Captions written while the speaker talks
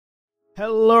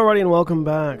Hello, everybody, and welcome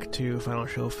back to Final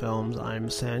Show Films. I'm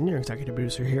Sen, your executive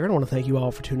producer here, and I want to thank you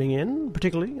all for tuning in.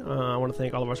 Particularly, I want to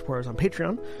thank all of our supporters on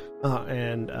Patreon,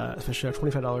 and especially our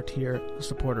 $25 tier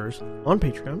supporters on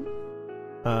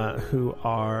Patreon, who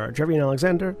are Jeremy and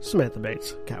Alexander, Samantha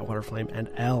Bates, Cat Waterflame, and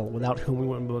Elle, without whom we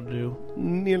wouldn't be able to do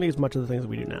nearly as much of the things that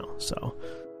we do now. So,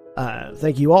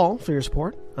 thank you all for your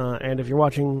support, and if you're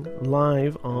watching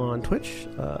live on Twitch,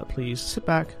 please sit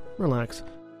back, relax,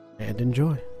 and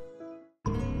enjoy.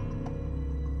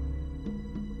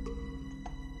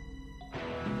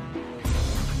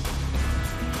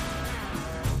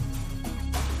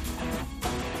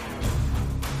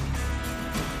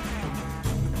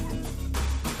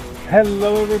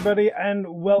 Hello everybody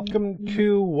and welcome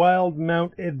to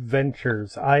Wildemount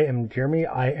Adventures. I am Jeremy,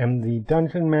 I am the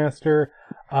Dungeon Master,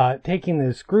 taking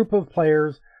this group of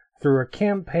players through a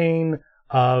campaign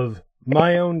of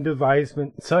my own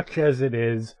devisement, such as it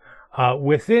is,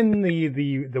 within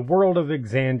the world of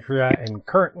Exandria and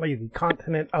currently the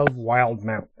continent of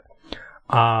Wildemount.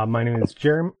 My name is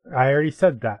Jeremy. I already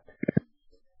said that.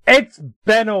 It's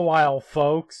been a while,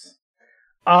 folks.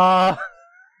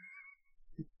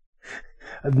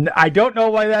 I don't know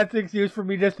why that's an excuse for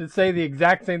me just to say the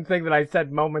exact same thing that I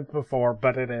said moments before,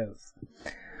 but it is.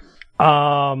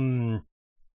 And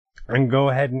go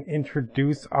ahead and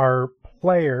introduce our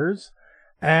players,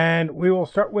 and we will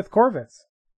start with Corvus.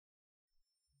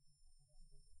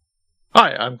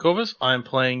 Hi, I'm Corvus. I'm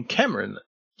playing Cameron,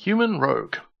 human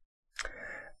rogue.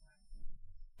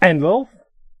 And Lilith.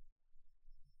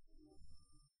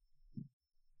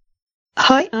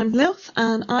 Hi, I'm Lilith,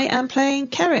 and I am playing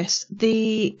Keris,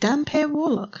 the Dampere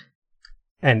Warlock.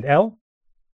 And Elle.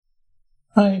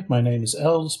 Hi, my name is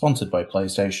Elle, sponsored by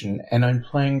PlayStation, and I'm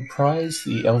playing Prize,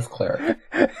 the Elf Cleric.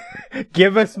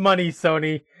 Give us money,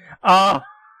 Sony.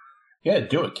 Yeah,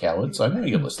 do it, cowards. I know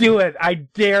you're listening. Do it. I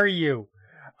dare you.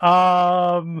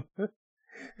 I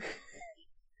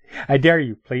dare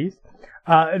you, please.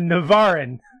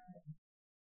 Navarin.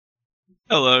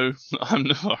 Hello, I'm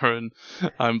Navarin.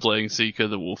 I'm playing Seeker,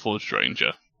 the Warforged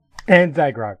Ranger. And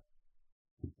Zygrog.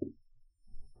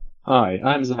 Hi,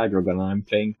 I'm Zygrog and I'm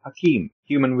playing Hakim,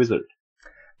 human wizard.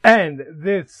 And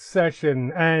this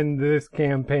session and this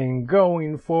campaign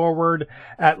going forward,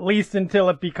 at least until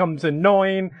it becomes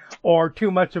annoying or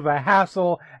too much of a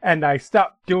hassle and I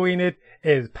stop doing it,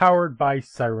 is powered by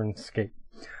Sirenscape.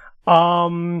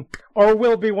 Or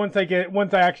will be once I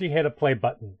actually hit a play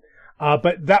button.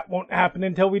 But that won't happen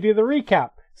until we do the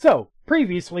recap. So,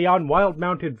 previously on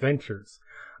Wildemount Adventures,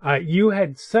 you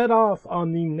had set off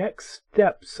on the next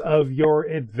steps of your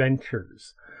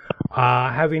adventures,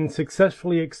 having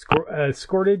successfully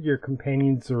escorted your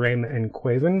companions Zarema and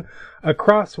Quaven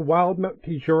across Wildemount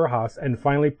to Jorhas and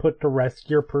finally put to rest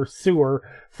your pursuer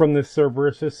from the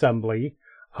Cerberus Assembly,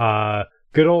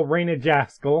 good old Raina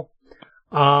Jaskell.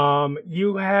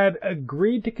 You had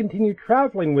agreed to continue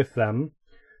traveling with them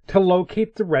to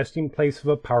locate the resting place of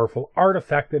a powerful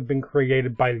artifact that had been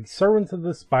created by the servants of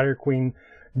the Spider Queen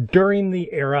during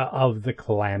the era of the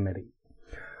Calamity.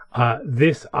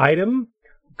 This item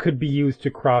could be used to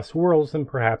cross worlds and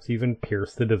perhaps even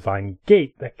pierce the divine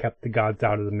gate that kept the gods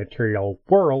out of the material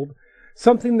world,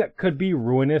 something that could be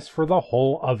ruinous for the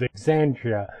whole of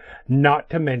Exandria, not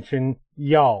to mention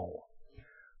y'all.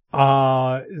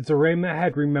 Zarema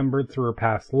had remembered through her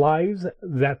past lives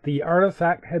that the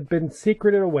artifact had been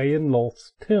secreted away in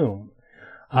Lolth's tomb,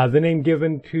 the name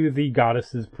given to the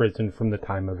goddess's prison from the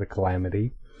time of the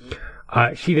Calamity.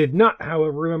 She did not,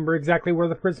 however, remember exactly where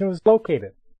the prison was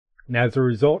located. And as a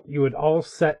result, you had all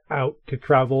set out to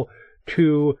travel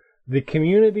to the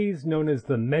communities known as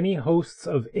the Many Hosts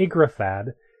of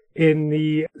Yggdrathad in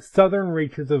the southern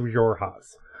reaches of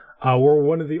Jorhas. Where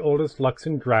one of the oldest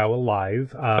Luxon Drow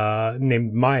alive,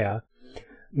 named Maya,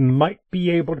 might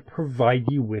be able to provide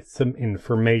you with some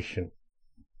information.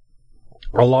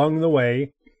 Along the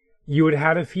way, you had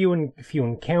had a few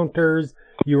encounters.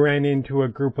 You ran into a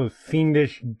group of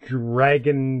fiendish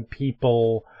dragon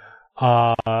people,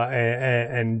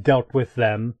 and dealt with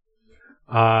them.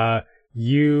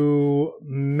 You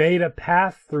made a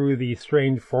path through the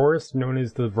strange forest known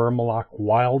as the Vermalock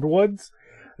Wildwoods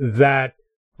that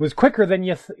was quicker than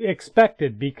you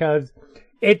expected because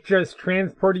it just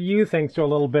transported you, thanks to a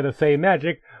little bit of fey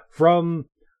magic, from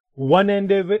one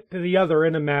end of it to the other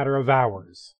in a matter of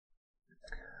hours.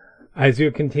 As you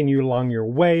continue along your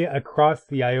way across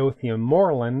the Iothian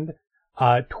moorland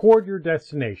toward your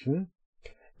destination,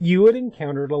 you had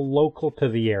encountered a local to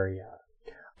the area,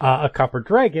 a copper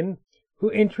dragon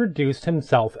who introduced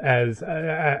himself as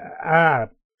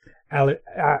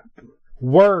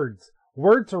words.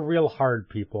 Words are real hard,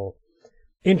 people.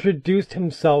 Introduced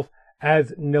himself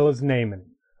as Nilla's Naaman,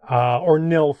 or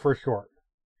Nil for short.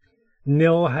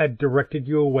 Nil had directed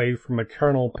you away from a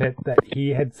charnel pit that he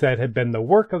had said had been the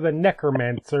work of the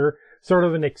necromancer, sort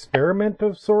of an experiment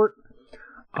of sort,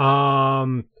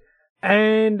 and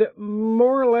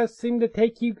more or less seemed to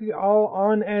take you all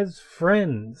on as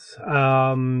friends,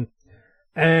 and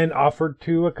offered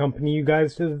to accompany you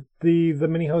guys to the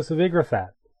mini house of Yggdrasil.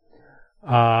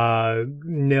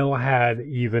 Nil had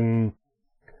even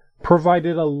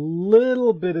provided a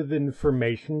little bit of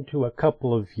information to a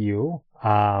couple of you,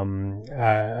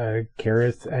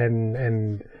 Karis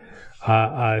and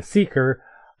Seeker,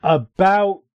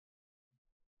 about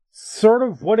sort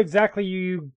of what exactly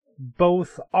you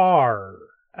both are,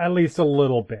 at least a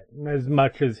little bit, as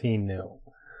much as he knew.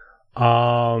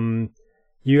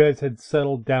 You guys had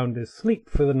settled down to sleep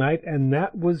for the night, and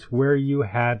that was where you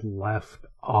had left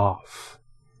off.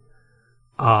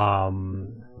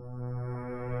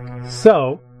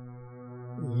 So,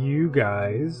 you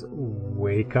guys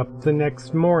wake up the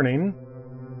next morning.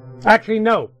 Actually,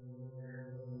 no.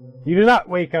 You do not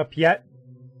wake up yet.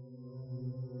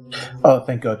 Oh,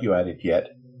 thank God you added yet.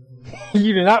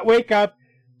 You do not wake up.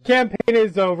 Campaign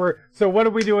is over. So what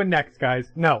are we doing next,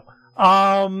 guys? No.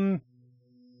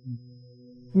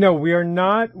 No, we are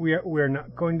not. We are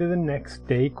not going to the next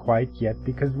day quite yet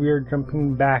because we are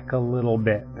jumping back a little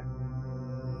bit.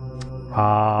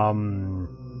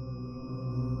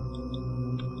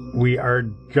 We are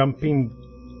jumping.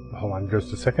 Hold on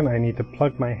just a second. I need to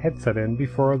plug my headset in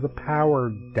before the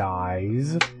power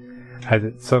dies. As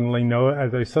I suddenly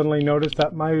noticed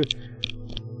that my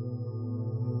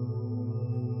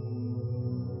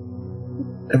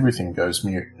Everything goes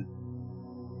mute.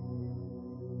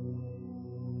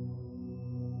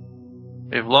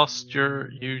 We've lost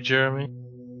you, Jeremy.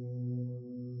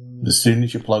 As soon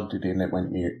as you plugged it in, it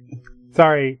went mute.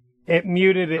 Sorry, it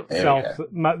muted itself.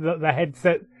 The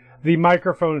headset, the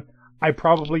microphone. I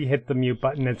probably hit the mute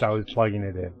button as I was plugging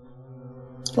it in.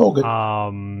 Oh, good.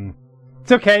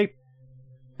 It's okay.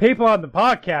 People on the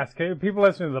podcast, people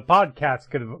listening to the podcast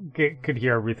could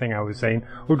hear everything I was saying,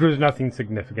 which was nothing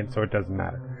significant, so it doesn't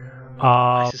matter.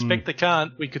 I suspect they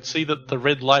can't. We could see that the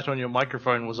red light on your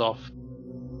microphone was off.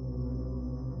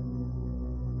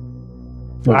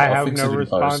 Well, I I'll have fix no it in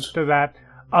response post. to that,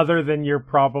 other than you're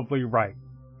probably right.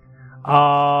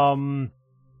 Doesn't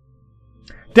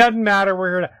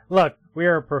matter. Look. We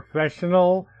are a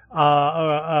professional,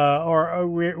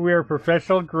 we're a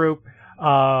professional group.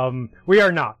 We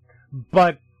are not,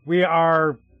 but we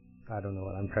are. I don't know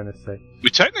what I'm trying to say. We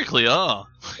technically are.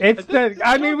 We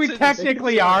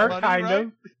technically are, kind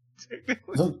of.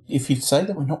 Look, if you say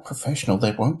that we're not professional,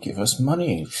 they won't give us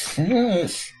money.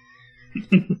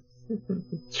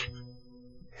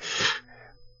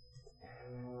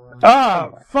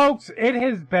 Folks, it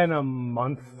has been a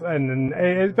month,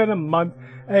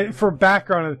 for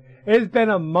background, it has been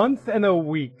a month and a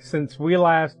week since we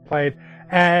last played,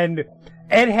 and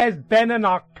it has been an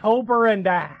October and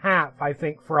a half, I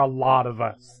think, for a lot of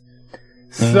us.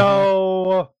 Mm-hmm.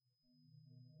 So,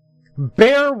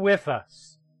 bear with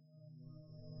us.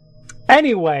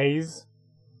 Anyways,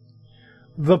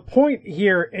 the point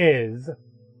here is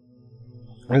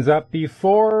that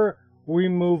before we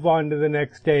move on to the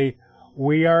next day,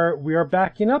 we are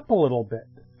backing up a little bit,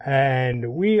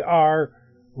 and we are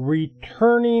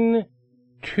returning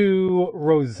to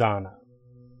Rosanna.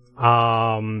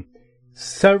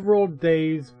 Several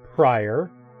days prior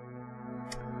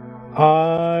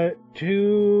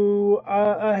to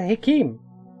Hakeem.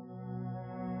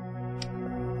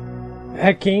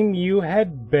 Hakeem, you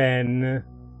had been,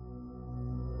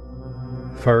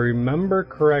 if I remember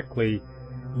correctly,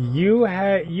 you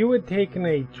had taken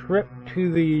a trip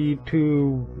to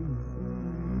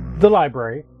the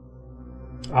library,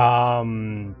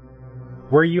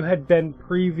 where you had been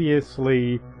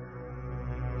previously,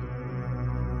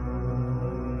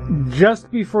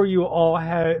 just before you all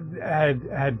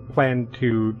had planned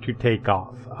to take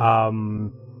off.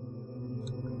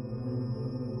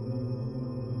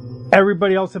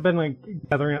 Everybody else had been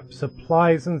gathering up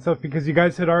supplies and stuff because you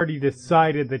guys had already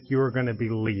decided that you were going to be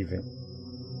leaving.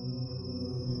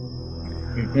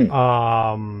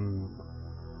 Mm-hmm.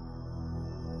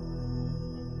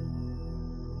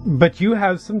 But you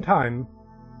have some time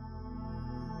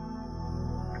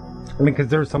because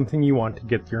there's something you want to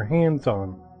get your hands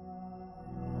on,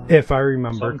 if I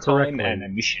remember correctly. Some time and a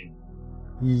mission.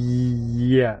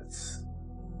 Yes.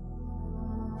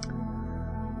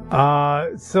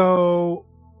 So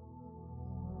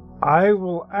I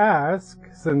will ask,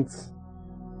 since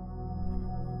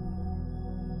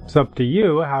it's up to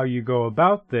you how you go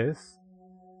about this.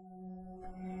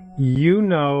 You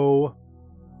know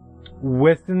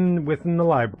within the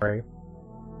library,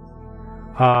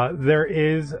 there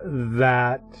is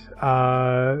that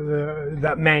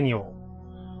manual.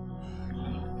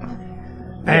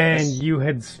 And Yes. you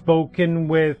had spoken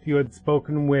with the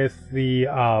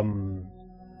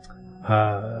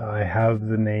I have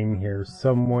the name here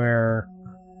somewhere.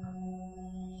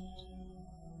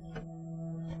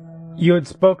 You had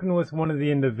spoken with one of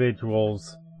the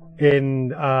individuals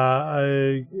in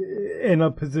a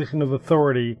position of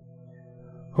authority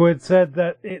who had said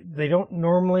that they don't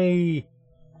normally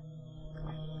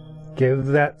give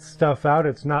that stuff out.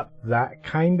 It's not that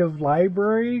kind of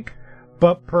library.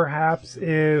 But perhaps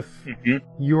if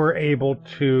you're able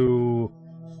to...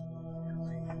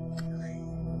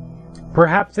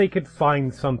 Perhaps they could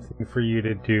find something for you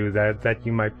to do that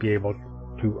you might be able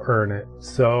to earn it.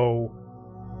 So,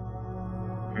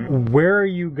 where are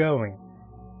you going?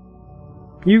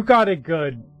 You got a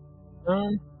good...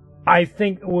 I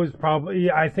think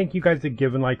you guys had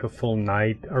given like a full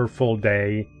night or full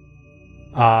day.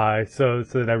 So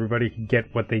that everybody could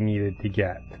get what they needed to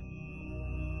get.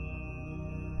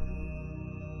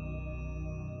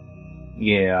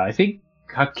 Yeah, I think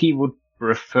Kaki would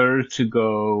prefer to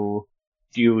go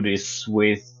do this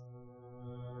with,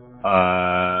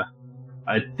 I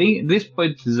think at this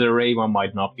point Zarema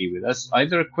might not be with us,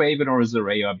 either Quaven or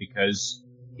Zarema, because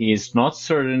he is not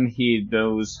certain he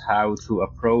knows how to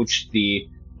approach the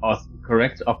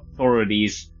correct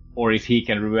authorities, or if he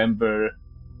can remember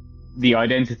the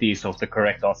identities of the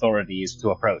correct authorities to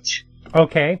approach.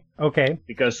 Okay.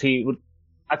 Because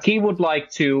Kaki would like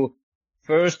to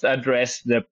first address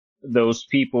those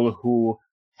people who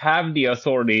have the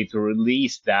authority to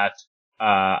release that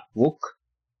book,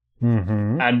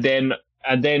 and then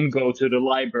go to the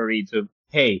library to,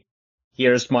 hey,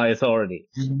 here's my authority.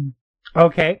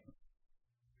 Okay.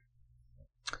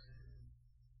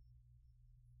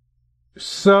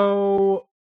 So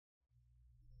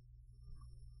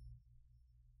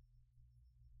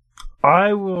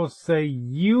I will say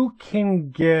you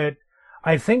can get...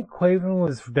 I think Quaven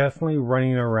was definitely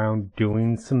running around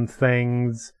doing some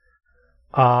things.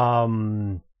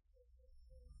 But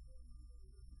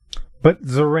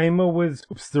Zarema was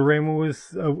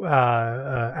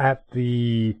at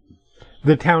the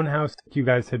townhouse that you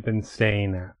guys had been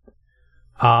staying at.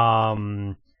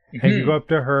 And you go up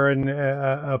to her and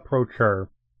approach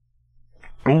her.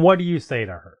 And what do you say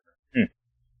to her?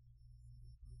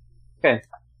 Okay.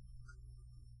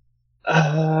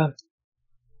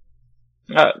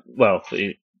 Well,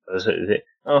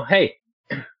 oh, hey.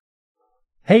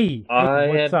 Hey,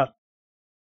 what's up?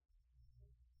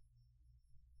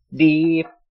 I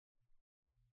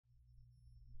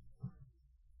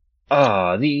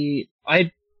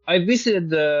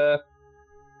visited I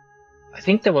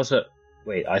think there was a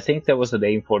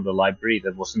name for the library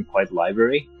that wasn't quite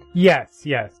library. Yes,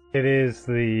 it is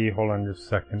the... Hold on just a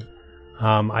second.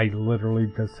 I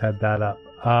literally just had that up.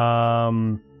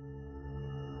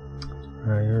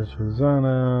 Here's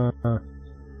Rosanna.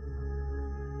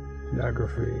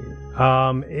 Geography.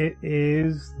 It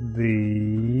is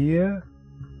the...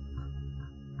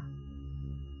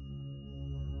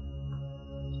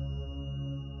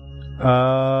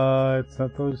 it's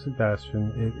not the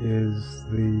Sebastian. It is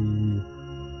the...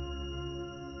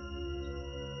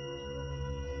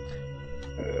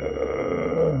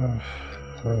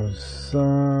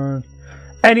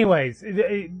 Anyways,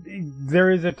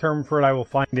 there is a term for it. I will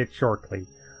find it shortly.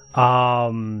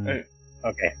 Okay.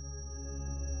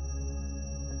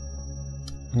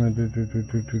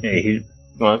 Hey,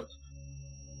 what?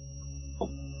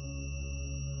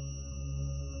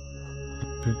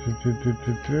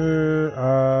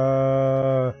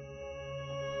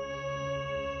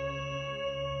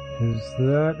 Is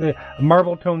that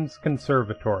Marbletone's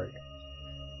Conservatory?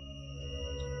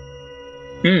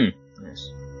 Yes.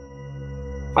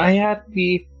 I had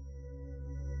the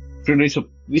privilege of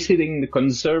visiting the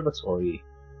conservatory,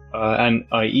 and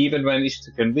I even managed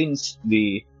to convince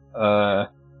the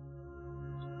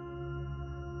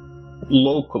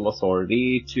local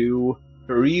authority to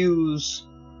peruse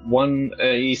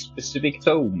a specific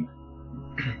tome.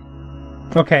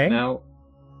 Okay. Now,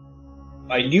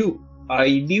 I knew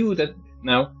that.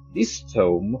 Now, this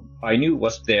tome I knew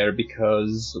was there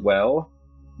because, well,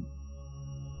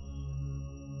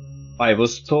 I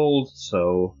was told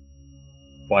so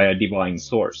by a divine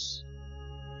source.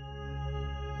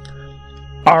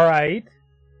 Alright.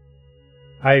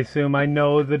 I assume I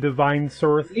know the divine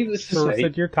source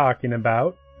that you're talking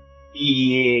about.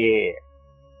 Yeah.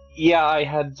 Yeah, I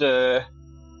had...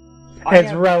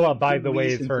 Ezrella, by the way,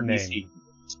 is her name.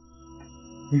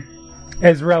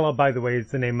 Ezrella, by the way, is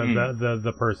the name of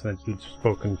the person that you've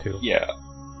spoken to. Yeah.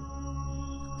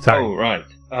 Sorry. Oh, right.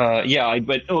 I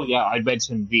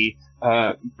mentioned the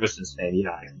person's name.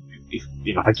 Yeah,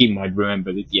 if Hakim might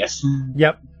remember it. Yes.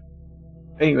 Yep.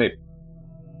 Anyway,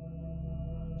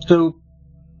 so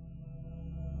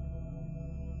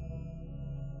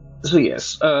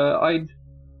yes, I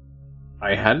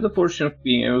had the fortune of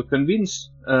being able to convince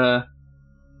Samela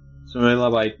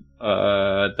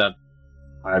that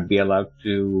I'd be allowed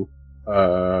to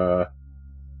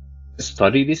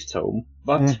study this tome,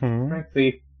 but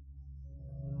frankly,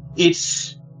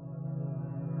 it's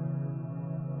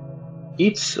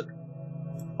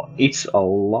a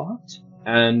lot,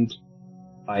 and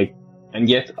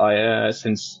yet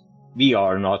since we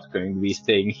are not going to be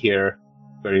staying here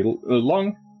very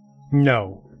long,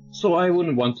 No. so I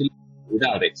wouldn't want to live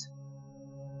without it.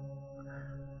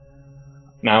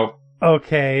 Now,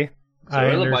 Okay, so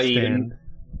I Elba understand.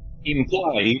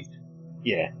 implied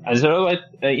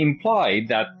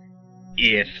that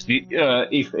if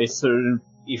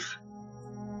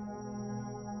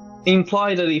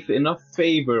enough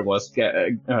favor was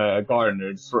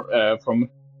garnered from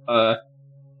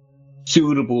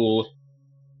suitable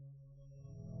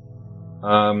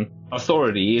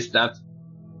authorities, that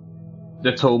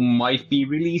the tome might be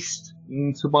released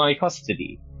into my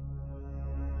custody.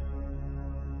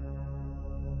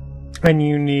 And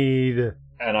you need...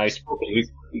 And I spoke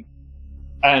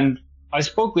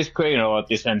with Quaino about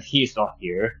this, and he's not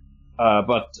here.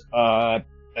 But and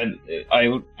I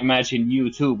would imagine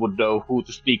you too would know who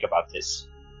to speak about this.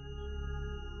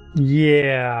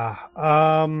 Yeah.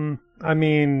 I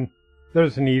mean,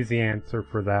 there's an easy answer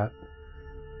for that.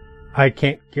 I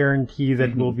can't guarantee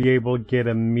that we'll be able to get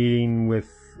a meeting with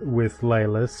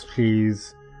Laylis.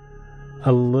 She's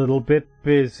a little bit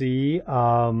busy,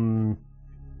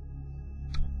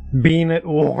 being at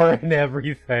war and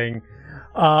everything.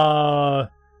 Also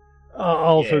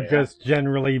just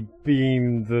generally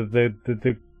being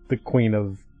the queen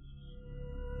of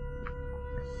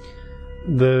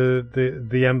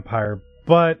the empire.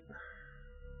 But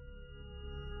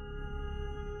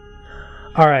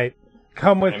all right,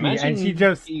 come with me. And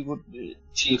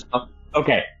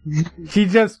okay. She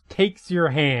just takes your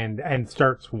hand and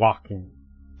starts walking.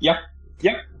 Yep.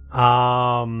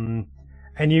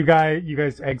 And you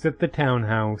guys exit the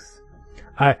townhouse.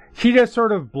 She just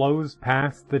sort of blows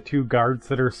past the two guards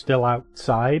that are still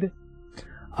outside.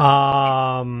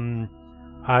 Sort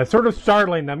of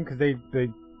startling them because they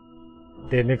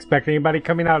didn't expect anybody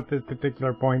coming out at this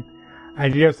particular point.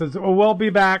 And she just says, "Oh, we'll be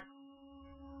back."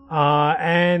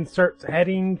 And starts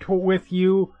heading with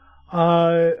you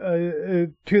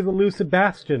to the Lucid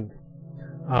Bastion.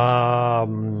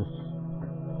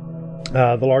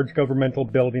 The large governmental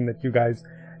building that you guys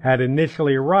had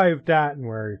initially arrived at, and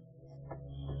where,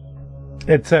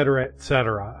 etc.,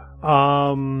 etc.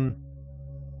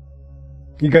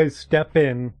 You guys step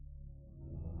into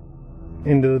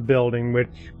the building,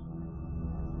 which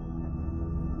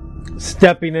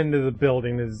stepping into the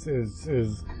building is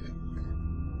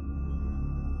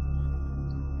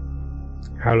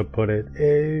how to put it?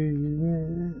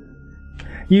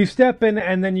 You step in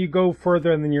and then you go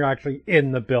further and then you're actually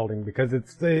in the building because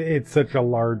it's such a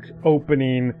large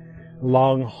opening,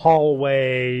 long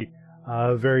hallway,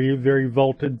 very, very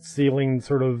vaulted ceiling,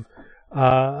 sort of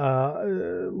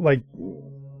like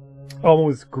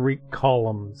almost Greek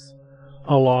columns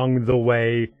along the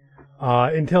way,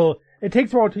 until it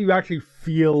takes a while till you actually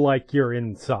feel like you're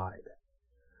inside.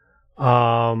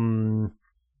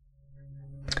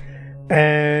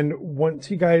 And once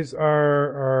you guys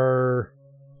are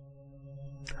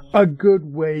a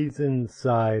good ways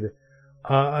inside,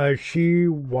 she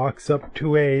walks up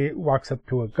to a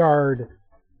guard,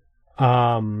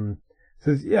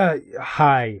 says, "Yeah,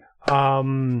 hi,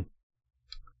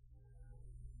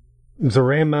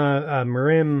 Zarema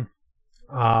Marim,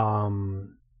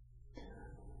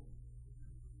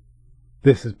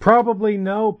 this is probably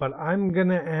no, but I'm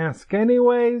gonna ask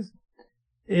anyways.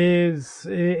 Is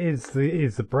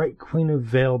the Bright Queen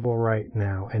available right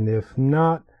now? And if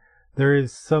not, there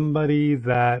is somebody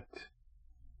that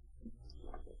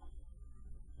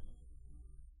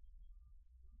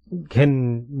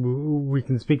we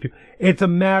can speak to. It's a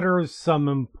matter of some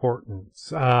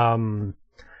importance." And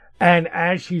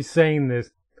as she's saying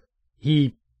this,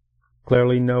 he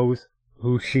clearly knows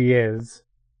who she is.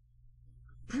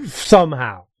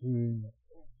 Somehow.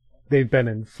 They've been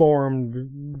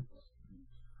informed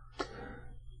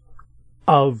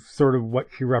of sort of what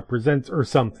she represents or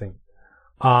something.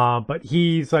 But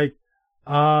he's like,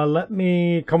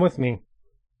 come with me.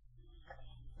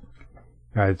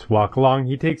 Guys walk along.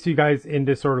 He takes you guys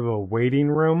into sort of a waiting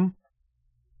room.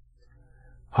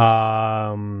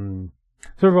 Sort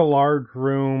of a large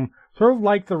room, sort of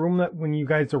like the room that when you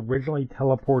guys originally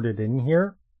teleported in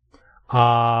here.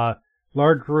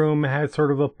 Large room has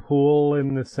sort of a pool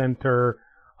in the center,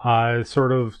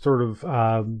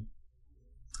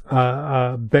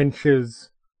 benches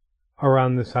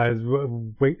around the sides.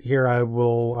 Wait here, I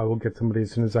will get somebody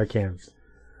as soon as I can.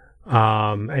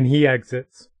 And he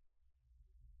exits.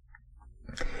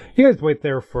 You guys wait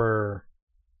there for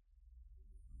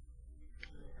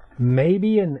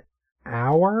maybe an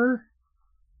hour,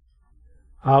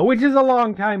 which is a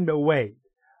long time to wait,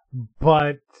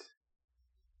 but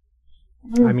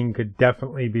I mean, could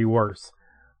definitely be worse.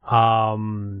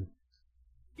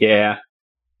 Yeah.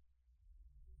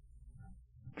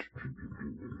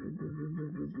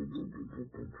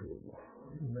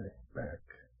 Back.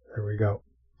 There we go.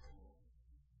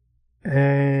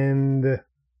 And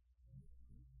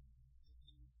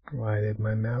why did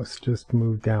my mouse just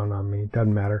move down on me?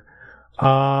 Doesn't matter.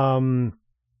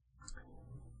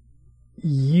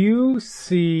 You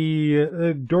see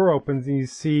the door opens and you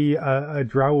see a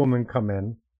drow woman come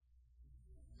in.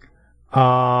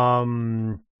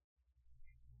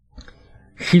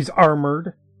 She's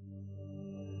armored.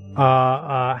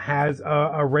 Has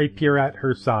a rapier at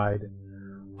her side.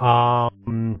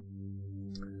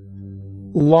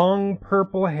 Long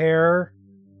purple hair,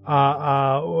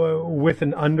 with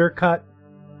an undercut,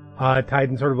 tied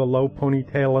in sort of a low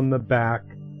ponytail in the back.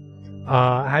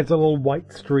 Has a little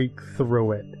white streak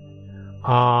through it.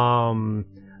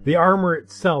 The armor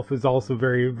itself is also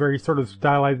very, very sort of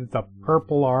stylized. It's a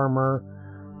purple armor.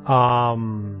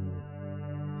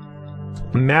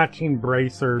 Matching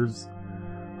bracers.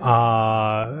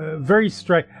 Very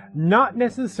straight. Not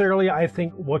necessarily, I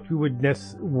think, what you would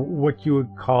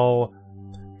call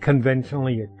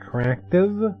conventionally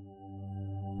attractive,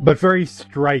 but very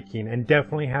striking, and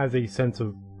definitely has a sense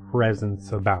of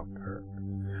presence about her.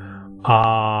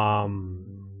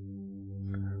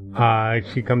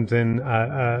 She comes in,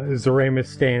 Zoraima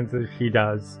stands as she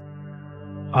does.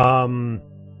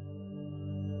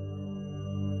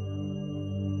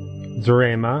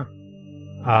 Zoraima,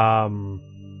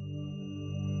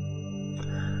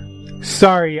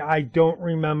 sorry, I don't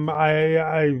remember.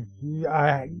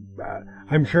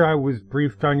 I'm sure I was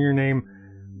briefed on your name.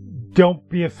 Don't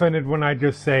be offended when I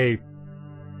just say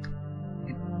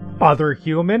other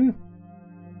human.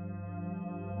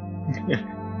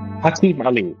 Hakim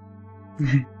Ali.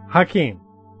 Hakim.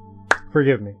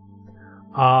 Forgive me.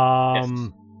 Yes.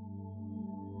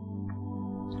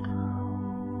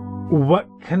 What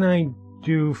can I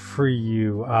do for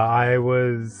you? I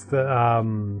was the,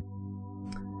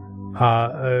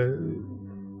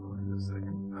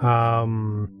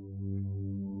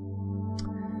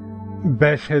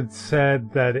 Besh had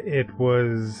said that it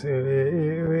was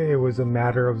a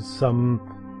matter of some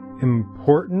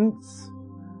importance.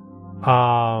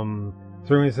 So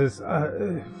he says,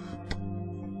 what's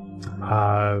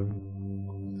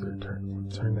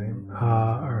her name?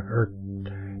 Her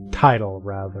title,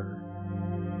 rather.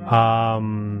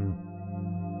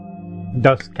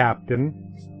 Dust Captain.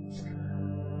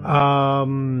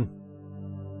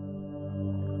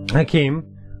 Hakim,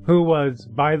 who was,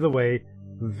 by the way,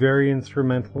 very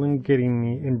instrumental in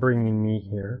bringing me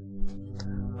here,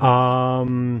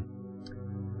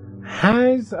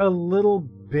 has a little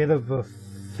bit of a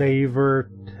favor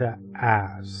to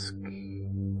ask.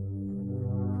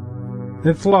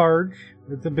 It's large,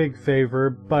 it's a big favor,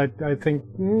 but I think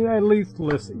at least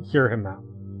hear him out.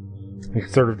 He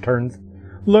sort of turns,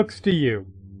 looks to you.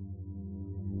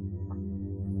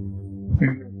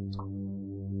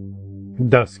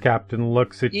 Dust Captain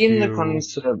looks at you.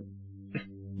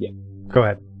 Yeah. Go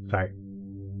ahead. Sorry.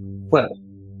 Well,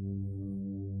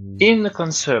 in the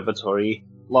conservatory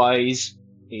lies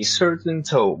a certain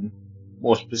tome.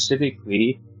 More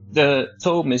specifically, the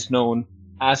tome is known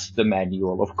as the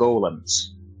Manual of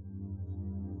Golems.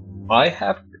 I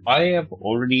have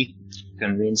already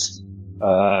convinced.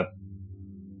 I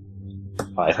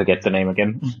forget the name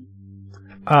again.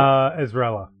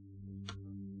 Ezrella.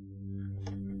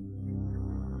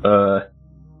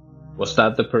 Was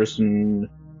that the person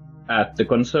at the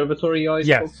conservatory I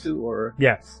spoke to, or?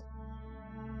 Yes.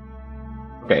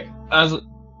 Okay.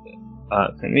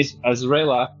 Convince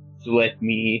Azraela to let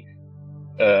me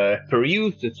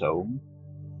peruse the tome,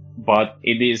 but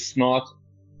it is not.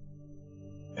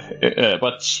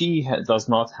 But she does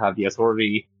not have the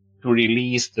authority to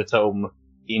release the tome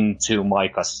into my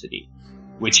custody,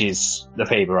 which is the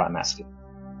favor I'm asking.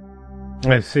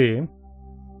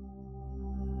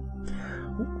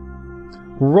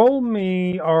 Roll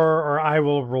me, or I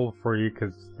will roll for you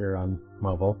because you're on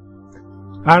mobile.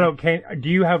 I don't know. Do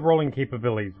you have rolling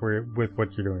capabilities with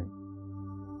what you're doing?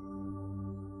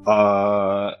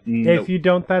 No. If you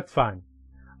don't, that's fine.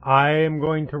 I am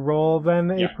going to roll then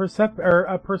a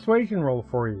persuasion roll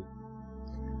for you.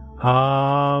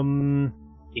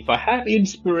 If I had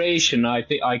inspiration, I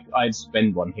think I'd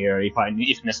spend one here if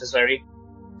necessary.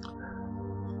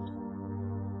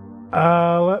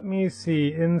 Let me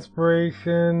see.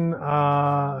 Inspiration.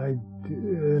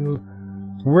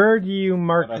 Where do you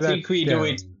mark But that? I think we do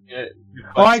it.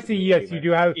 Oh, I see. Yes, you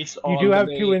do have. You do have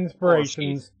 2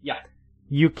 inspirations. Yeah.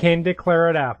 You can declare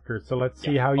it after. So let's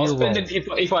see how you roll. I'll spend it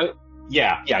if I.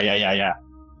 Yeah.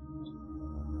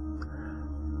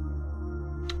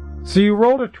 So you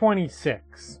rolled a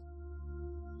 26.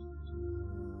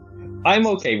 I'm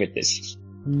okay with this.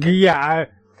 Yeah.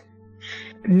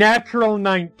 Natural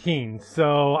 19.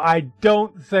 So I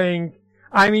don't think.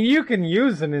 I mean, you can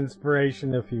use an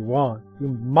inspiration if you want. You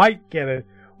might get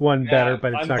one better,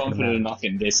 but it's I'm not going to matter. confident enough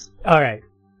in this. All right.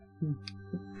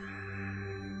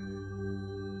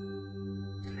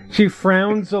 She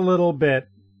frowns a little bit.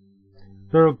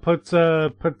 Sort of puts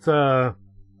a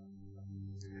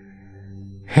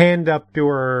hand up to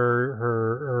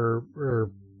her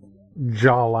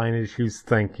jawline as she's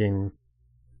thinking.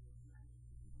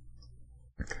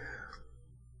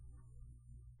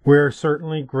 We're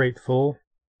certainly grateful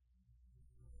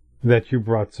that you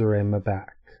brought Zarema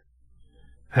back.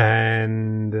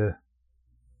 And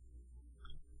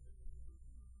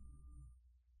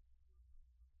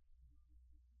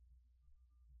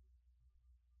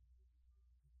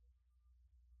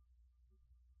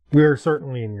we are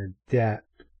certainly in your debt.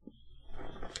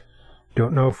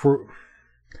 Don't know if we're...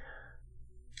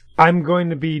 I'm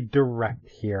going to be direct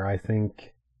here, I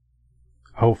think.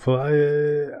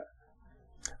 Hopefully...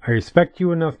 I respect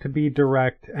you enough to be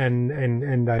direct,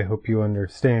 and I hope you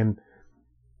understand.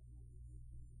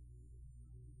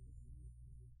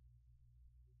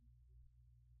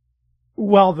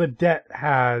 While the debt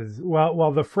has...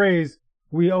 While the phrase,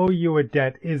 we owe you a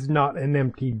debt, is not an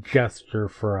empty gesture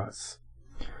for us.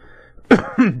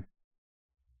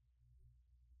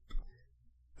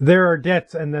 There are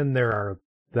debts, and then there are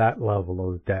that level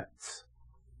of debts.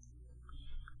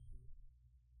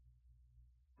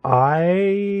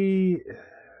 I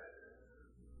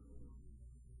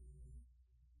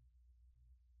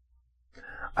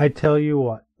tell you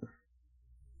what.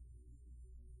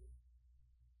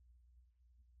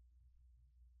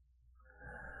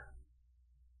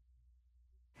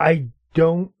 I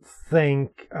don't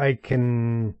think I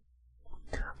can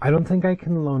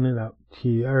loan it out to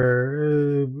you,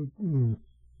 or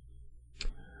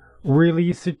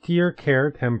release it to your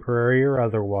care, temporary or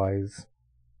otherwise.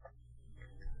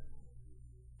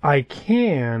 I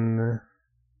can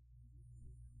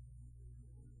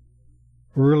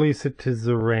release it to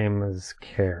Zarema's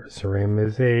care. Zarema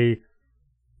is a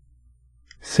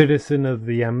citizen of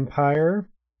the Empire,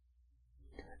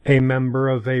 a member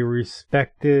of a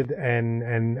respected and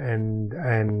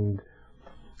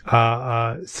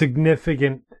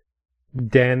significant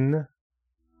den,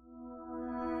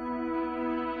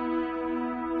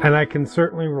 and I can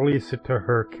certainly release it to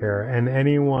her care, and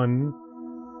anyone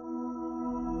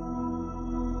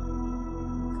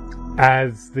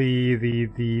as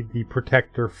the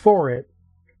protector for it,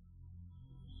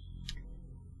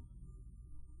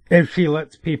 if she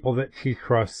lets people that she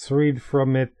trusts read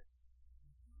from it,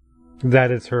 that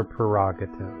is her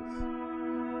prerogative.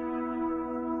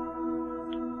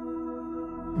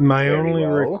 My only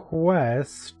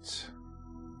request...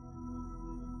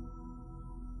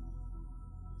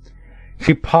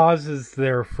 She pauses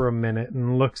there for a minute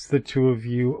and looks the two of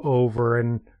you over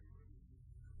and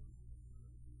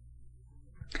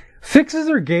fixes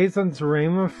her gaze on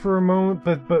Zarema for a moment,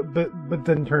 but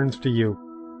then turns to you.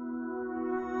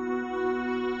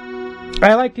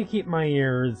 I like to keep my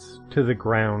ears to the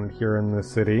ground here in the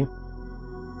city.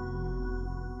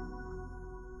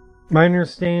 My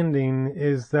understanding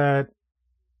is that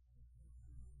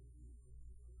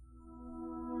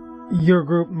your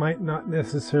group might not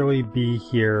necessarily be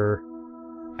here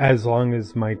as long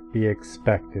as might be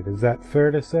expected. Is that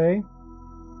fair to say?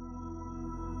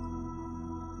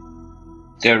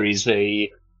 There is a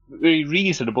very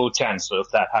reasonable chance of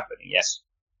that happening, yes.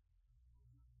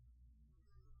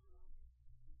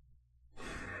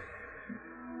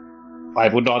 I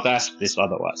would not ask this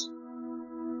otherwise.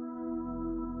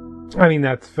 I mean,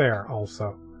 that's fair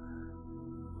also.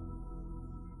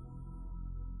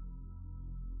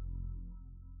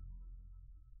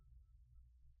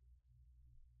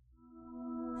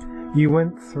 You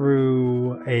went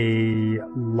through a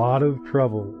lot of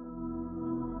trouble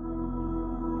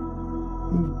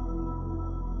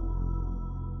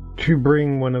to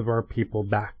bring one of our people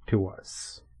back to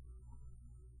us.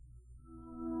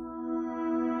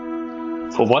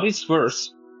 For what it's worth,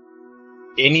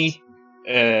 any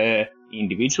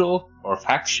individual or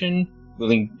faction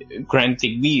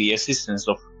granting me the assistance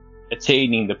of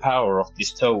attaining the power of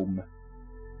this tome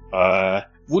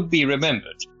would be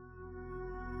remembered.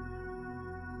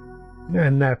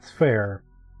 And that's fair.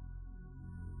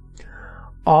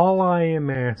 All I am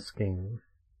asking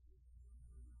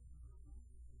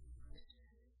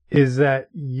is that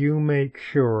you make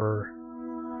sure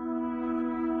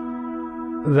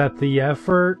that the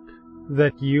effort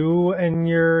that you and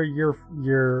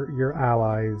your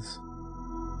allies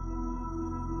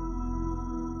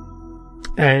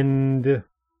and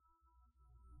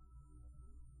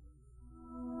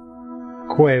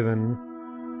Quaven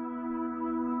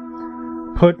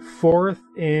put forth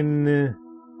in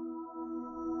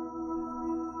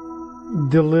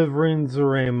delivering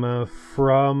Zarema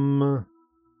from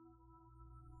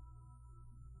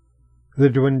the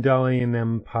Dwendalian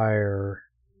Empire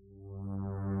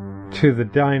to the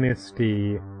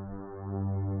Dynasty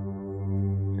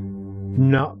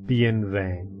not be in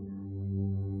vain.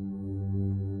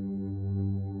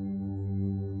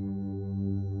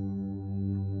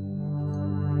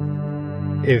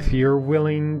 If you're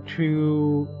willing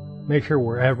to make sure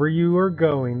wherever you are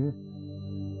going,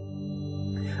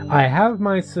 I have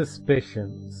my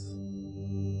suspicions.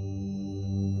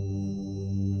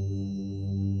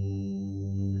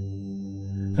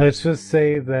 Let's just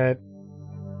say that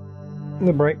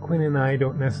the Bright Queen and I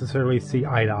don't necessarily see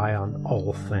eye to eye on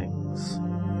all things.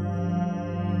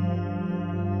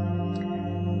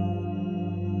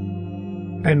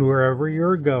 And wherever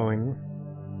you're going,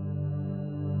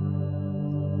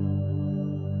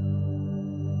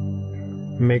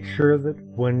 make sure that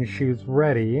when she's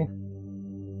ready,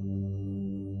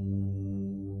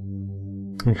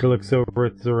 and she looks over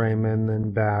at Zarema and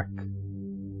then back,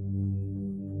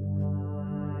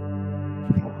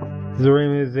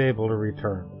 Zarema is able to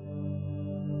return.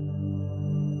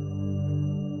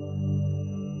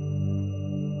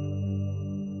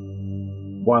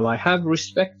 While I have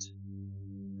respect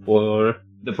for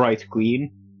the Bright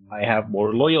Queen, I have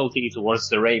more loyalty towards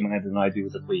the Rayman than I do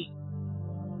the Queen.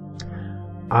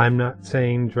 I'm not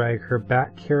saying drag her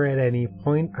back here at any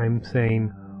point. I'm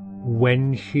saying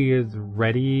when she is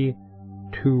ready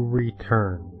to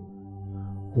return.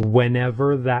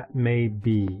 Whenever that may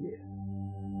be.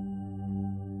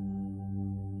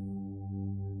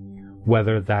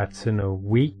 Whether that's in a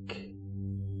week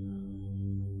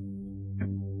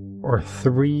or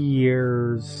 3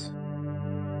 years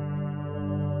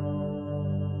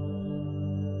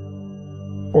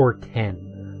or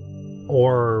 10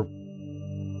 or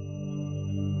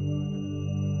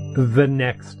the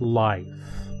next life.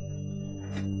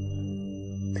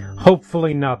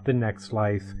 Hopefully not the next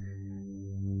life,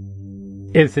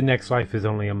 if the next life is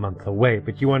only a month away,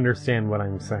 but you understand what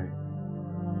I'm saying.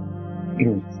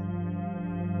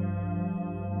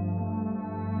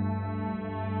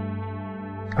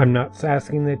 I'm not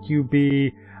asking that you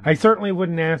be... I certainly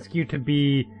wouldn't ask you to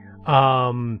be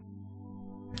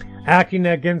acting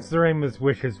against Zarema's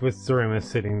wishes with Zarema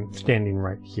standing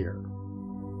right here.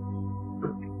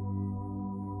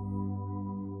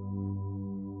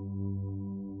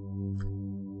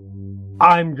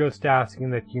 I'm just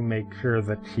asking that you make sure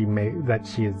that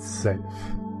she is safe.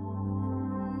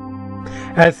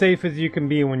 As safe as you can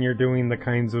be when you're doing the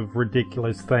kinds of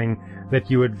ridiculous thing that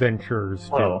you adventurers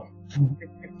do. Oh.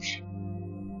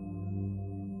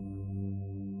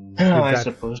 I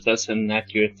suppose that's an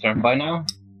accurate term by now.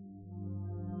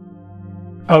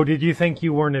 Oh, did you think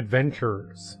you weren't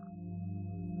adventurers?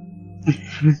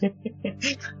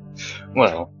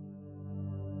 Well,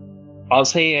 I'll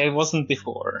say I wasn't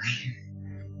before.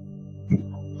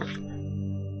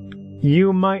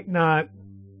 You might not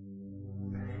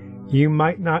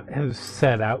have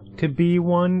set out to be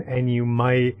one, and you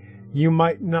might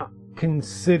not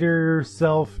consider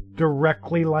yourself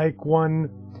directly like one.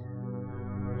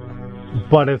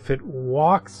 But if it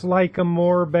walks like a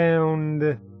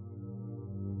moorbound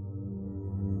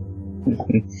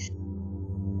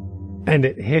and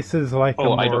it hisses like a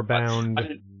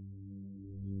moorbound,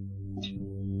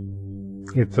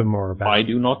 it's a moorbound. I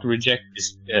do not reject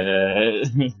this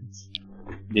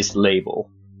this label.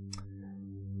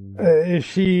 Is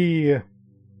she...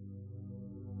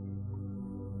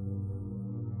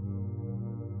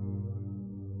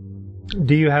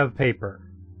 Do you have paper?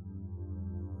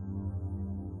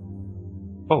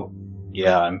 Oh,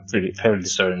 Yeah, I'm fairly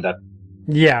certain that.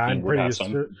 Yeah, He I'm would pretty have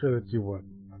some. sure that you would.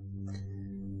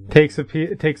 Takes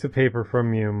a paper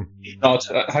from you. If not,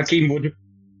 Hakim would.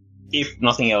 If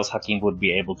nothing else, Hakim would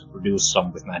be able to produce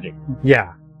some with magic.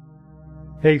 Yeah.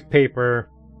 Takes paper,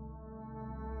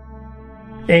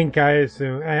 ink, I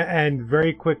assume, and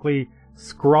very quickly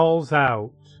scrawls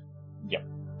out. Yep.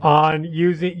 On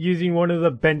using one of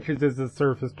the benches as a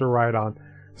surface to write on.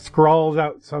 Scrawls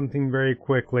out something very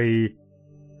quickly,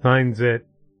 signs it,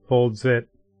 folds it,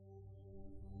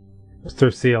 puts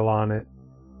their seal on it.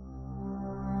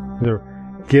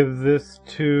 Give this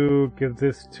to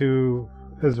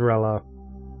Israela.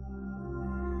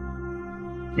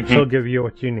 Mm-hmm. She'll give you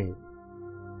what you need.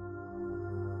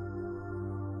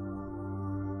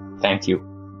 Thank you.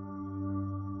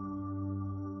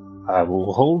 I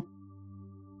will hold.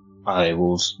 I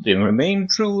will remain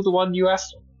true to the one you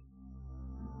asked.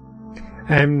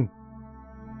 And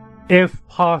if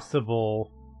possible,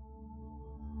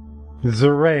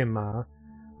 Zarema,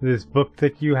 this book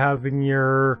that you have in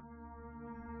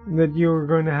that you were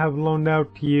going to have loaned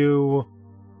out to you,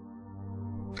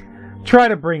 try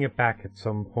to bring it back at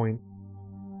some point.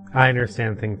 I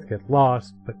understand things get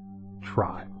lost, but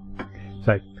try. It's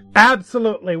like,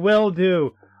 absolutely, will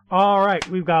do. Alright,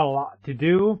 we've got a lot to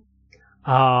do. It's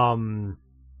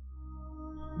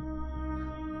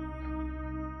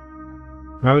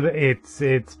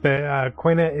been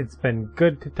Quina, it's been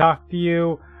good to talk to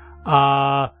you.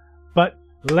 But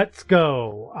let's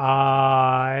go.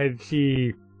 And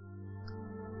she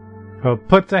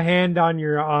puts a hand on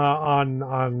your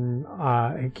on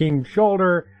Hakim's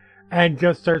shoulder and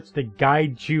just starts to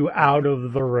guide you out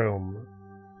of the room.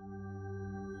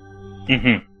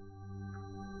 Mm-hmm.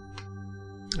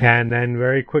 And then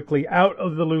very quickly out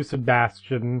of the Lucid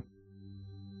Bastion.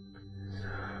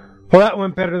 Well, that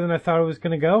went better than I thought it was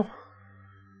going to go.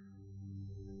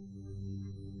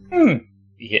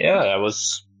 Yeah, that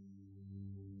was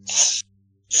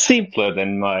simpler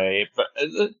than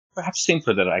perhaps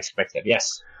simpler than I expected.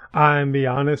 Yes. I'm be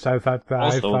honest, I thought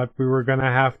we were going to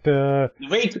have to.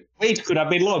 Wait, could have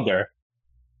been longer.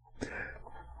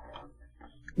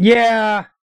 Yeah,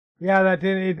 that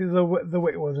did. The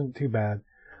wait wasn't too bad.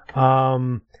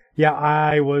 Yeah,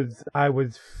 I was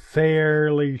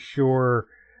fairly sure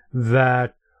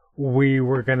that we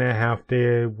were gonna have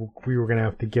to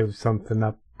give something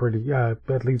up pretty,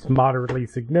 at least moderately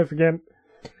significant.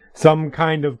 Some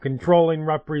kind of controlling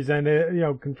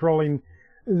controlling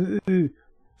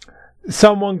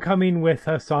someone coming with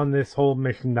us on this whole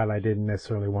mission that I didn't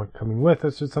necessarily want coming with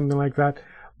us or something like that.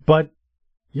 But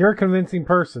you're a convincing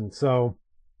person, so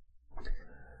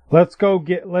let's go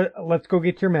get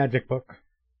your magic book.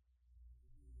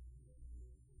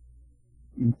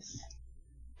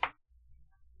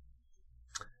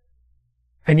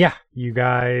 And yeah, you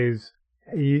guys,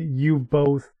 you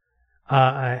both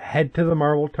head to the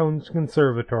Marble Tones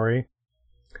Conservatory.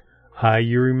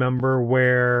 You remember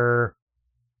where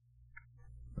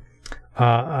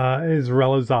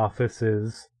Israela's office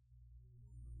is.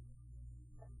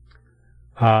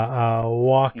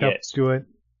 Walk up to it.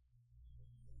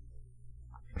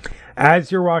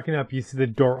 As you're walking up, you see the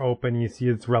door open. You see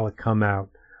Israela come out.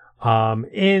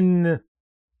 In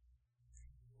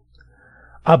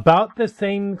about the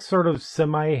same sort of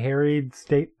semi-harried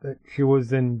state that she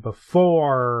was in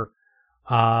before.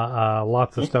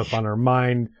 Lots of stuff on her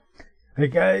mind.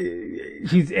 Like,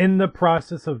 she's in the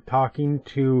process of talking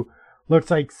to, looks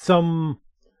like some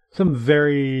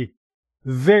very,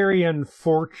 very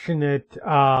unfortunate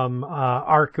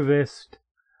archivist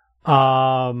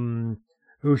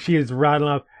who she is rattling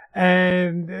up,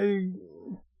 and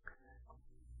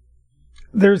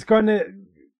there's a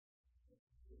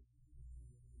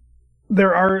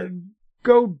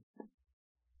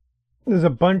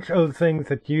bunch of things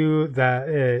that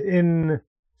in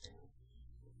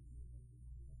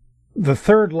the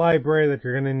third library that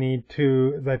you're gonna need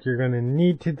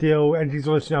to deal, and she's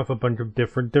listing off a bunch of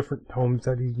different tomes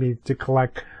that he needs to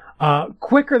collect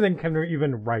quicker than can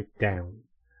even write down.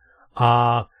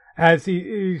 As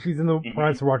she's in the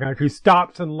process of walking out, she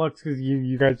stops and looks because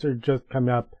you guys are just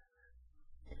coming up.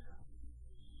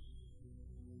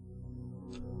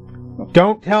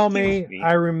 Don't tell me.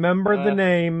 I remember the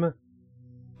name.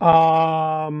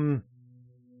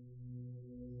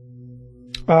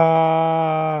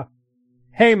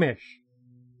 Hamish.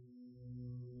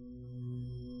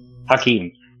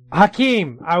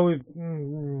 Hakim. I was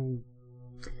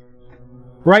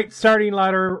right starting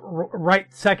letter,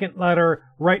 right second letter,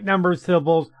 right number of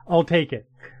syllables. I'll take it.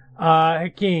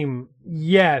 Hakim.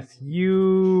 Yes,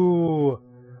 you.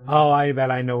 Oh, I bet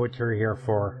I know what you're here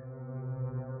for.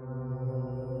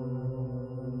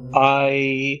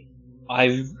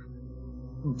 I've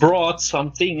brought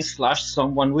something /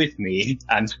 someone with me,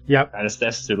 and Yep. and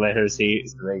steps to let her see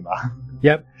Zarema.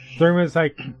 Yep. Zarema's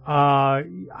like, hi,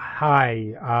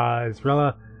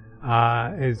 Zarela,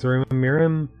 is Zarema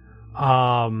Miriam?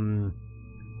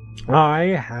 I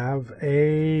have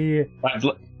a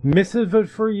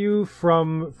missive for you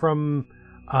from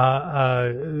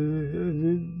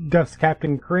Dust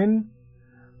Captain Kryn.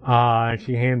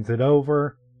 She hands it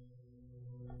over.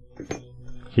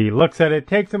 She looks at it,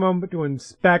 takes a moment to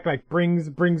inspect, like brings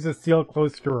the seal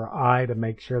close to her eye to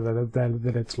make sure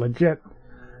that it's legit.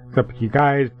 Looks up at you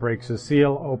guys, breaks the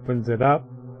seal, opens it up,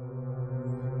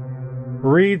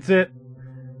 reads it,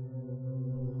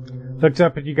 looks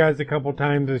up at you guys a couple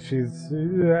times as she's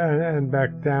and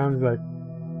back down. Is like,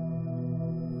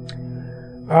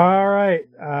 all right,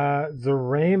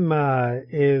 Zarema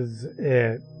is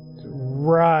it?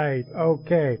 Right,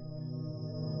 okay.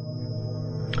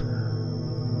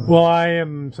 Well, I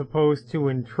am supposed to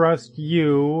entrust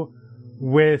you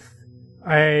with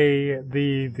the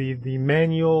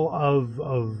manual of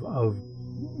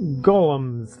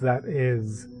golems. That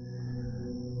is,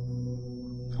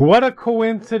 what a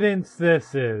coincidence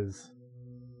this is.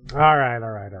 All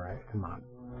right. Come on.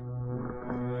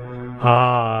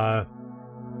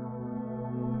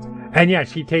 And yeah,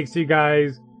 she takes you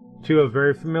guys to a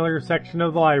very familiar section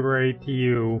of the library to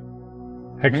you,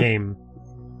 Hakim.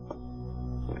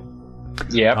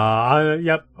 Yep.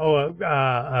 Yep.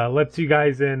 Lets you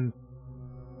guys in.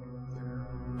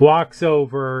 Walks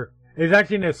over. It's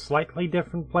actually in a slightly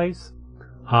different place.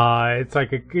 It's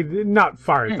like not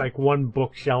far. It's like one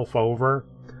bookshelf over.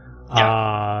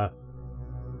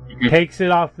 Takes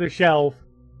it off the shelf,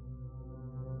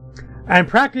 and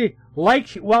practically,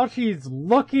 while she's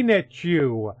looking at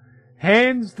you,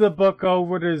 hands the book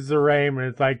over to Zarema, and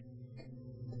it's like,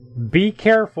 be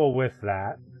careful with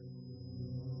that.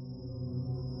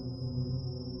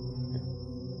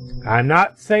 I'm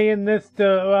not saying this to,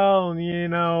 well, you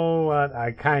know what,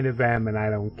 I kind of am and I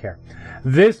don't care.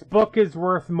 This book is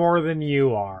worth more than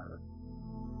you are.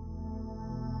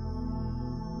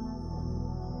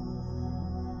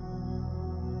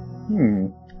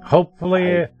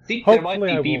 Hopefully, I think there might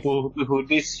be people who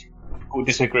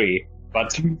disagree,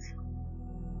 but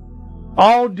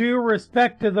all due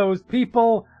respect to those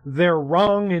people, they're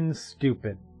wrong and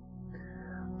stupid.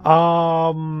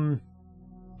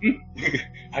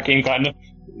 Hakim kind of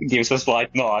gives a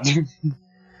slight nod.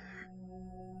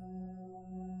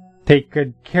 Take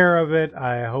good care of it.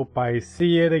 I hope I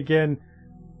see it again.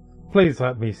 Please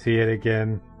let me see it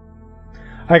again.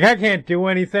 Like, I can't do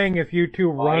anything if you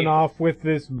two run off with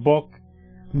this book,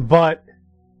 but...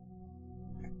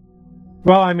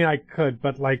 Well, I mean, I could,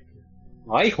 but like...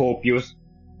 I hope you...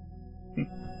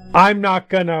 I'm not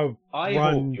gonna I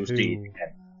run hope you to... see.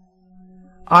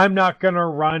 I'm not gonna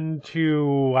run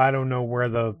to, I don't know where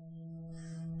the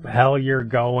hell you're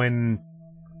going.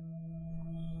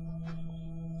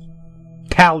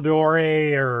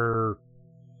 Caldore or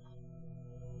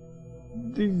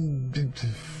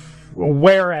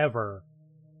wherever.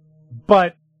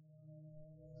 But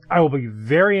I will be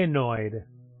very annoyed.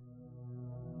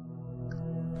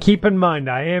 Keep in mind,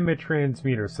 I am a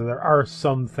transmuter, so there are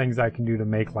some things I can do to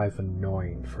make life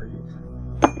annoying for you.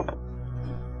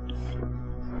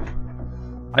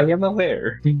 I am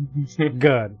aware.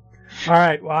 Good. All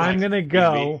right. Well, I'm gonna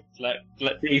go.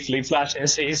 Briefly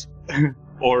flashes his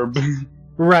orb.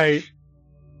 Right.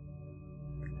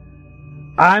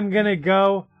 I'm gonna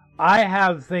go. I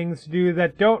have things to do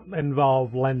that don't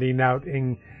involve lending out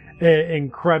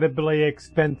incredibly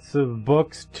expensive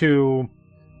books to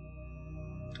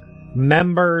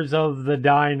members of the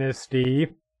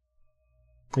dynasty.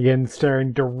 Again,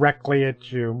 staring directly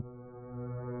at you.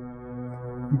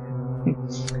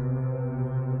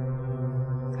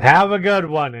 Have a good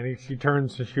one. And she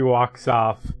turns and she walks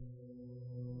off.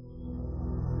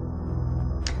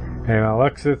 And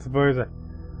looks at the boys.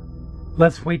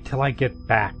 Let's wait till I get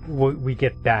back. We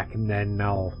get back, and then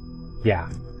I'll... Yeah.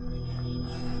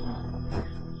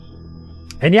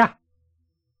 And yeah.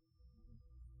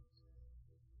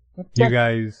 You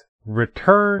guys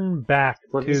return back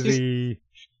to the...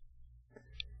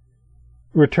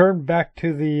 Return back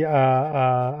to the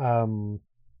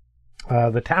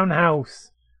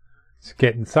townhouse. Let's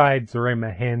get inside.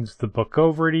 Zarema hands the book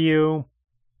over to you.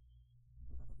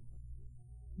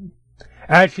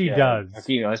 As she does.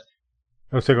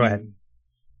 Oh, so go ahead.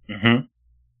 Mm-hmm.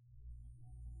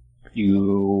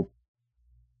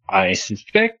 I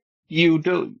suspect you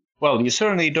do. Well, you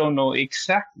certainly don't know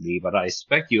exactly, but I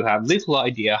expect you have little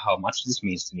idea how much this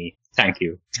means to me. Thank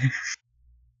you.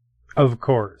 Of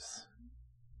course.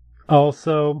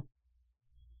 Also,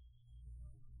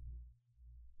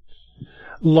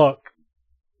 look,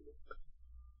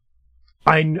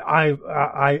 I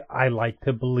like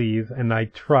to believe and I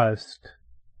trust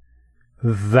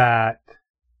that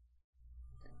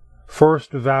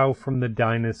first vow from the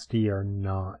dynasty or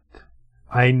not.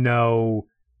 I know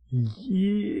you're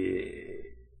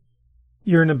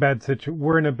in a bad situation.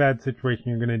 We're in a bad situation.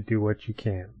 You're going to do what you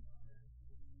can.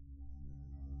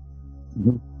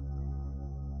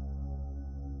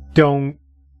 Don't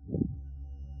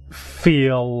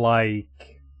feel like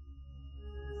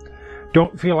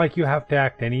you have to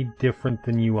act any different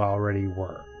than you already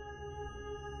were.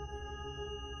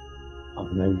 I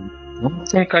don't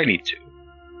think I need to.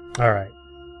 All right.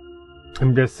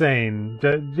 I'm just saying,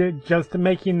 just to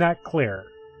making that clear.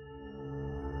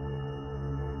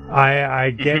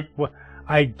 I get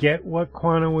what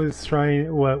Quana was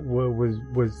trying, what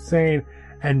was saying,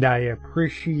 and I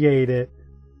appreciate it.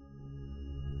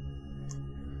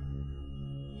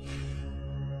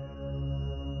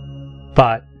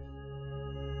 But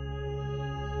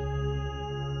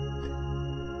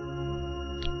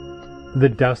the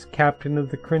Dust Captain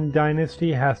of the Kryn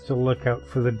Dynasty has to look out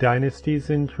for the dynasty's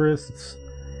interests,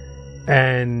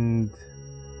 and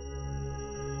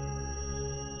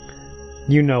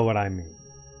you know what I mean.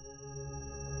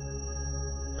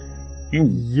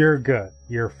 You're good.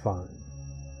 You're fine.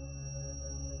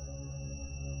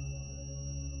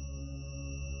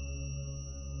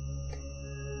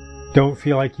 Don't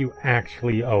feel like you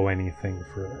actually owe anything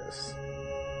for this.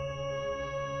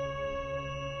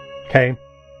 Okay?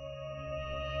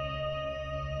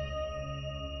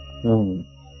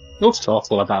 Looks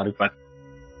thoughtful about it, but...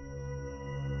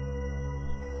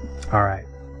 Alright.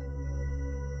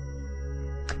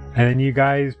 And then you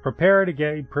guys prepare,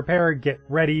 get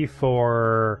ready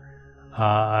for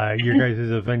your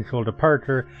guys' eventual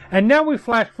departure. And now we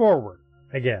flash forward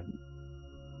again.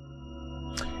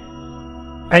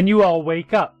 And you all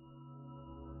wake up.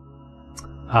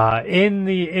 In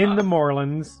the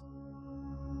moorlands.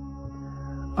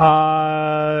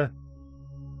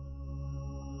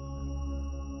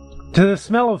 To the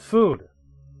smell of food.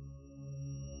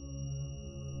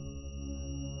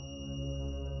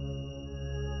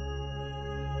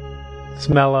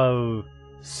 Smell of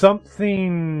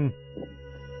something.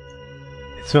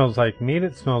 It smells like meat.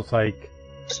 It smells like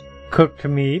cooked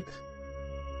meat.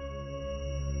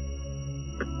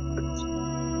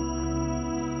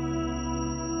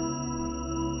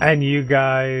 And you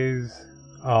guys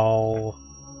all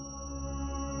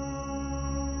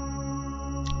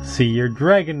see your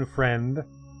dragon friend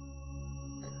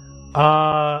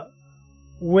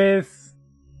with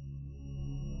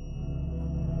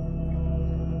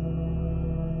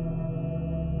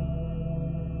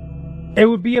it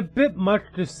would be a bit much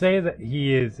to say that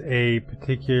he is a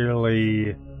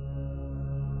particularly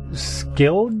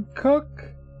skilled cook,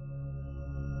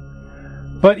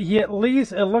 but he at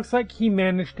least, it looks like he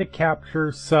managed to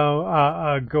capture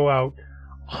some, go out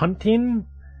hunting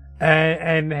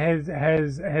and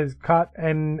has caught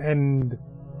and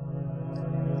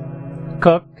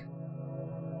cooked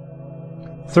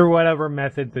through whatever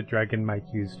method the dragon might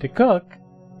use to cook.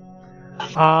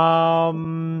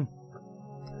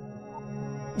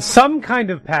 Some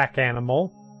kind of pack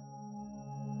animal.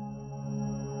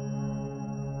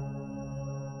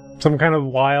 Some kind of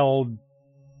wild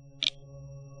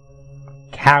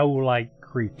cow-like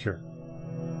creature.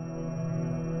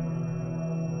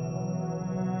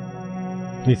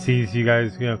 He sees you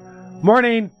guys,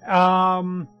 morning.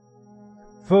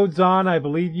 Food's on. I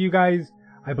believe you guys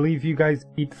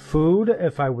eat food.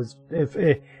 If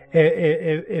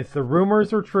the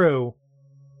rumors are true.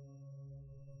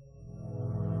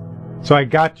 So I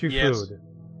got you food.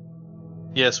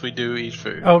 Yes, we do eat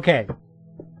food. Okay.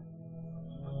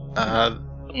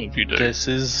 If you do. This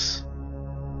is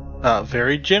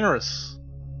very generous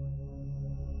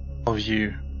of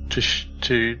you to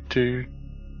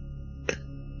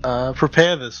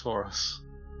prepare this for us.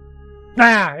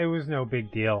 It was no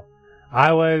big deal.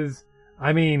 I was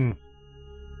gonna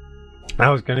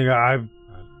go.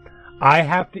 I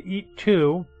have to eat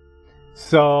too,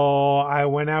 so I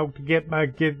went out to get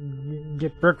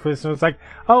breakfast, and it's like,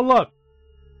 oh look,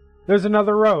 there's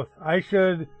another Roth.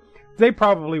 They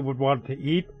probably would want to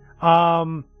eat.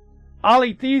 I'll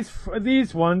eat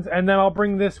these ones, and then I'll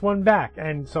bring this one back.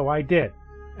 And so I did.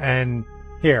 And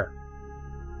here.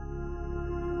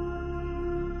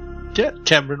 Yeah,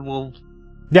 Cameron will.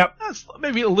 Yep.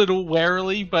 Maybe a little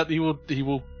warily, but he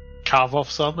will carve off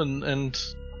some and.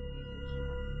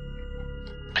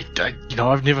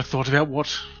 I've never thought about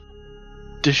what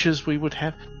dishes we would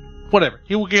have. Whatever.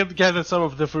 He will gather some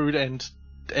of the food and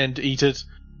and eat it.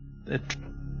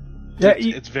 Yeah,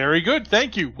 it's very good.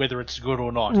 Thank you. Whether it's good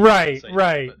or not. Right.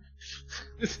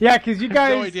 Yeah, because you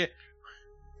guys. No idea.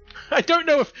 I don't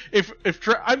know if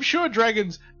I'm sure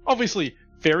dragons obviously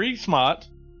very smart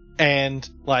and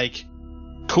like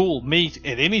cool meat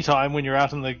at any time when you're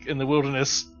out in the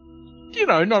wilderness. You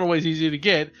know, not always easy to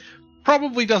get.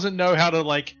 Probably doesn't know how to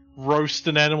like roast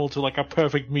an animal to like a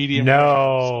perfect medium.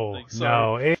 No. It's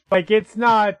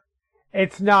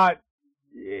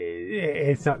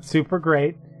not super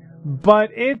great,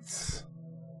 but it's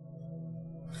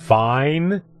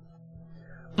fine.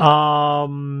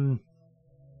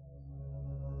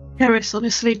 Harris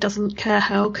honestly doesn't care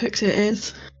how cooked it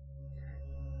is.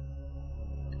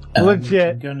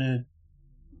 Legit. I'm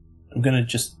gonna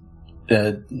just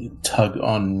tug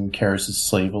on Karis's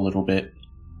sleeve a little bit.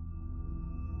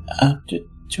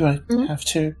 Do I have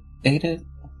to eat it?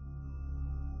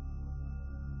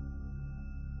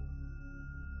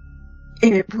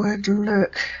 It would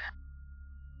look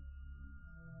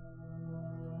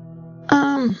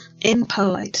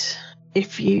impolite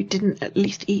if you didn't at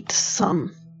least eat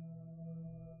some.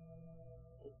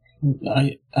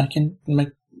 I can make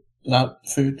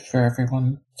food for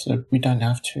everyone, so we don't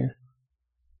have to.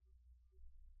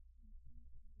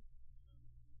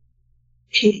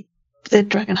 The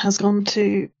dragon has gone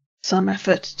to some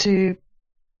effort to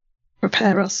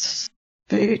prepare us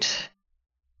food.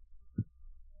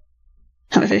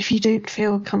 However, if you don't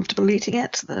feel comfortable eating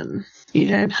it, then you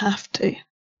don't have to.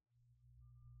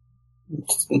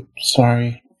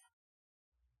 Sorry.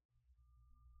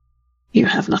 You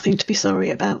have nothing to be sorry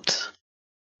about.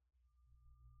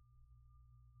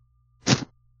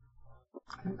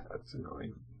 That's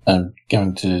annoying. I'm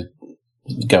going to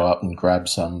go up and grab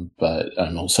some, but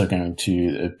I'm also going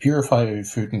to purify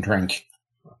food and drink.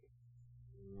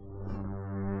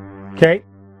 Okay.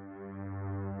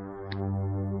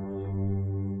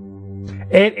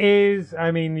 It is,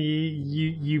 I mean,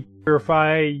 you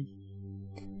purify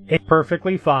it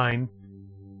perfectly fine.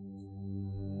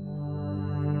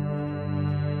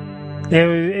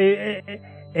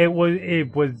 It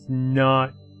was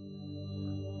not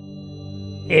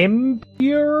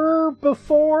impure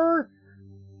before,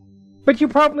 but you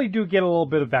probably do get a little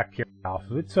bit of bacteria off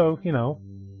of it, so, you know,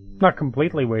 not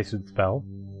completely wasted spell.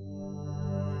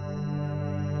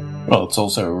 Well, it's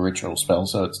also a ritual spell,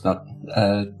 so it's not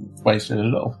wasted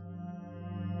at all.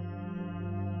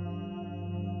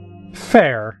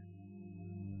 Fair.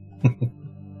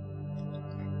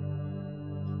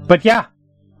 But yeah.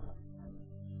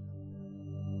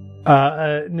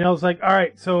 Nell's like,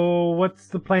 alright, so what's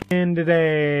the plan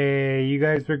today? You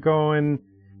guys were going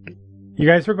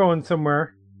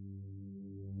somewhere.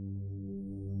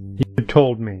 You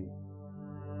told me.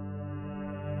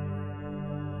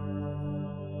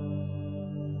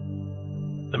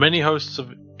 The many hosts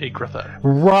of Igritha.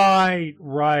 Right.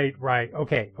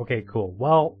 Okay, cool.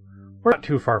 Well, we're not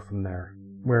too far from there.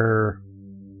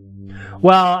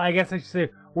 I guess I should say,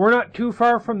 we're not too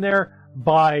far from there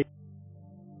by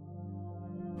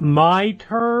my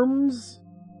terms.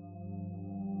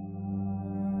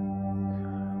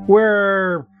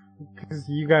 Because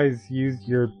you guys used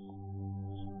your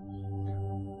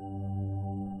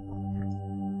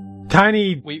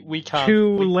tiny we can't,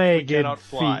 two-legged we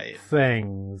feet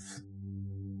things.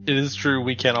 It is true,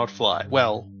 we cannot fly.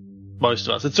 Well, most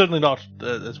of us. It's certainly not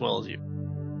as well as you.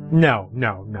 No.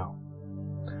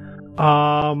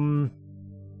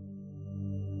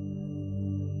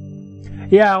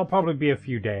 Yeah, it'll probably be a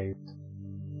few days.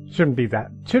 Shouldn't be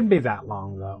that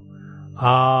long though.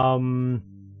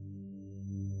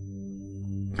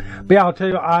 But yeah, I'll tell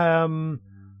you,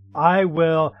 I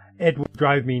will. It would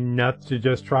drive me nuts to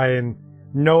just try and,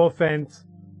 no offense,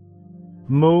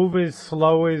 move as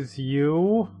slow as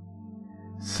you.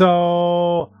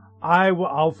 So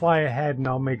I'll fly ahead and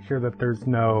I'll make sure that there's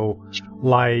no,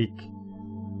 like,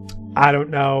 I don't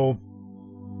know,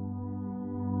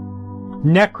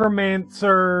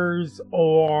 necromancers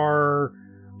or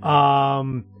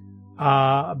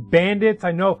bandits.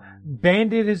 I know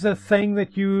bandit is a thing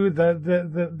that you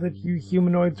that you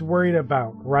humanoids worried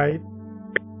about, right?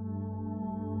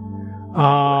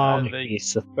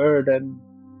 It's a burden.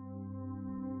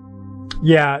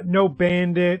 Yeah, no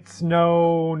bandits,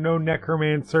 no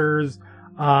necromancers,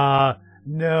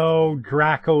 no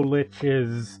Draco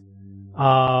liches,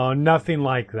 nothing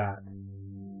like that.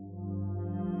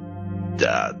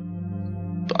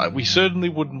 We certainly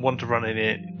wouldn't want to run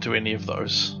into any of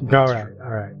those. All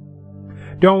right.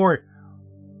 Don't worry.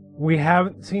 We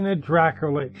haven't seen a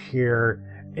Dracolich here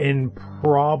in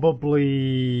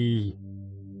probably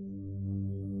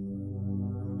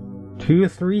 2 or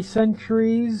 3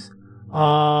 centuries.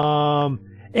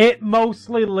 It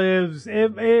mostly lives.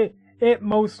 It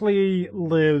mostly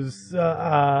lives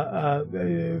further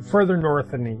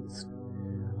north and east.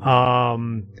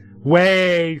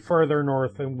 Way further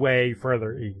north and way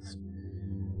further east.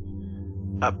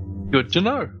 Good to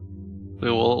know.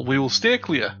 We will steer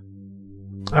clear.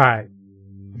 All right.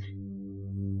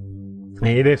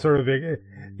 He sort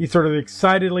of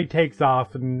excitedly takes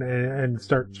off and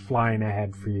starts flying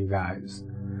ahead for you guys.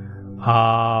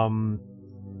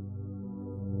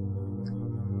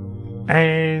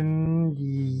 And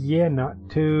yeah, not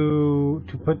to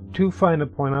put too fine a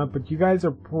point on it, but you guys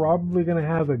are probably going to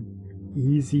have an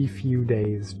easy few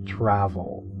days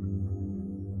travel.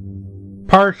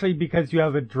 Partially because you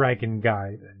have a dragon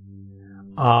guide.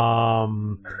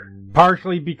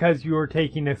 Partially because you are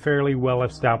taking a fairly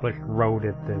well-established road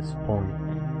at this point,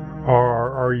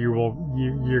 or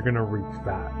you're going to reach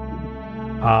that.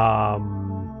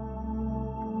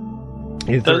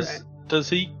 Does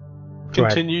he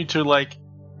continue to like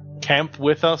camp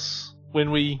with us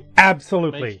when we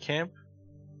absolutely make camp?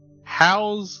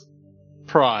 How's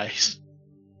Prize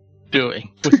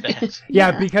doing with that?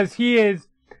 Yeah, because he is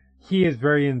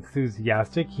very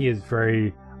enthusiastic. He is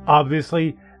very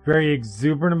obviously very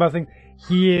exuberant about things.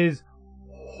 He is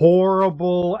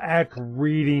horrible at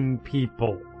reading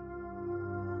people.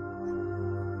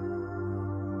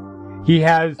 He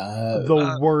has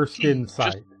the worst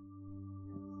insight.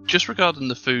 Just regarding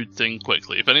the food thing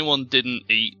quickly, if anyone didn't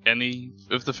eat any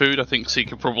of the food, I think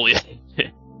Seeker probably ate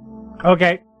it.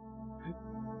 Okay.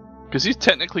 Because he's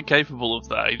technically capable of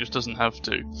that, he just doesn't have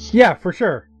to. Yeah, for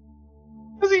sure.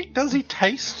 Does he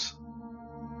taste?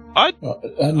 I No,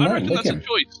 reckon lick that's him. a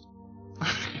choice.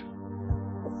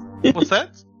 What's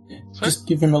that? Sorry? Just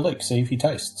give him a lick, see if he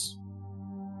tastes.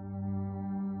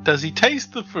 Does he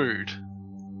taste the food?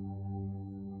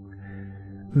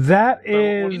 That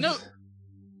is... What do you know?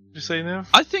 Did you say now?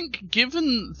 I think,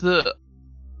 given that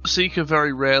Seeker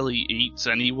very rarely eats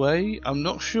anyway, I'm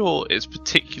not sure it's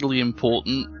particularly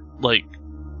important, like,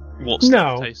 what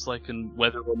stuff tastes like and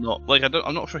whether or not. Like,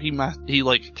 I'm not sure he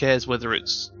cares whether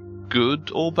it's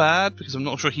good or bad, because I'm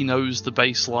not sure he knows the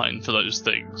baseline for those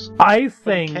things. I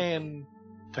think... But he can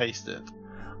taste it.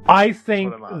 I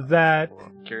think that...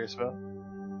 Curious about.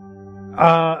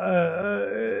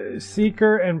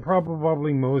 Seeker and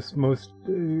probably most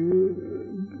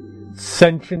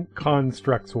sentient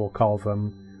constructs, we'll call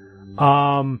them.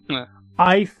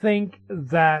 I think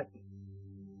that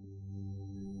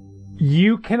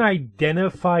you can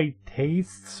identify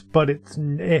tastes, but it's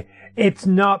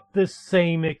not the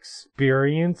same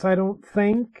experience, I don't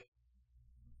think.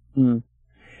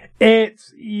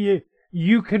 It's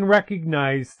you can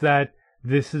recognize that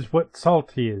this is what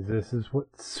salty is. This is what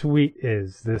sweet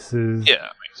is. This is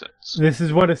that makes sense. This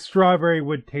is what a strawberry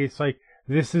would taste like.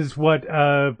 This is what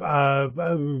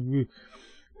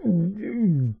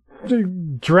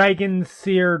dragon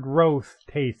seared roast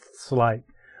tastes like.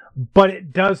 But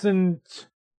it doesn't,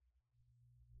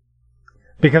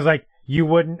 because like you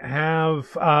wouldn't have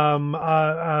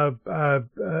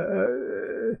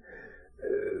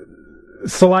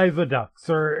saliva ducts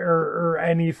or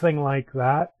anything like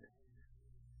that.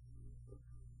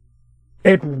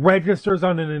 It registers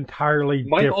on an entirely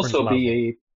Might different also level.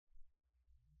 be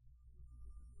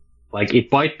like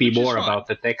it might be Which is more fine. about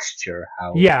the texture.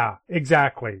 How Yeah,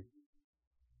 exactly.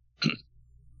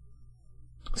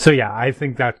 So yeah, I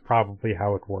think that's probably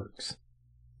how it works.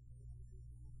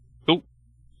 Cool.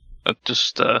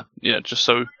 Just so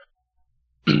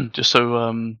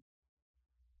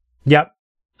Yep.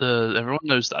 everyone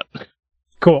knows that.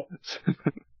 Cool.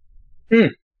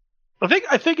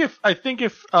 I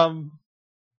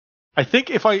think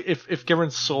if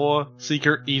Cameron saw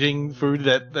Seeker eating food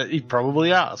that he'd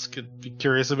probably ask. I'd be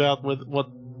curious about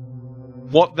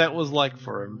what that was like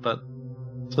for him. But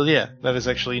so yeah, that is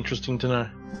actually interesting to know.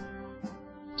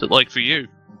 What's it like for you?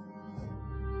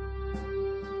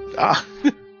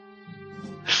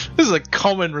 This is a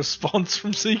common response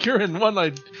from Seeker, and one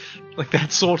I like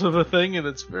that sort of a thing, and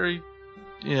it's very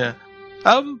That's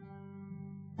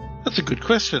a good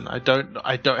question.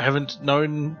 Haven't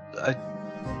known.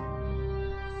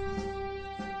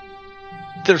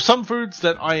 There's some foods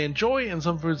that I enjoy and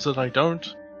some foods that I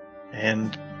don't,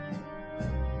 and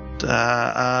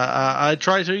I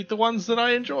try to eat the ones that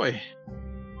I enjoy.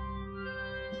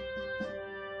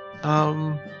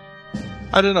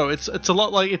 I don't know. It's a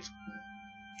lot like it's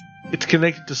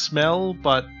connected to smell,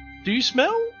 but do you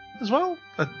smell as well?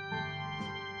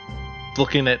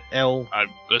 Looking at L, I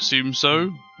assume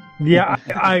so. Yeah,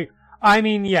 I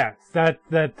mean, yes,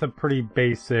 that's a pretty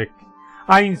basic.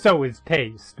 I mean, so is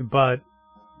taste, but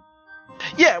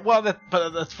Yeah, well,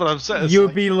 that's what I'm saying. You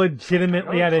would be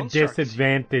legitimately at a construct.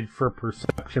 disadvantage for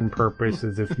perception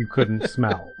purposes if you couldn't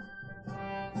smell.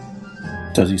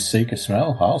 Does he seek a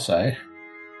smell? I'll say.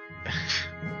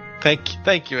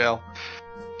 Thank you, El.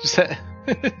 Just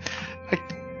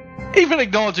even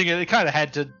acknowledging it, it kind of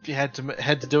had to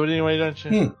do it anyway, don't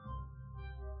you?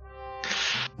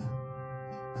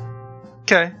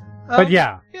 Okay. But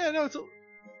yeah. Yeah, no, it's all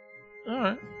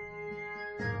right.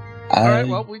 All right.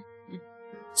 Well,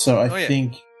 So I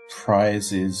think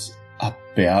Prize is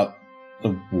about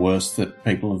the worst that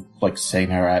people have seen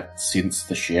her at since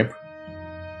the ship.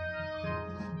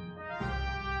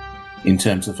 In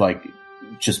terms of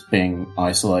just being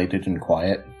isolated and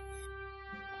quiet.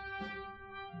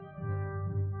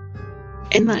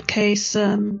 In that case,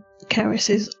 Karis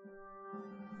is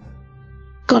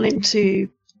gone into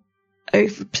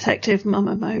overprotective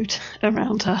mama mode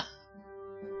around her.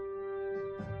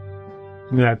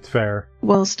 That's fair.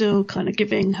 While still kind of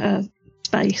giving her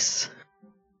space.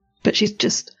 But she's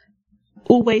just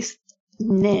always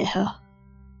near her.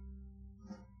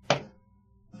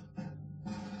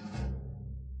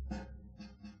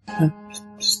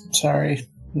 Sorry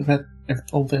about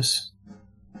all this.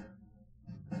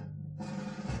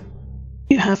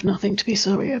 You have nothing to be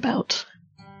sorry about.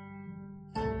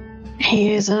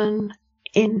 He is an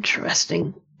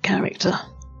interesting character.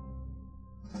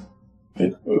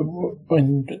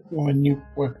 When you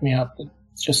work me up,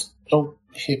 just don't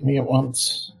hit me at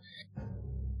once.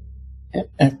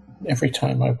 Every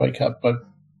time I wake up, I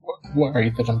worry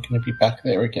that I'm going to be back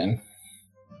there again.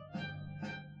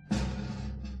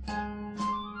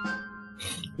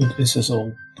 This is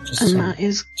all just And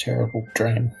some terrible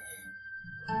dream.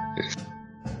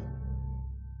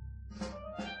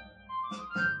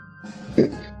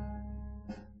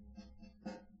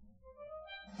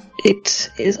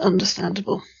 It is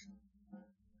understandable.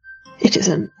 It is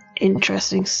an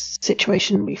interesting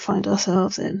situation we find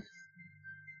ourselves in.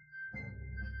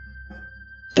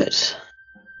 But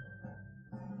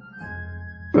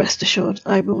rest assured,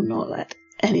 I will not let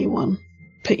anyone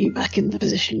put you back in the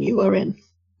position you are in.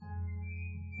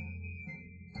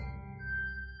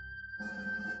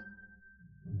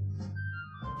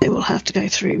 It will have to go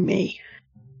through me.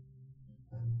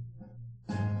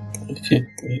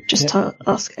 Just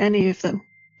ask any of them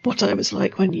what I was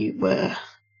like when you were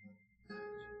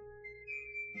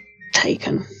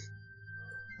taken.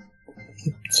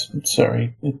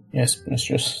 Sorry. Yes,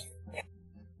 mistress.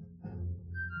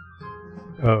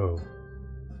 Oh.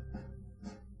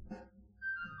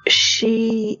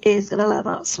 She is going to let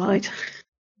that slide.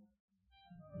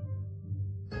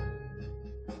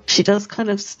 She does kind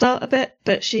of start a bit,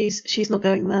 but she's not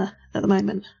going there at the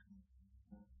moment.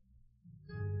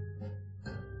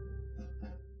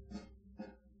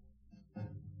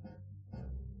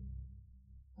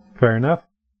 Fair enough.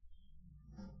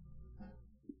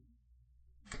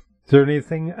 Is there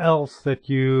anything else that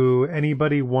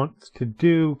anybody wants to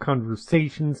do,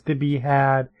 conversations to be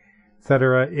had,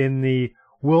 etc.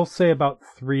 we'll say about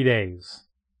 3 days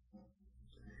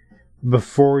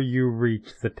before you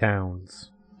reach the towns?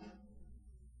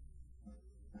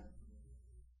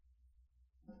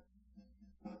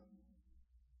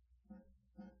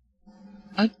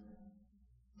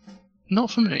 Not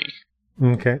for me.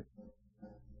 Okay.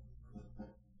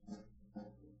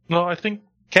 No, I think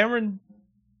Cameron...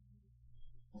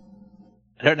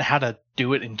 I don't know how to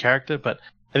do it in character, but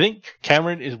I think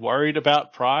Cameron is worried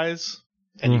about Prize,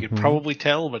 and you can probably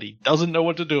tell, but he doesn't know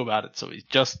what to do about it, so he's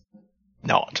just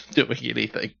not doing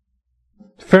anything.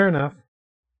 Fair enough.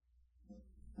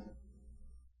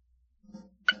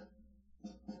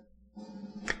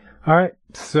 Alright,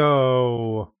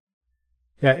 so...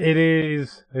 yeah, it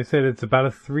is... I said it's about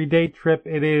a 3-day trip.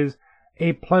 It is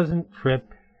a pleasant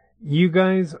trip. You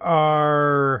guys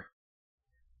are...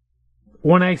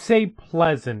 when I say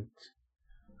pleasant,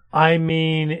 I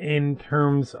mean in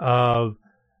terms of...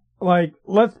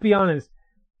 let's be honest.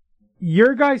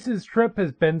 Your guys' trip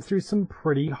has been through some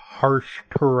pretty harsh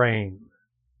terrain.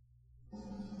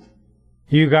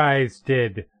 You guys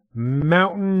did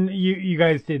you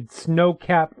guys did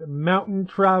snow-capped mountain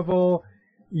travel.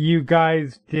 You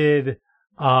guys did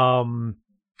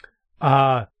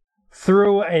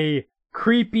through a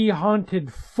creepy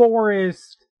haunted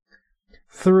forest,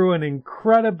 through an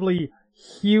incredibly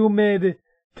humid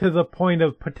to the point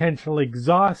of potential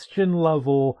exhaustion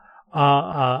level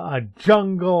a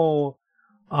jungle,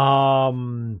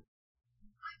 and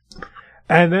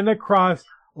then across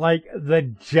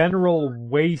the general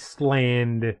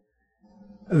wasteland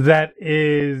that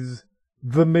is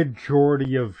the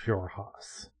majority of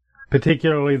Jorhas,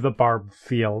 particularly the barbed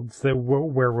fields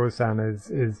where Rosanna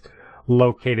is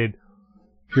located.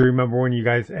 If you remember when you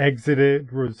guys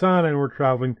exited Rosanna and were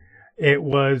traveling, it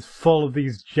was full of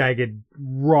these jagged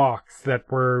rocks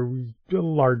that were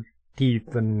large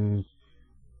teeth and...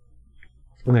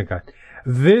 Oh my god.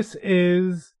 This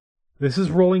is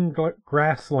rolling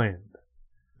grassland.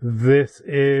 This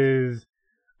is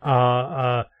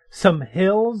some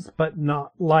hills, but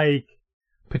not like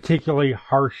particularly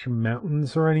harsh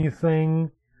mountains or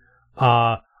anything.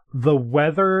 The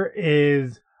weather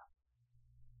is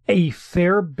a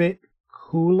fair bit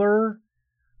cooler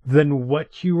than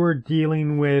what you were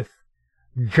dealing with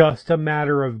just a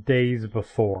matter of days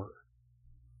before.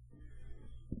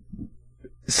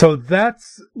 So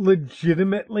that's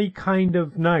legitimately kind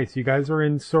of nice. You guys are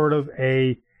in sort of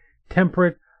a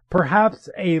temperate, perhaps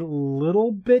a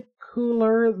little bit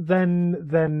cooler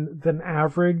than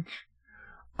average.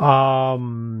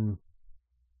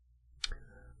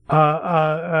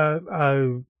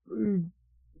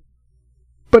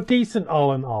 But decent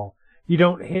all in all. You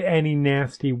don't hit any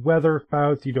nasty weather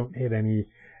spouts. You don't hit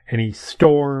any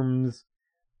storms,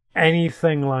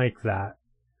 anything like that.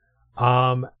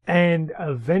 And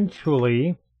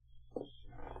eventually,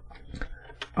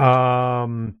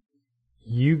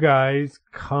 you guys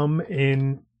come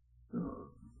in.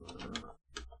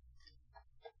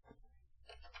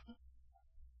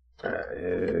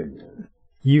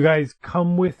 You guys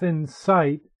come within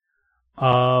sight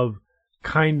of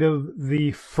kind of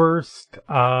the first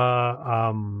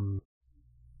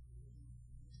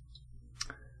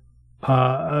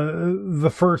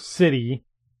the first city,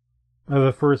 or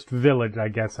the first village, I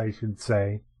guess I should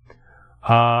say,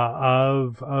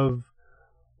 of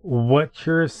what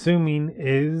you're assuming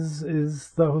is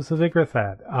the host of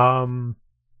Yggdrathad.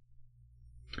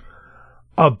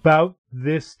 About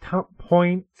this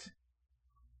point,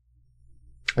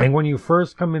 and when you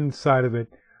first come inside of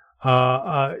it,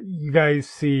 you guys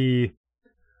see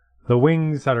the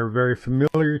wings that are very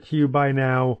familiar to you by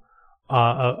now,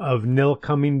 of Nil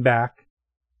coming back.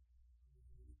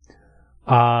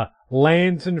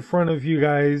 Lands in front of you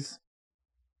guys,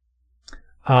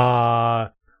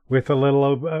 with a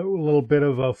little bit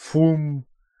of a foom,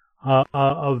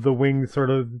 of the wings, sort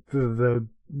of the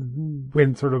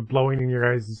wind sort of blowing in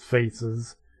your guys'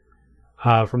 faces,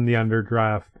 from the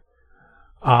underdraft.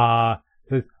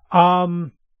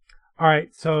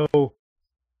 Alright, so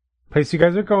place you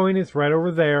guys are going is right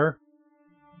over there.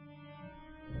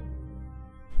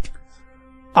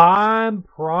 I'm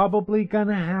probably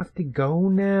gonna have to go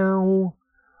now.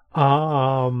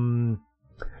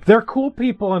 They're cool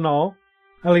people and all,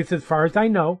 at least as far as I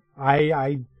know.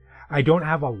 I don't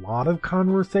have a lot of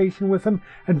conversation with them,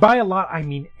 and by a lot I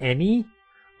mean any.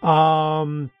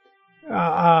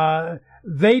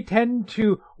 They tend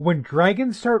to, when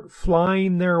dragons start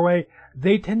flying their way,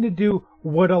 they tend to do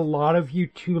what a lot of you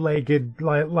two-legged,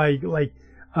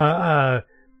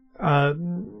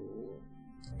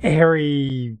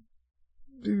 hairy,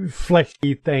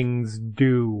 fleshy things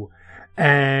do,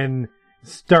 and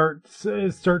start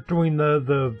doing start doing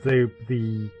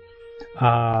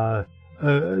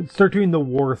the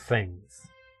war things.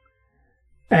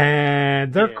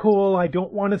 And they're cool. I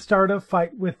don't want to start a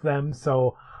fight with them,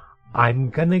 so I'm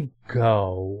gonna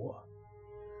go.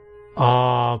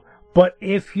 But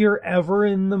if you're ever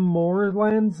in the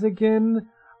Moorlands again,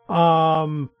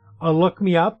 look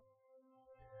me up,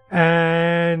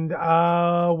 and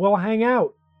we'll hang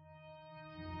out.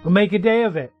 We'll make a day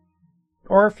of it,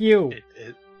 or a few,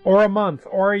 or a month,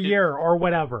 or a year, or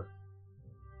whatever.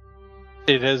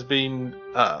 It has been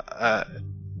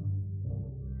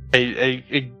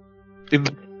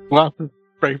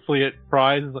briefly at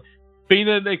Pride. Been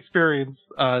an experience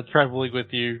traveling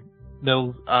with you,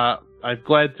 Nils. I'm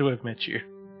glad to have met you.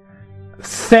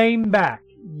 Same back.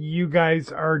 You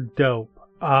guys are dope.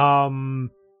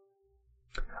 Alright,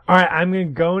 I'm gonna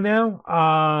go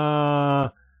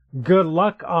now. Good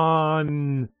luck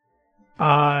on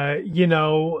the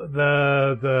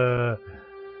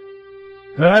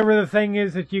whatever the thing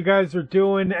is that you guys are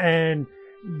doing, and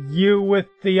you with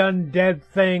the undead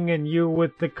thing, and you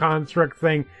with the construct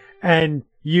thing, and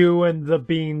you and the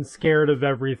being scared of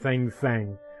everything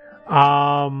thing.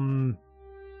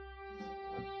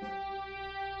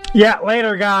 Yeah,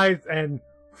 later guys, and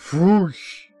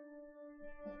whoosh,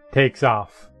 takes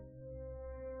off.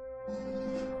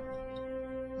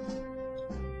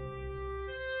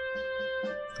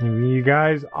 You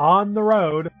guys on the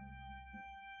road.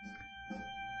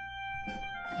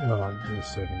 Hold on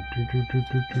just a second.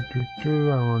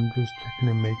 I'm just checking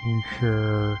and making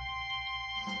sure.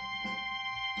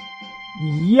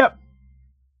 Yep.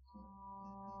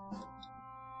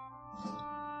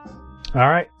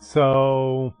 Alright,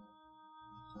 so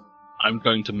I'm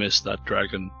going to miss that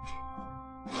dragon.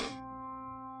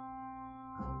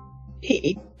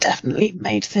 He definitely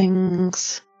made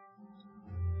things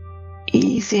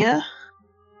easier.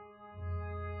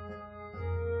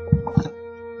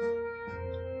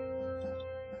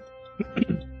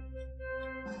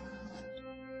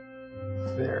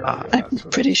 I'm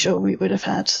pretty sure we would have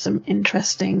had some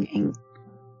interesting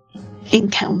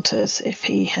encounters if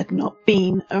he had not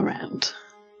been around.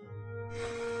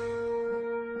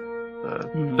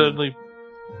 Certainly.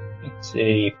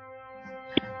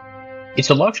 It's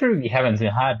a luxury we haven't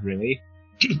had, really.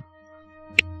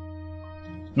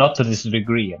 Not to this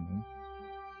degree, I mean.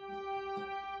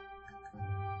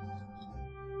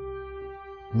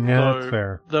 Yeah, that's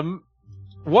fair.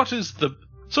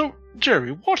 So,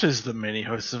 Jerry, what is the many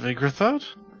hosts of Yggdrathad?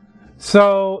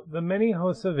 So, the many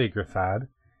hosts of Yggdrathad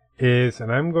is,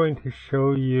 and I'm going to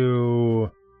show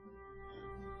you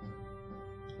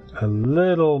a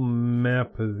little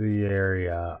map of the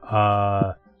area.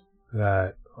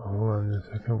 Hold on a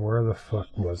second, where the fuck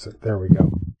was it? There we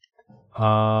go.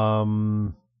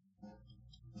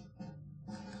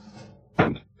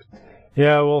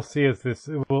 Yeah, we'll see if this.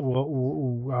 I'm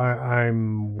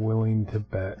willing to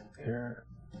bet here.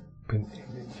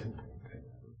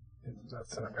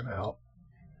 That's not going to help.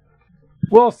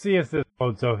 We'll see if this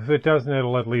loads up. If it doesn't,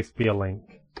 it'll at least be a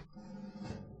link.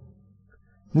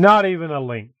 Not even a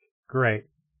link. Great.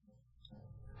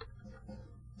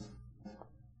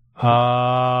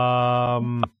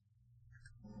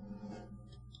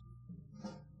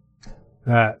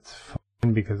 That's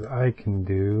fine because I can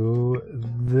do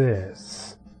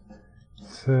this.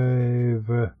 Save.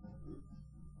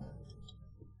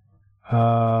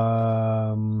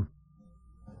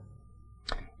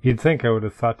 You'd think I would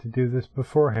have thought to do this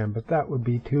beforehand, but that would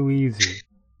be too easy.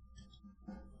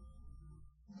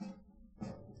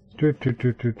 So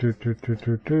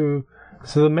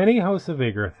the many hosts of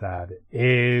Yggdrathad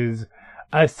is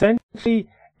essentially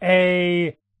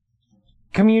a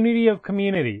community of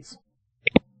communities.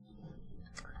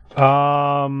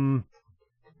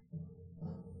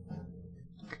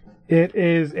 It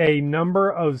is a number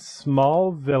of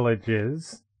small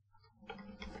villages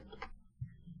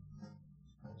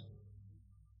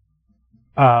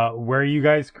where you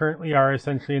guys currently are,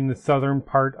 essentially in the southern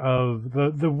part of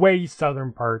the way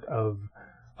southern part of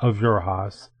your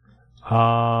house.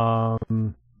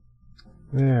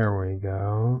 There we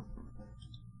go.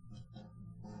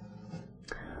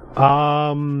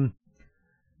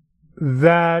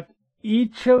 That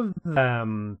each of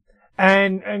them,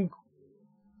 and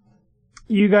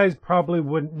you guys probably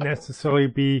wouldn't necessarily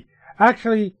be,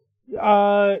 actually,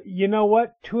 you know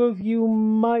what? Two of you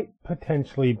might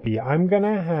potentially be. I'm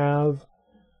gonna have,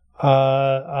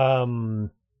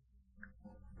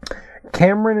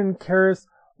 Cameron and Karis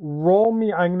roll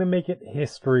me. I'm gonna make it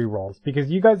history rolls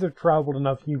because you guys have traveled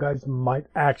enough. You guys might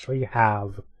actually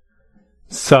have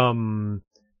some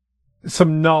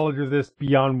knowledge of this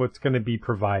beyond what's going to be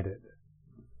provided.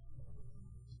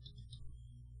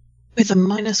 With a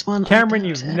 -1. Cameron,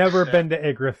 you've never been to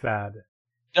Yggdrathad.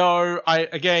 No,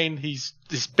 he's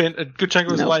spent a good chunk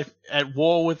of his life at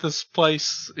war with this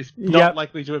place. He's not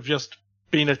likely to have just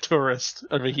been a tourist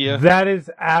over here. That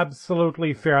is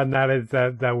absolutely fair, and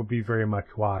that would be very much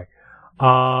why.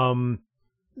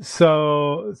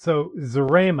 So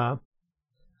Zarema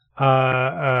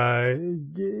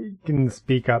can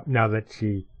speak up now that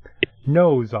she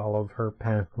knows all of her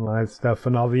panelized stuff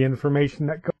and all the information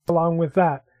that goes along with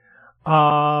that.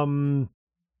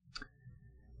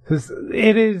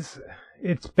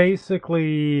 It's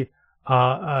basically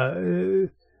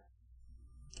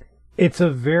it's a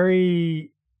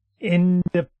very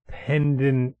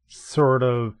independent sort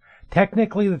of,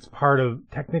 technically it is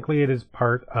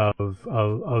part of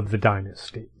the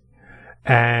dynasty,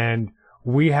 and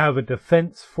we have a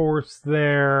defense force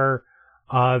there.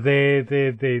 They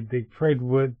trade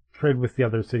with the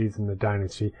other cities in the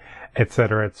dynasty,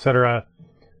 etc., etc.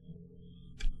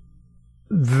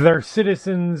 They're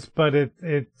citizens, but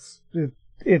it's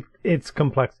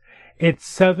complex. It's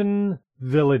 7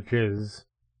 villages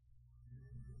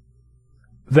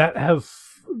that have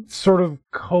sort of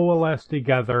coalesced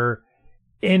together,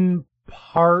 in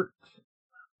part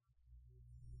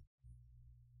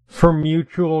for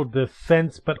mutual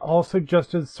defense, but also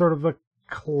just as sort of a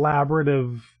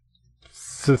collaborative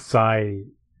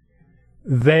society.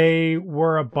 They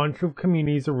were a bunch of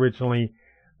communities originally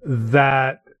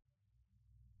that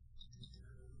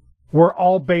were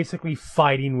all basically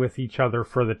fighting with each other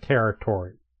for the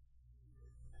territory.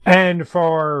 And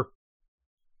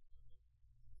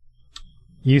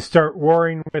you start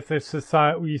warring with a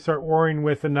society, you start warring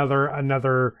with another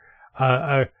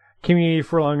community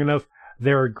for long enough,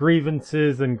 there are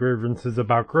grievances and grievances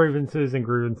about grievances and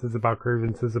grievances about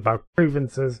grievances about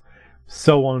grievances,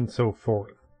 so on and so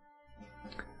forth.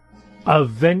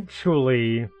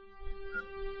 Eventually,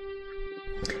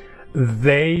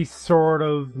 they sort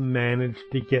of managed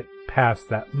to get past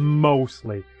that,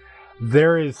 mostly.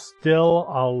 There is still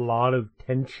a lot of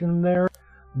tension there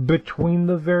between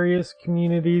the various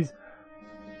communities,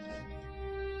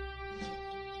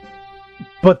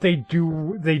 but they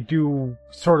do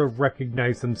sort of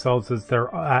recognize themselves as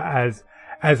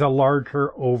as a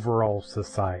larger overall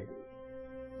society.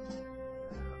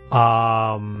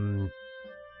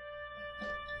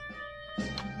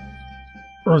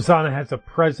 Rosanna has a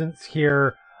presence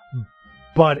here,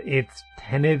 but it's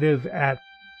tentative at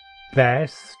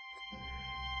best.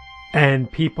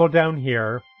 And people down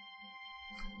here,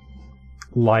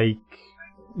 like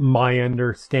my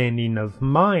understanding of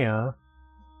Maya,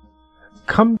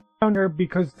 come down here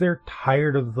because they're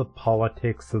tired of the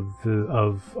politics of the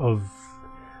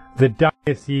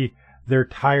dynasty. They're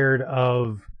tired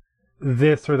of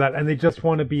this or that, and they just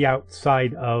want to be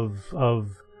outside of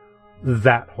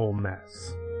that whole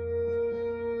mess.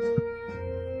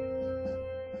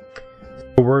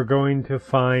 So we're going to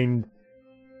find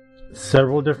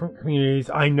several different communities.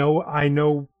 I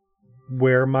know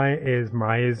where Maya is.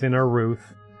 Maya is in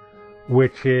Aruth,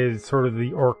 which is sort of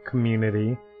the orc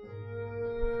community.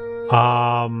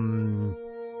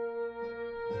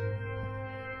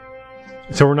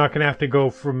 So we're not going to have to go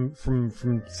from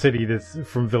city to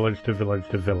from village to village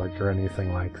to village or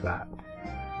anything like that.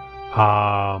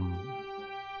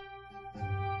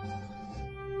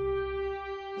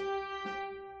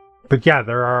 But yeah,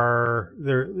 there are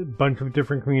a bunch of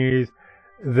different communities.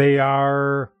 They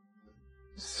are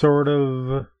sort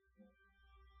of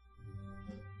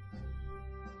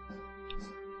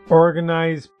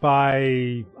organized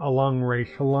along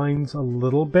racial lines a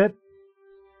little bit,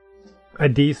 a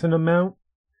decent amount,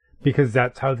 because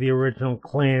that's how the original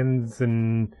clans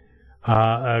and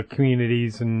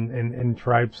communities and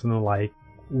tribes and the like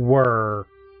were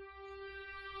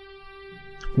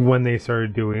when they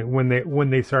started when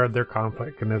they started their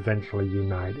conflict and eventually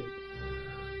united.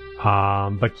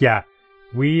 But yeah,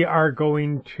 we are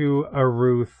going to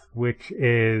Aruth, which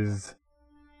is,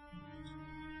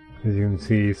 as you can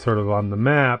see sort of on the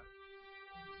map,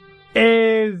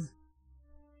 is,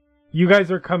 you guys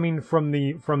are coming from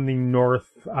the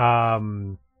north,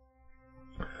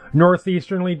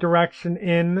 northeasternly direction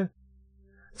in,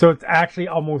 so it's actually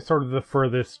almost sort of the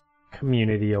furthest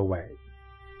community away.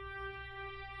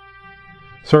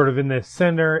 Sort of in the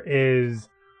center is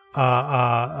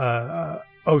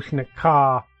Oceanic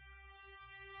Ka,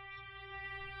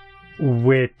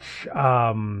 which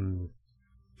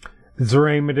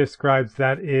Zarema describes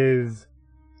that is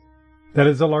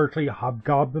a largely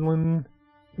hobgoblin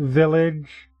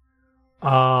village.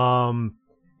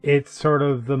 It's sort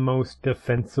of the most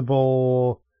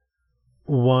defensible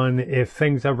one. If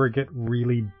things ever get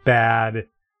really bad,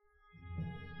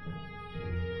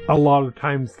 a lot of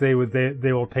times they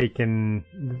will take in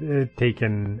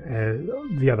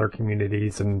the other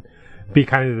communities and be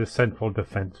kind of the central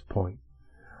defense point.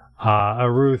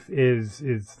 Aruth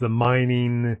is the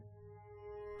mining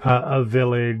a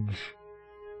village.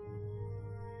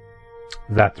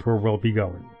 That's where we'll be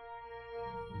going.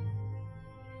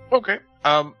 Okay.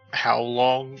 So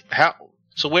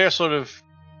we're sort of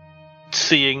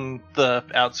seeing the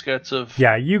outskirts of.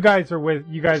 Yeah, you guys are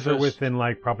within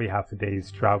like probably half a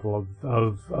day's travel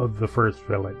of the first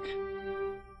village.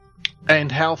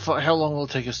 And how long will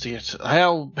it take us to get?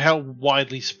 How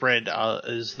widely spread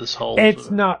is this whole? It's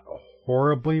not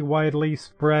horribly widely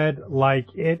spread.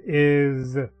 Like it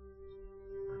is.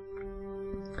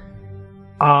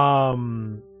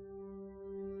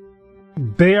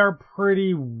 They are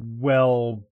pretty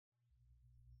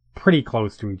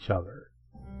close to each other.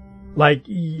 Like,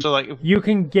 so like you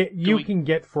can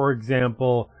get, for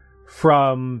example,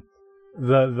 from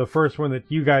the first one that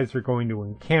you guys are going to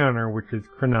encounter, which is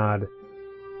Crenad,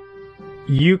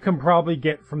 you can probably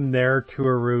get from there to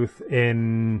Aruth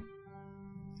in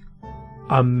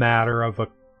a matter of a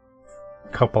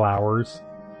couple hours.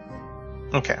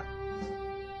 Okay.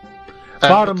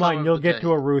 Bottom line, you'll get to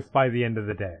Aruth by the end of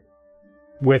the day.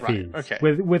 With ease. Okay.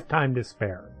 With time to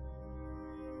spare.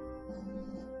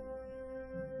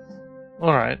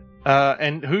 All right.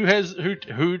 And who has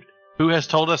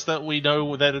told us that we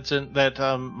know that it's in that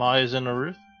Maya's in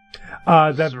Aruth?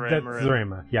 That's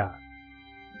Zarema. Yeah.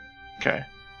 Okay.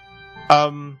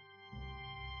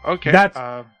 Okay.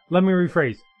 Let me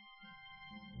rephrase.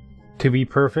 To be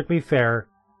perfectly fair,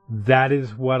 that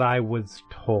is what I was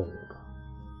told.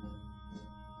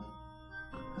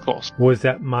 Of course. was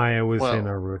that Maya was in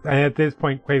Oruth. And at this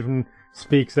point, Quaven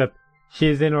speaks up.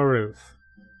 She's in Oruth.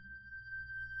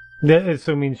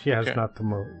 Assuming she has not to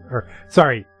move.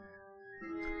 Sorry.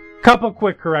 Couple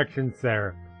quick corrections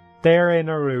there. They're in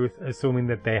Oruth, assuming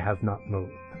that they have not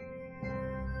moved.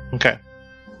 Okay.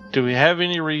 Do we have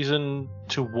any reason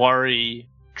to worry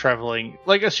traveling?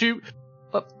 I'm just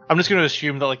going to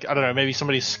assume that, I don't know, maybe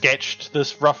somebody sketched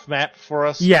this rough map for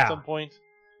us at some point.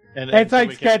 And it's so like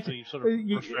we can sort of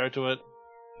refer to it.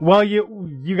 Well,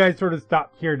 you guys sort of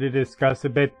stopped here to discuss a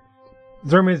bit.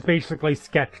 Zerma's basically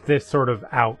sketched this sort of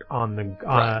out on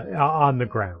the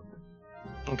ground.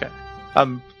 Okay.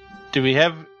 Do we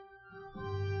have?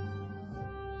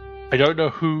 I don't know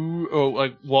who or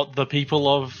what the people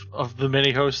of the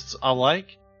many hosts are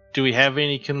like. Do we have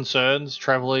any concerns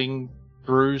traveling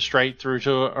straight through to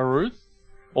Aruth,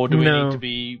 or do we need to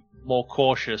be more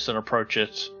cautious and approach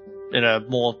it in a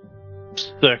more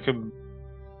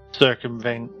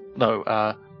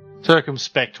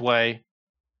circumspect way?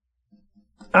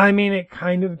 I mean, it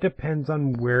kind of depends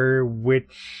on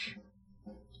which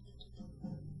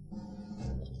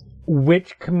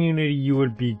community you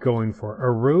would be going for.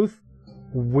 Aruth,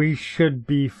 we should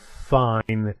be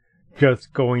fine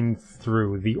just going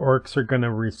through. The orcs are going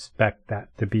to respect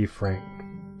that, to be frank.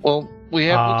 Well, looks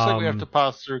like we have to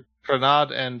pass through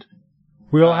Crenard and...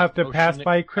 We'll have to pass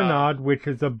by Crenard, which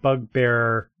is a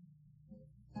bugbear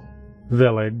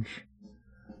village.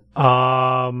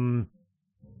 Don't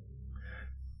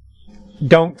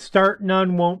start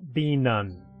none, won't be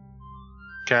none.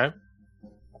 Okay.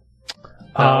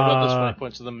 What about this one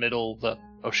points to the middle, the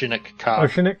Oceanic Ka?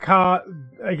 Oceanic Ka,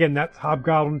 again, that's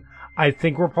Hobgoblin. I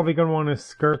think we're probably going to want to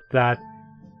skirt that.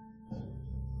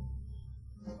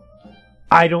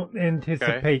 I don't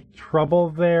anticipate trouble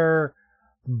there,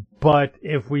 but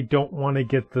if we don't want to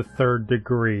get the third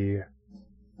degree,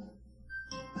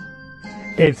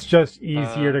 it's just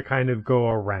easier to kind of go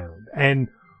around. And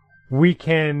we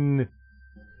can...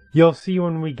 You'll see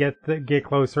when we get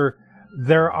closer,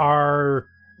 there are...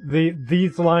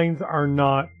 These lines are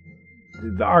not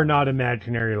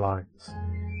imaginary lines.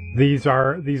 These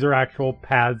are actual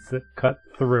paths that cut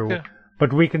through,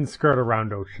 but we can skirt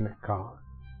around Oceanic Ka.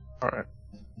 Alright.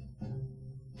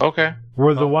 Okay.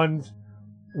 The ones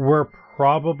we're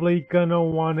probably gonna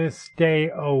want to stay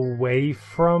away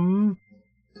from.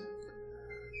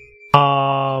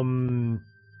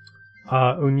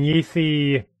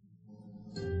 Unyithi,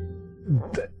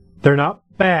 they're not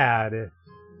bad.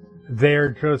 They're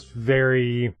just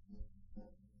very...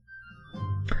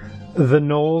 The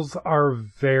gnolls are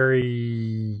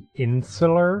very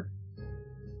insular,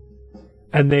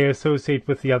 and they associate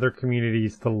with the other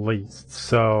communities the least,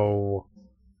 so...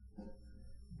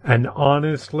 And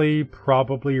honestly,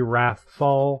 probably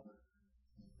Wrathfall.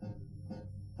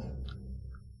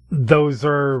 Those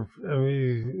are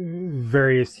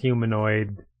various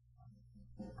humanoid,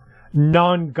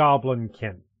 non-goblin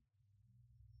kin.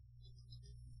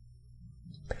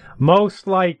 Most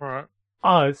like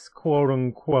us,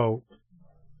 quote-unquote,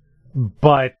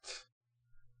 but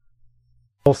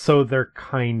also they're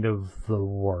kind of the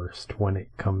worst when it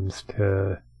comes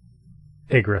to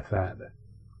Yggdrathad.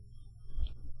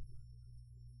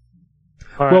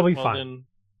 We'll be fine. Then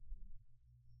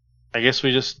I guess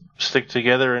we just stick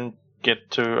together and get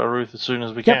to Aruth as soon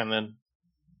as we can, then.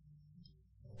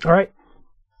 Alright.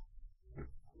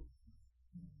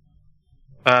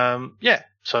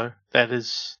 So that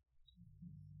is...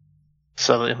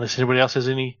 So unless anybody else has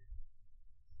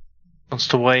wants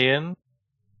to weigh in,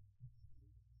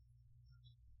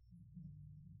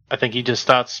 I think he just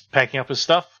starts packing up his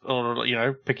stuff,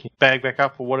 or picking his bag back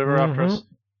up or whatever after his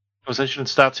conversation, and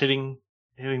starts heading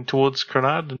towards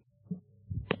Crenard.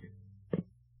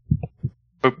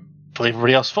 Hopefully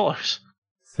everybody else follows.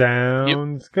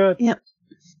 Sounds good. Yep.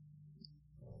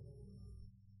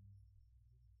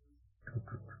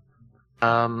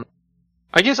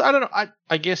 I guess I don't know.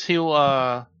 I guess he'll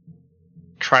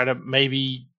try to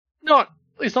maybe not.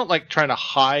 He's not like trying to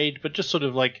hide, but just sort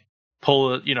of like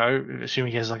pull it.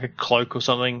 Assuming he has like a cloak or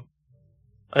something,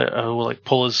 will like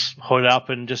pull his hood up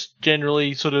and just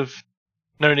generally sort of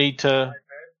no need to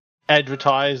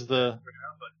advertise the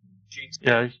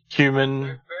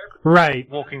human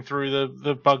walking through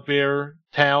the bugbear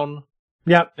town.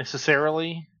 Yep.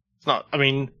 Necessarily, it's not. I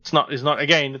mean, it's not.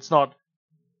 Again, it's not.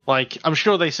 Like, I'm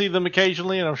sure they see them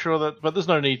occasionally, and I'm sure that, but there's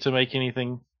no need to make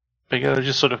anything bigger. They're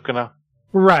just sort of gonna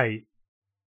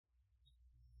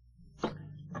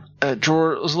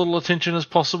draw as little attention as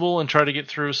possible and try to get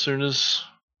through as soon as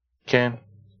can.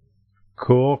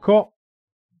 Cool.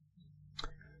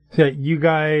 So you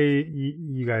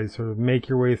guys sort of make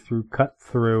your way through, cut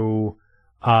through.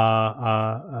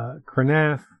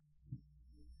 Krenath.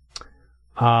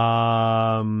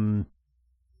 And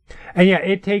yeah,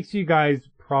 it takes you guys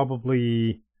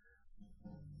probably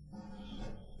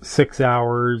 6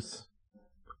 hours.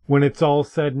 When it's all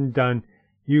said and done,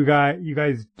 you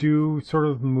guys do sort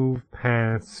of move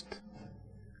past,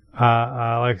 like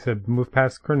I said, move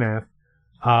past Krenath,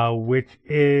 which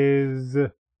is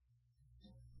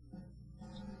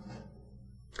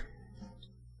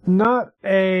not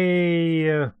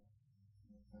a,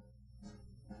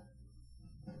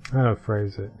 how to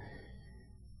phrase it?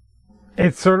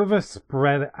 It's sort of a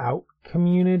spread out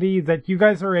community that you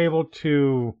guys are able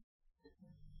to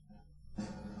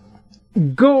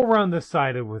go around the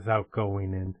side of without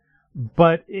going in.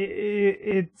 But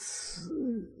it's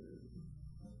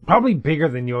probably bigger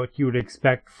than what you would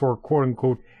expect for quote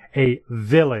unquote a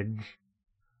village.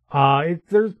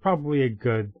 There's probably a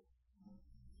good,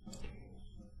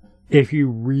 if you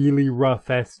really rough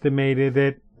estimated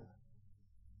it,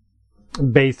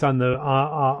 based on the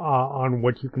on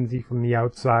what you can see from the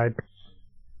outside,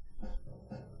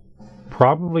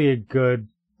 probably a good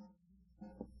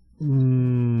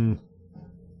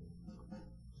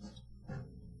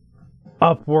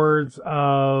upwards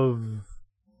of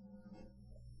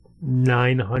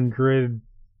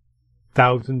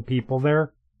 900,000 people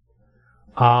there.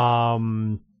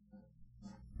 Sort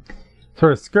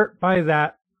of skirt by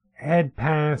that, head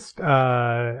past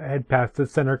the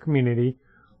center community,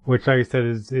 which, like I said,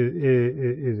 is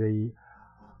a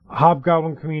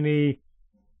hobgoblin community,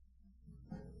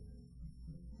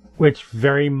 which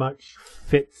very much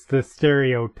fits the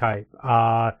stereotype.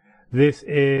 This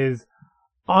is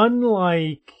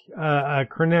unlike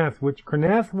Krenath, which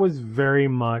Krenath was very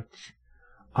much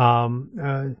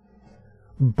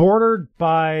bordered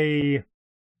by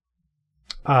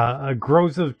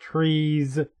groves of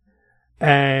trees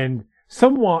and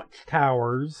some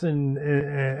watchtowers and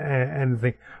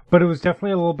things, but it was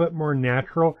definitely a little bit more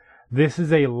natural. This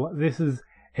is a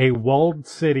walled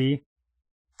city.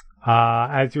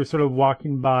 As you're sort of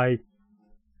walking by,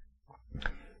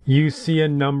 you see a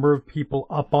number of people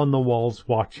up on the walls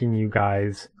watching you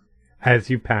guys as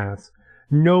you pass.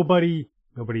 Nobody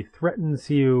threatens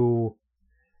you,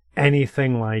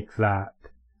 anything like that.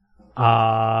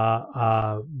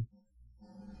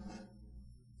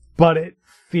 But it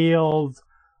feels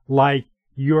like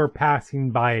you're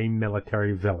passing by a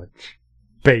military village,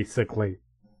 basically.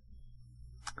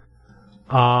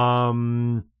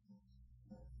 And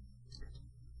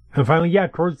finally, yeah,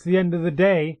 towards the end of the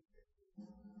day,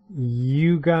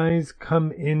 you guys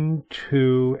come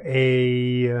into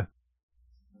a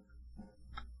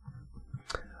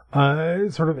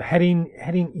sort of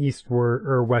heading eastward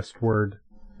or westward.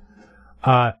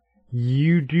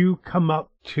 You do come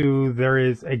up to, there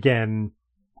is again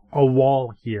a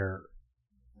wall here.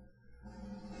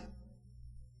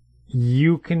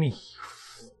 You can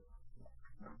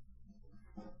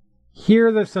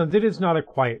hear the sounds. It is not a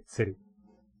quiet city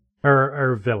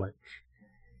or village.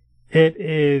 It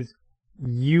is,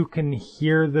 you can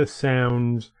hear the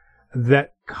sounds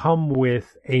that come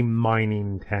with a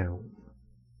mining town.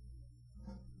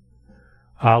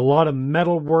 A lot of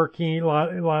metalworking, a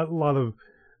lot of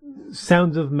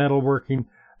sounds of metalworking.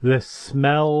 The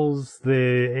smells,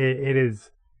 it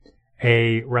is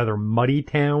a rather muddy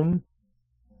town.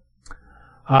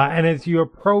 And as you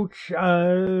approach,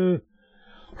 probably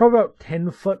about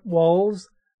 10-foot walls,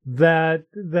 that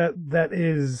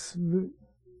is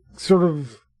sort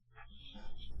of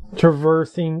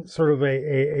traversing sort of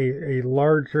a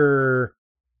larger,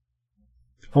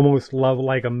 almost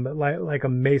like a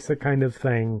mesa kind of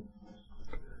thing.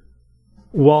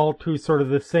 Wall to sort of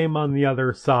the same on the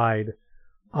other side.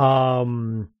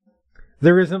 There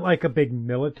isn't like a big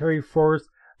military force.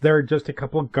 There are just a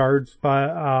couple of guards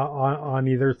on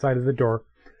either side of the door.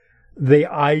 They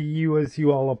eye you as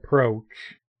you all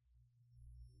approach.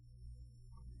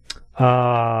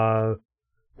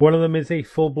 One of them is a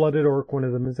full-blooded orc. One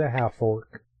of them is a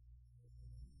half-orc.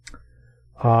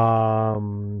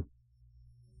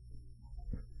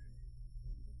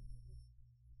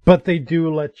 But they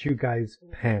do let you guys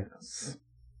pass.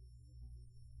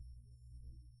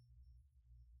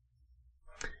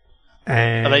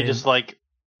 And are they just like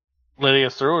letting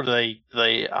us through, or do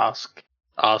they ask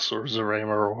us or Zarema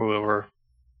or whoever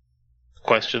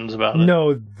questions about it?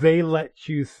 No, they let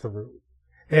you through.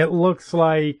 It looks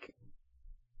like...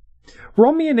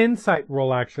 Roll me an insight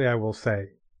roll, actually, I will say.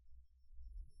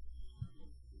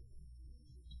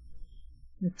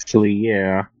 Actually,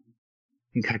 yeah. I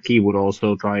think Haki would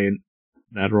also try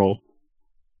that roll.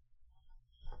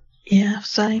 Yeah,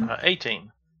 same.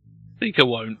 18. I think I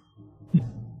won't.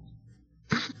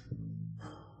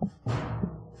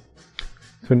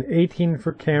 So an 18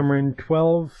 for Cameron,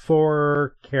 12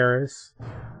 for Karis,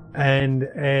 and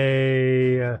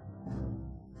a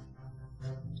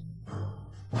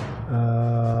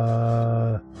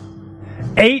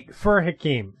 8 for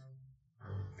Hakeem.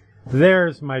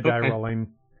 There's my die rolling.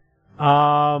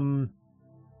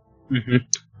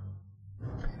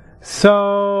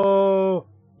 So,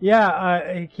 yeah,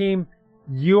 Hakeem,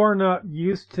 you are not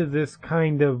used to this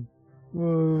kind of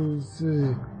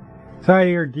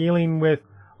society you're dealing with.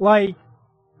 Like,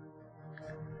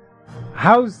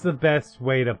 how's the best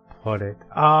way to put it?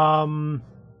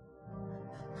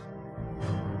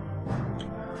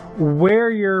 Where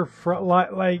you're from,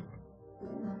 like,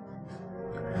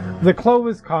 the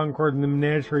Clovis Concord and the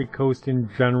Menagerie Coast in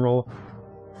general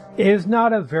is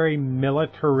not a very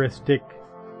militaristic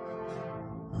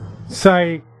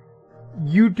site.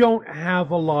 You don't have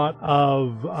a lot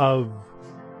of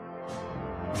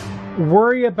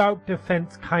worry about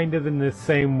defense kind of in the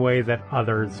same way that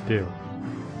others do.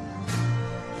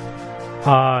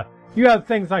 You have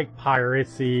things like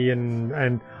piracy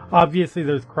and obviously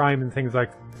there's crime and things like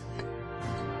that.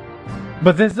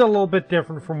 But this is a little bit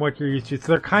different from what you're used to, so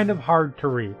they're kind of hard to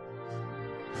read.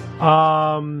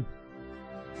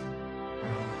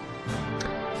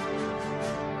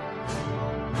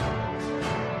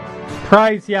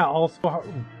 Prize, yeah, also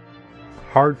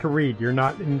hard to read. You're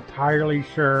not entirely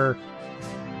sure.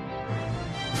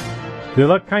 They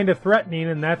look kind of threatening,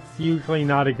 and that's usually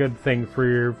not a good thing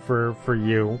for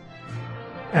you.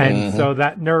 And so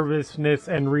that nervousness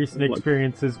and recent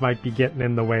experiences might be getting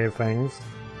in the way of things.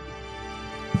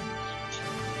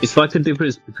 It's like the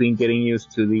difference between getting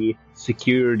used to the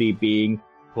security being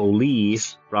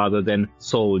police rather than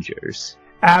soldiers.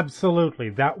 Absolutely.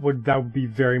 That would be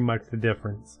very much the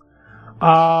difference.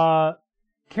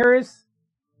 Karis,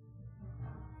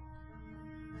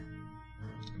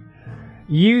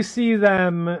 you see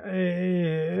them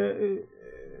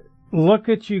look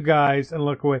at you guys and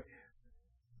look away.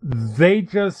 They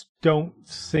just don't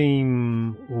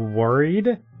seem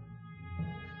worried.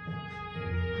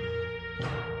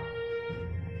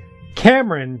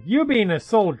 Cameron, you being a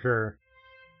soldier,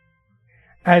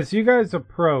 as you guys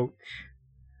approach,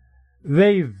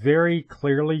 they very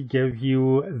clearly give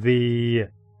you the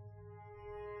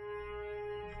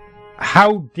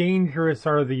how dangerous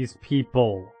are these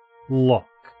people look.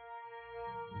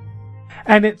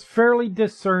 And it's fairly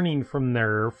discerning from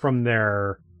their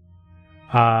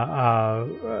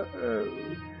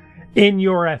in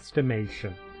your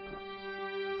estimation.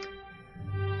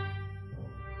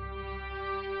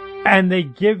 And they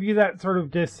give you that sort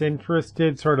of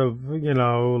disinterested sort of,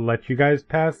 let you guys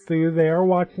pass through. They are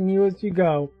watching you as you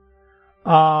go.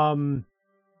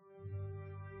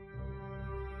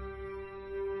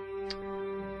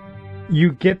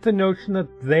 You get the notion that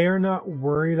they are not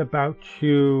worried about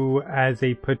you as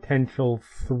a potential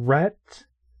threat.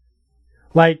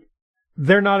 Like,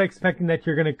 they're not expecting that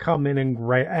you're going to come in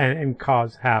and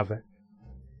cause havoc.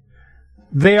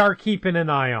 They are keeping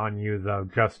an eye on you, though,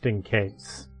 just in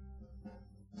case.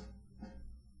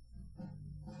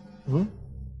 So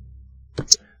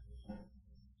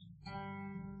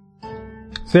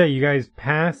yeah, you guys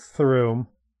pass through.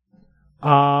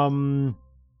 And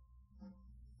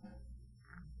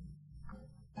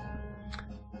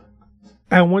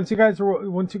once you guys are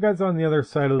on the other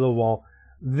side of the wall,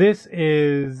 this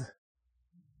is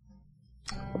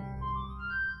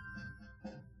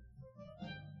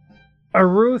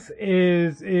Aruth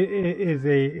is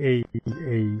a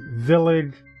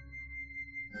village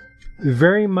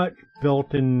very much built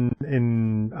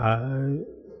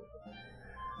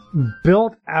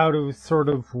built out of sort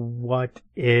of what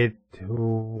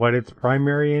its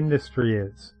primary industry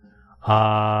is,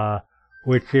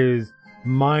 which is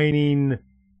mining,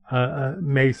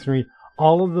 masonry.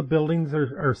 All of the buildings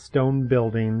are stone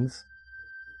buildings.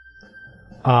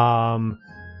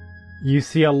 You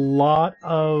see a lot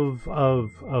of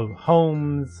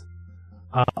homes,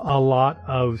 a lot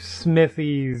of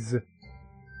smithies,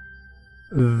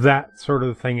 that sort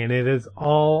of thing, and it is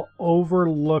all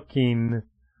overlooking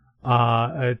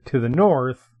to the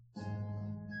north.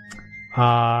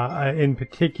 In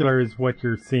particular, is what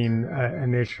you're seeing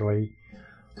initially.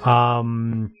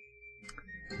 The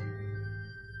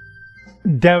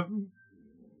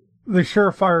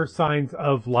surefire signs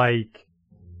of like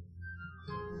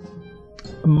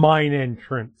mine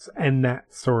entrance and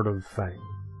that sort of thing.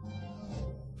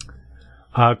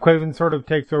 Quaven sort of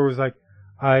takes over. Is like,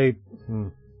 I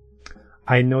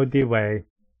know the way.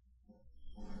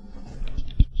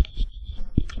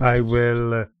 I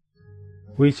will.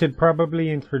 We should probably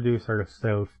introduce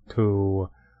ourselves to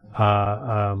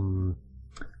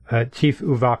Chief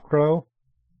Uvakro.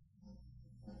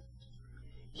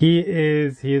 He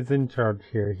is in charge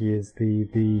here. He is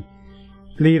the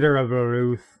leader of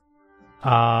Aruth.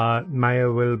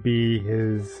 Maya will be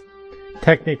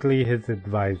technically his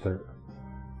advisor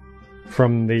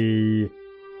from the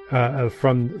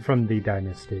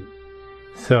dynasty.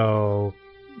 So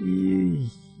he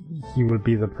will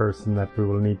be the person that we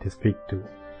will need to speak to.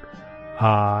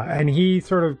 And he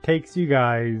sort of takes you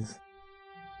guys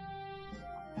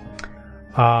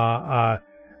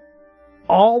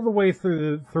all the way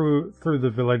through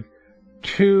the village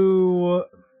to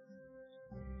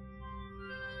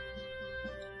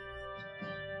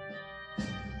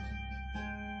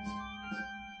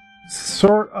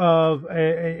sort of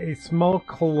a small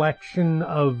collection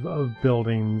of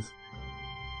buildings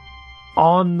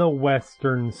on the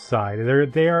western side.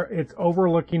 It's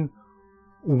overlooking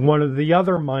one of the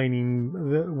other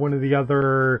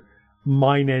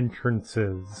mine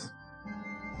entrances.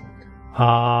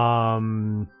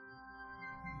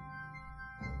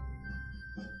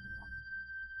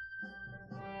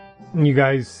 You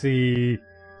guys see,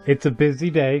 it's a busy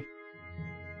day.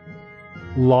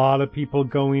 A lot of people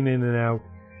going in and out.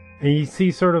 And you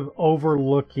see sort of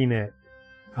overlooking it,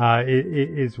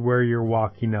 is where you're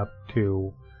walking up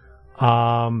to.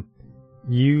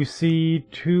 You see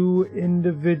two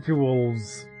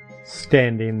individuals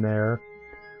standing there.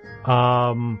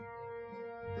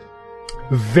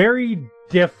 Very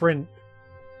different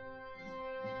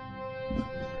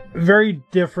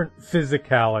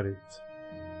physicalities.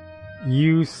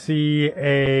 You see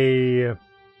a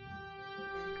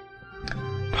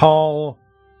tall,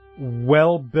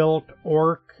 well-built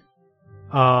orc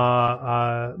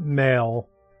male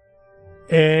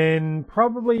in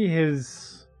probably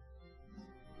his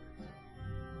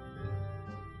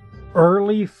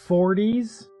early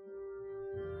 40s,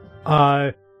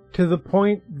 to the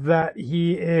point that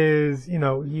he is,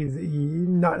 he's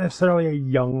not necessarily a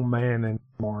young man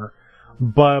anymore,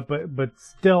 but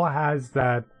still has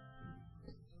that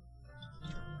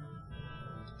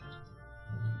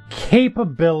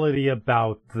capability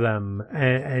about them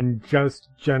and just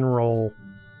general,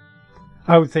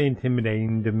 I would say,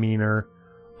 intimidating demeanor.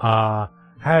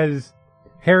 Has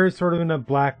hair sort of in a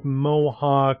black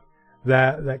mohawk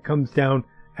that comes down,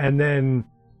 and then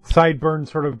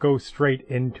sideburns sort of go straight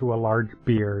into a large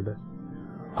beard.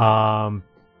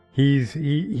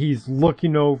 He's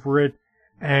looking over it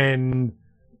and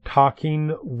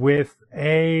talking with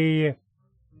a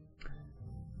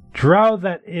drow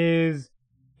that is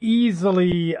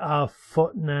easily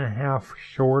 1.5 feet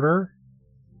shorter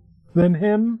than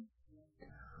him.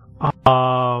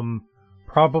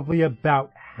 Probably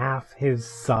about half his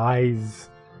size,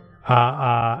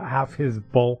 half his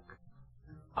bulk.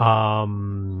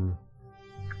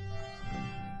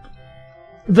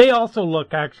 They also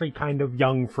look actually kind of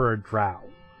young for a drow.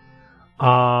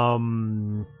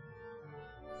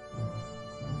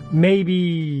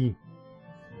 Maybe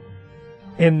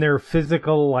in their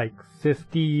physical,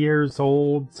 50 years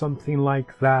old, something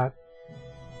like that.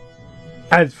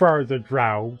 As far as a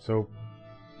drow, so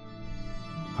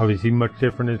obviously much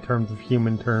different in terms of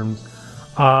human terms.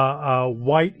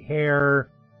 White hair.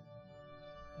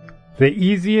 The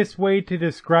easiest way to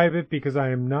describe it, because I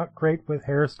am not great with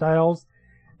hairstyles,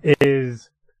 is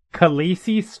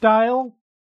Khaleesi style.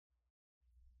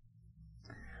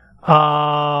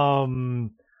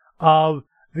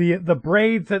 The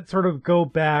braids that sort of go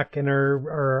back and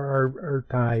are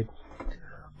tied.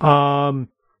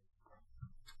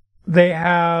 They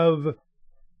have,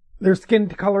 their skin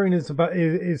coloring is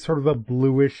sort of a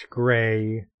bluish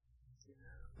gray.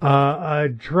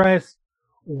 Dressed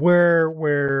where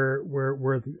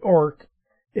the orc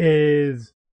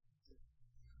is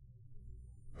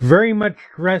very much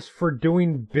dressed for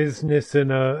doing business in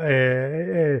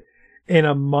a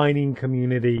mining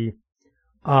community.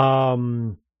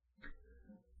 The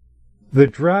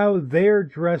drow, they're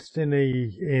dressed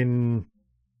in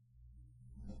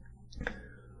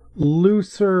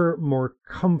looser, more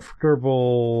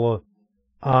comfortable,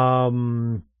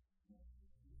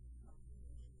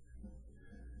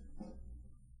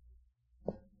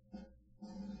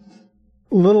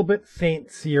 little bit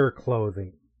fancier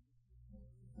clothing.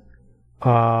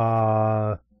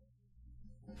 They're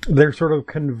sort of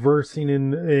conversing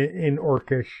in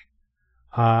Orcish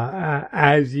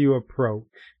as you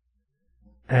approach,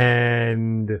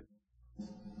 and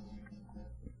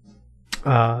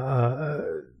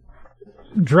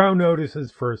Drow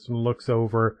notices first and looks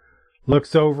over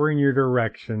in your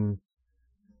direction.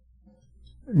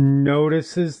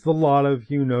 Notices the lot of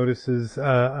you. Notices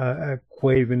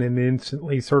Quaven and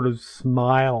instantly sort of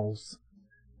smiles.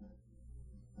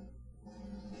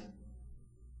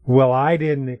 Well, I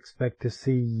didn't expect to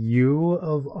see you,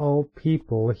 of all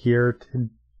people, here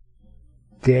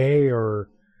today, or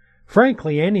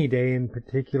frankly, any day in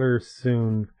particular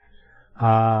soon.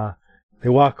 They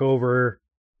walk over,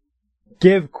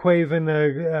 give Quaven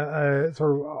a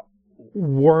sort of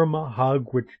warm hug,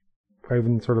 which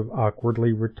Quaven sort of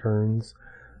awkwardly returns.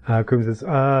 Quaven says,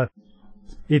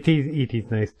 it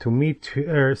is nice to meet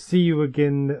or see you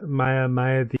again,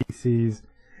 Maya, this is...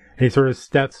 He sort of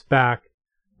steps back.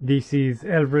 This is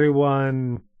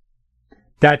everyone.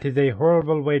 That is a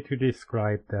horrible way to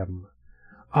describe them.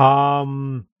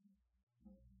 And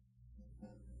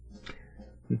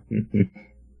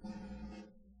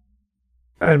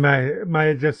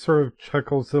Maya just sort of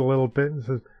chuckles a little bit and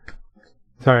says,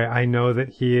 sorry, I know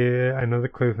that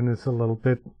Quaven is a little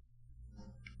bit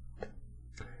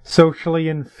socially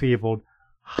enfeebled.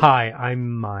 Hi,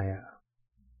 I'm Maya.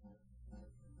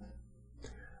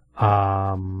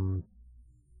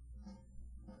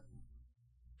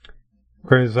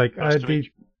 Quaven's like,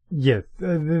 yes,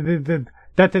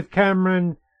 that is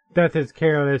Cameron, that is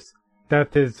Careless,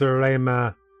 that is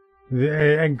Zorema,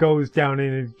 and goes down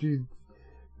in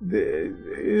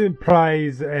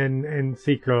Prize and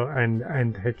Sequel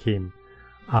and Hakim.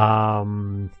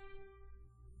 Now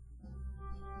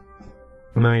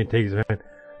he takes it.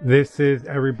 This is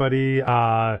everybody,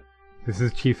 this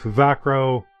is Chief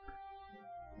Vakro.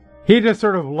 He just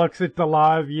sort of looks at the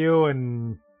lot of you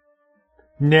and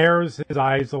narrows his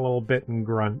eyes a little bit and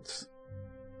grunts.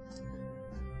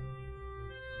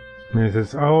 And he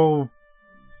says, oh,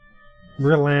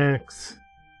 relax.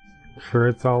 Sure,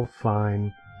 it's all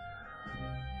fine.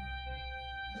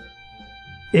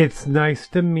 It's nice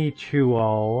to meet you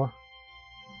all.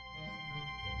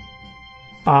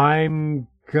 I'm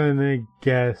gonna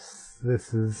guess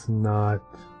this is not...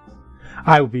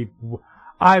 I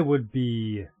would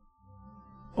be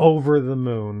over the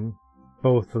moon.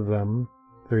 Both of them.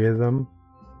 3 of them.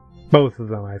 Both of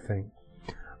them, I think.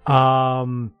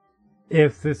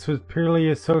 If this was purely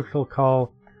a social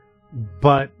call,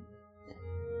 but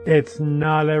it's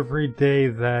not every day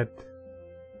that,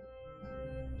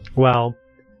 well,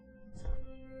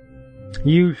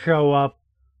 you show up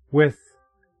with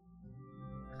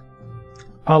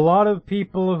a lot of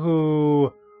people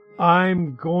who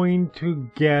I'm going to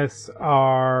guess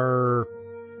are...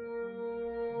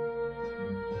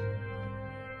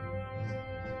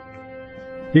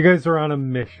 You guys are on a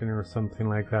mission or something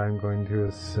like that, I'm going to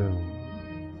assume.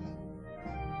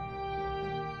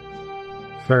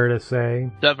 Fair to say?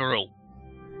 Several.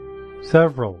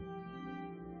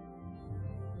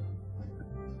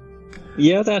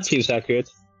 Yeah, that seems accurate.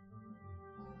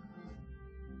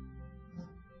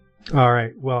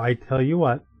 Alright, well, I tell you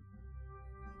what.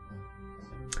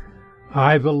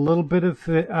 I have a little bit of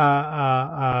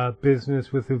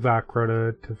business with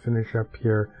Uvakra to finish up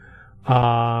here.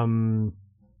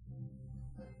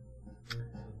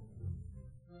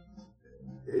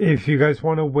 If you guys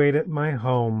want to wait at my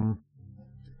home,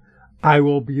 I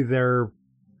will be there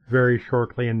very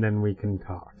shortly and then we can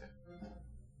talk.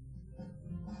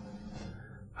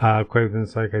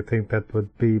 Quaven's like, I think that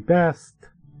would be best.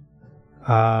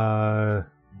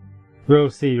 We'll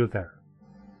see you there.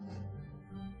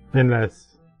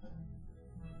 Unless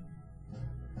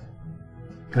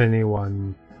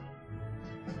anyone...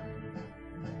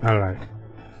 Alright.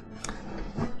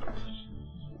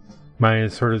 Maya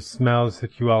sort of smiles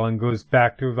at you all and goes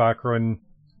back to Vakro and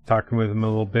talking with him a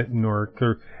little bit in Orc,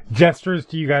 or gestures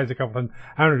to you guys a couple times.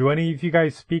 I don't know, do any of you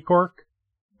guys speak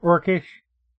Orcish?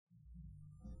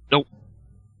 Nope.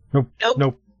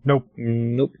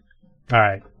 Nope.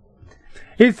 Alright.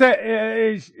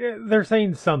 They're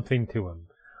saying something to him.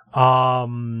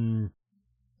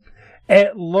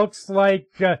 It looks like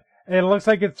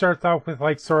it starts off with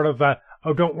like sort of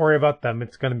oh, don't worry about them,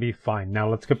 it's gonna be fine. Now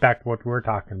let's get back to what we were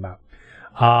talking about.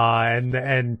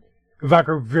 And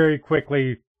Vakro very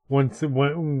quickly, once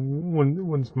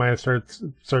Maya starts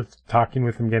talking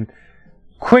with him again,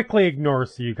 quickly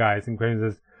ignores you guys and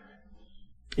says,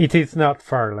 "It is not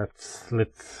far. Let's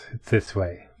it's this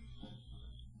way,"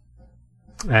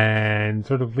 and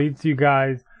sort of leads you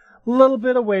guys a little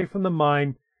bit away from the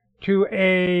mine to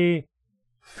a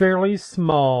fairly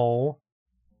small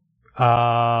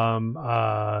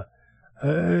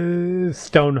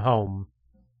stone home.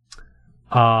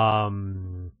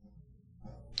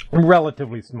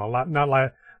 Relatively small, not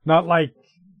like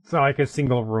a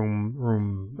single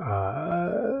room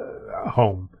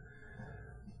home.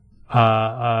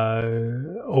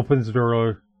 Opens the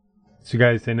door to you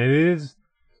guys in. It is,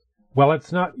 well,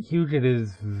 it's not huge. It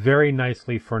is very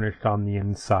nicely furnished on the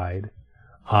inside.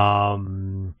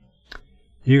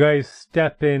 You guys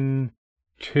step in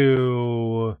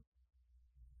to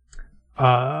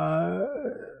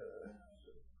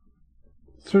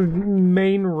sort of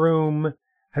main room,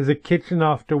 has a kitchen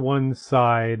off to one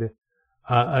side,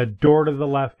 a door to the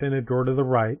left and a door to the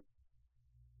right.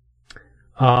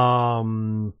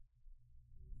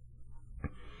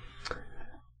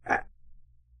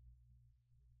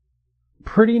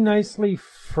 Pretty nicely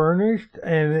furnished,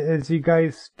 and as you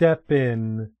guys step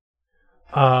in,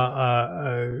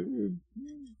 Quaven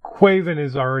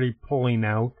is already pulling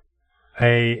out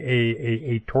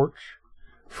a torch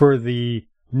for the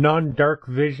non-dark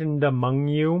visioned among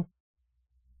you.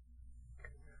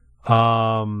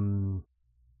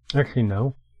 Actually,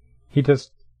 no. He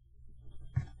just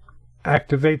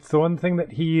activates the one thing that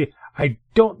I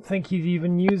don't think he's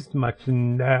even used much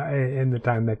in the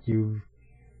time that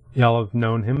y'all have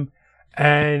known him.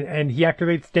 And he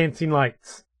activates dancing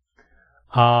lights,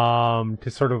 to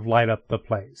sort of light up the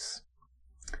place.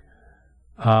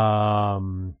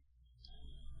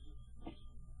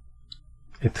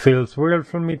 It feels weird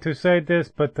for me to say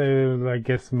this, but I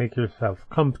guess make yourself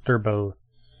comfortable.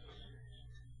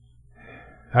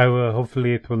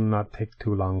 Hopefully it will not take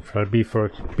too long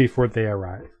before they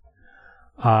arrive.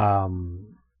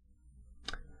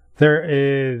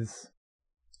 There's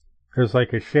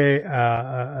like a chase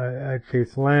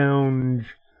lounge,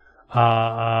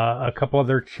 a couple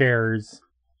other chairs,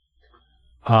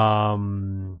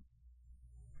 in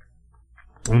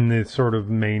this sort of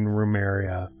main room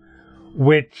area,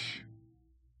 which,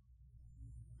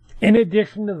 in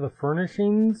addition to the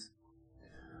furnishings,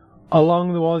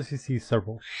 along the walls you see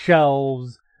several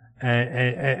shelves,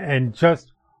 and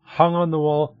just hung on the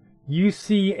wall, you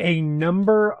see a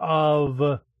number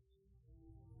of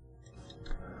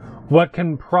what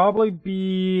can probably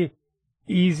be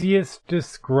easiest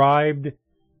described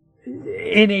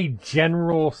in a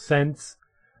general sense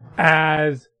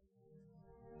as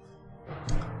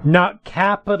not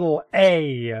capital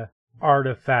A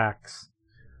artifacts,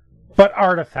 but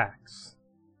artifacts.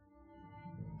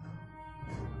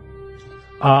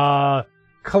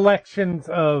 Collections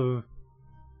of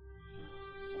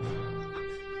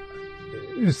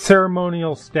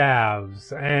ceremonial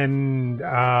staves and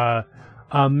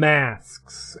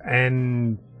masks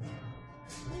and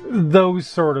those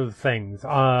sort of things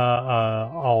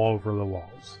all over the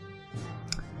walls.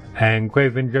 And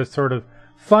Quaven just sort of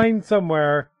finds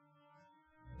somewhere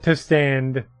to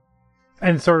stand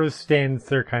and sort of stands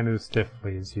there kind of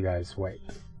stiffly as you guys wait.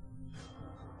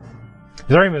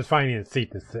 Zarima's finding a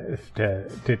seat to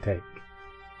take.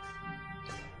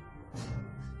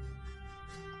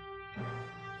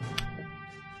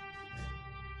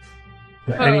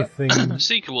 Anything?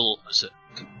 Seeker will sit.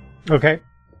 Okay.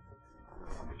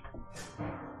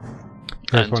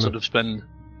 And sort of spend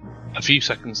a few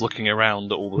seconds looking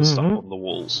around at all the stuff on the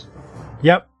walls.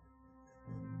 Yep.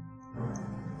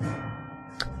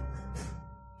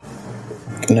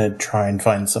 Gonna try and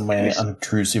find somewhere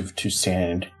unobtrusive to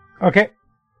stand. Okay.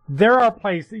 There are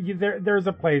places. There's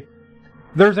a place.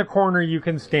 There's a corner you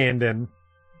can stand in.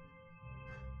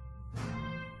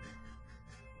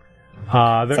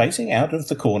 Facing out of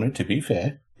the corner, to be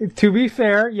fair. To be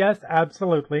fair, yes,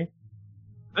 absolutely.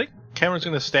 I think Cameron's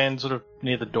going to stand sort of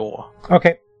near the door.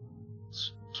 Okay.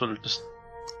 Sort of just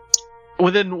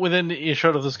within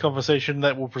earshot of this conversation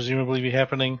that will presumably be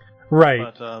happening.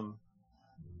 Right. But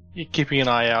you're keeping an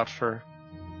eye out for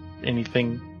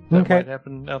anything that might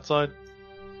happen outside.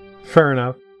 Fair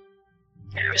enough.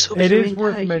 It is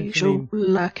worth mentioning.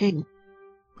 Lacking.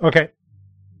 Okay.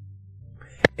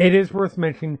 It is worth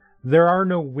mentioning there are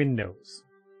no windows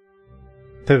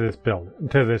to this building,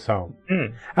 to this home.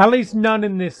 At least none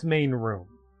in this main room.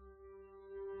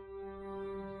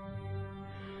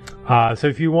 So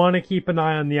if you want to keep an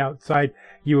eye on the outside,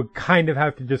 you would kind of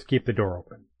have to just keep the door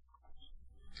open.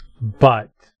 But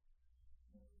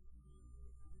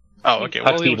oh, okay.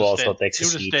 Well, Hakeem also takes a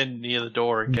he'll just seat. stand near the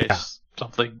door in case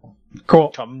something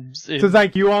comes in. So it's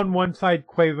like you on one side,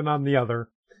 Quaven on the other.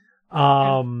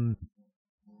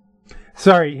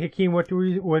 Sorry, Hakeem, what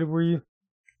were you?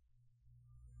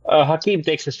 Hakeem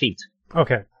takes a seat.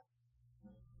 Okay.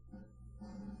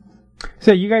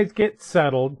 So you guys get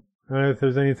settled. I don't know if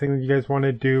there's anything that you guys want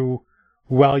to do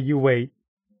while you wait.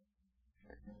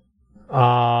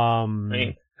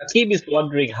 Hakeem is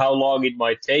wondering how long it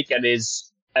might take and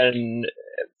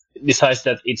decides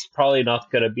that it's probably not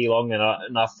going to be long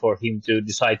enough for him to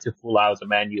decide to pull out a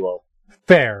manual.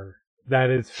 Fair.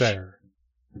 That is fair.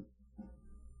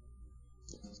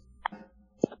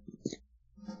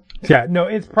 Yeah, no,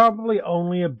 it's probably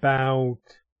only about,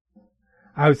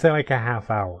 I would say like a half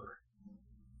hour.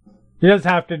 They do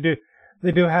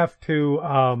have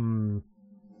to,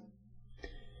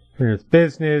 There's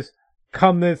business.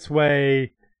 Come this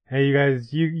way. Hey,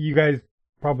 you guys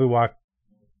probably walk.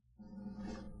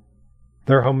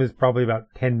 Their home is probably about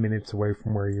 10 minutes away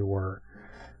from where you were.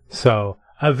 So,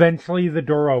 eventually the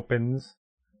door opens.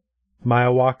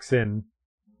 Maya walks in.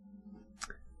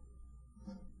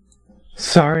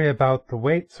 Sorry about the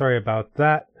wait. Sorry about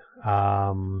that.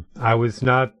 I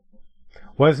wasn't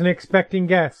expecting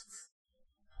guests.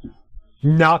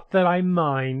 Not that I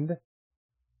mind.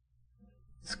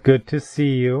 It's good to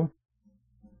see you.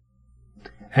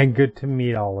 And good to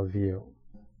meet all of you.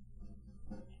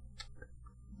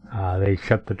 They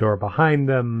shut the door behind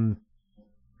them.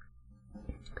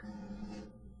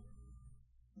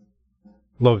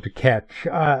 Love to catch.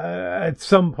 At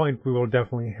some point we will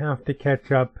definitely have to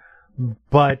catch up,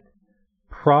 but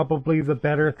probably the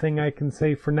better thing I can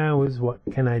say for now is, what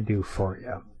can I do for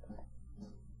you?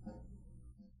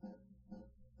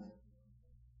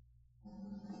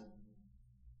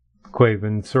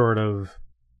 Quaven sort of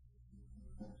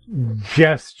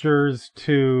gestures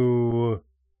to,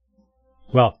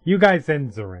 well, you guys and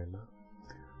Zarema.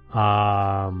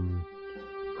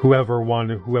 Whoever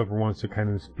wants to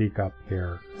kind of speak up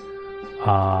here.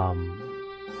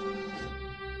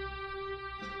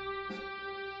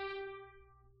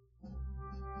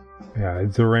 Yeah,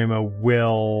 Zarema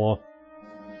will.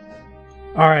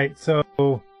 Alright, so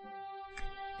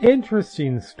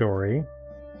interesting story.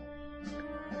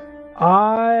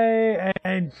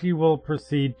 And she will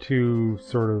proceed to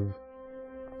sort of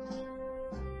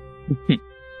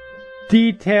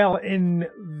detail in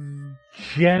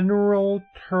general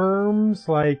terms,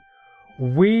 like,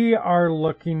 we are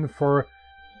looking for,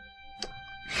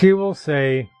 she will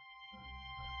say,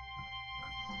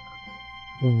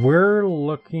 we're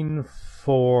looking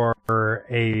for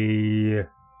a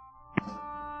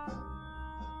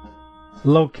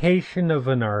location of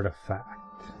an artifact.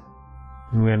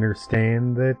 We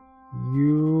understand that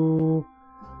you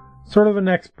sort of an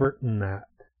expert in that.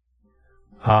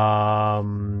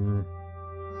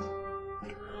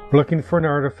 We're looking for an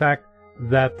artifact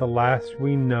that, the last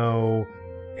we know,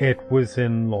 it was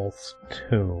in Lulth's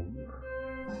tomb.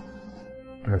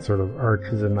 That sort of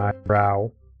arches an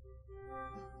eyebrow.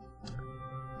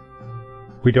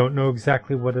 We don't know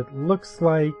exactly what it looks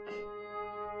like.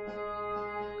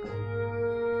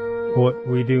 What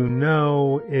we do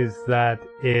know is that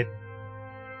it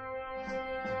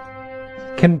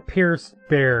can pierce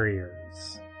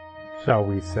barriers, shall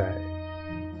we say.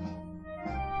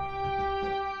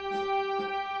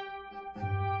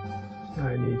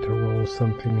 I need to roll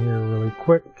something here really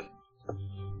quick.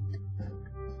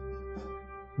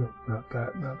 No, not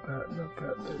that, not that, not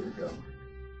that. There you go.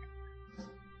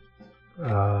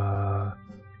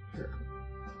 Here.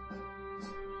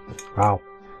 Wow.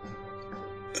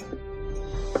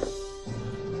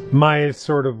 Maya's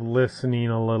sort of listening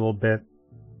a little bit.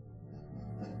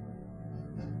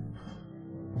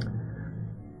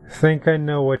 Think I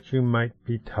know what you might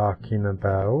be talking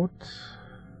about.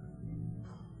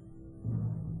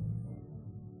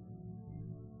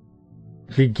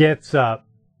 She gets up.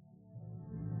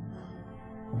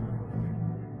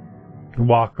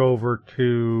 Walk over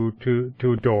to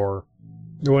a door.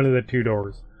 One of the two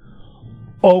doors.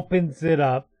 Opens it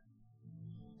up.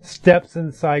 Steps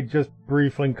inside just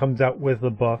briefly and comes out with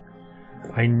a book.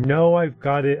 I know I've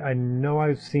got it. I know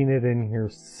I've seen it in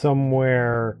here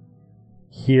somewhere.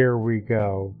 Here we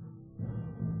go.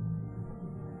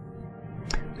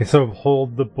 They sort of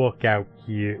hold the book out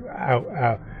to you,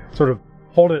 sort of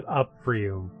hold it up for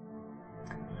you.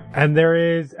 And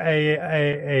there is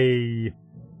a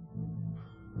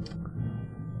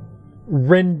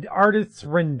artist's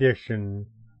rendition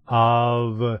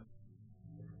of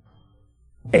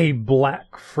a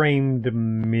black framed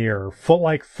mirror,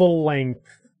 full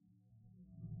length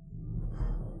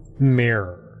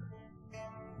mirror.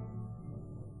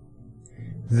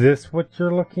 Is this what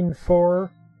you're looking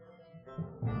for?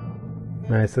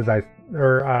 And I said,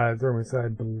 Zorma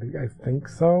said, I think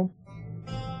so.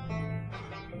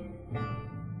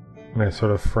 And I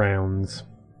sort of frowns.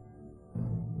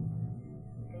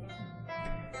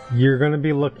 You're going to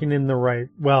be looking in the right,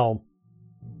 well,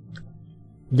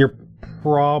 you're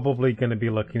probably going to be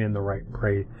looking in the right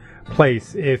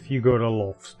place if you go to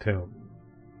Lulth's tomb.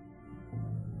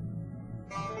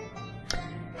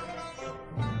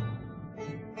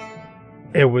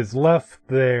 It was left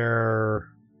there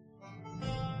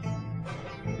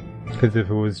because if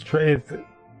it was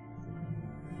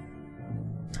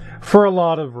for a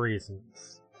lot of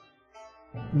reasons.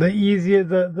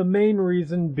 The main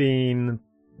reason being,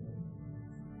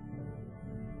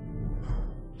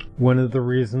 one of the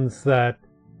reasons that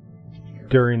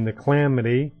during the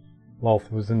calamity,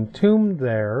 Lolth was entombed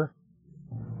there,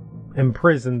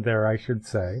 imprisoned there, I should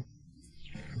say.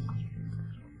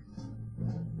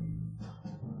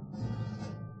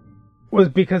 Was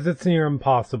because it's near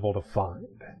impossible to find.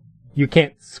 You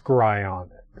can't scry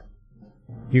on it.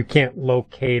 You can't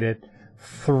locate it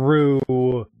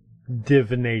through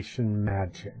divination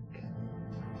magic.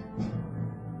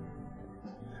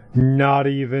 Not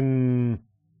even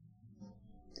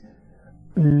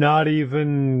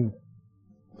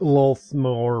Lolth's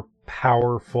more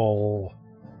powerful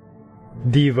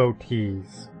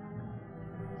devotees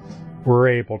were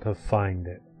able to find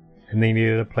it. And they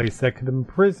needed a place that could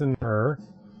imprison her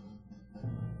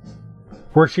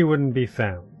where she wouldn't be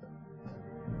found.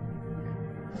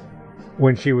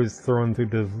 When she was thrown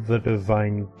through the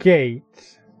Divine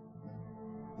Gate,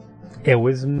 it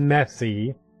was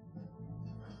messy.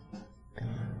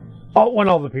 When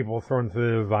all the people were thrown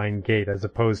through the Divine Gate, as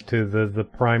opposed to the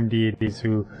prime deities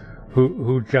who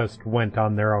just went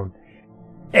on their own.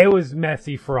 It was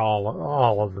messy for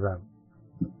all of them.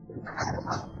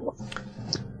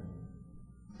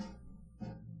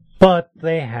 But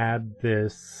they had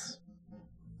this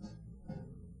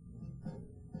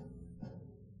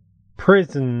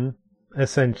prison,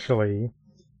 essentially,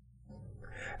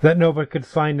 that nobody could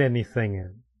find anything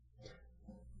in.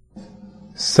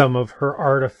 Some of her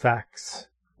artifacts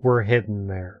were hidden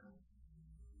there.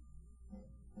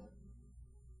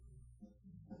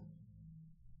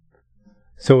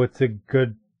 So it's a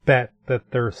good bet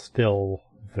that they're still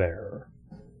there.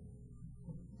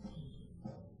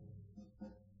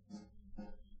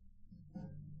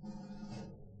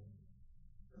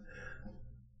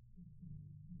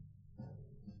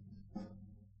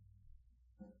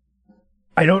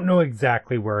 I don't know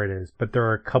exactly where it is, but there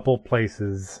are a couple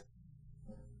places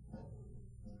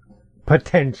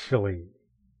potentially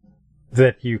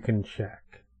that you can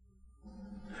check.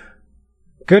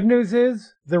 Good news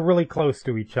is they're really close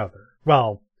to each other.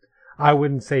 Well, I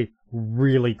wouldn't say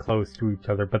really close to each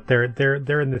other, but they're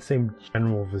in the same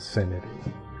general vicinity.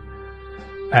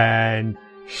 And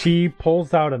she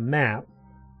pulls out a map.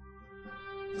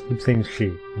 I keep saying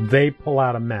she. They pull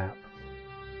out a map.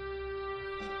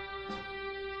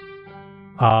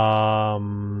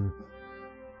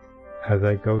 As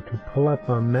I go to pull up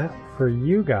a map for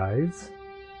you guys.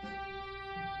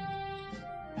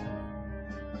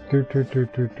 It's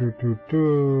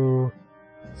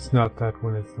not that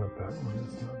one, it's not that one,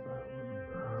 it's not that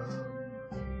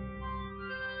one.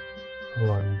 Hold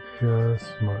on,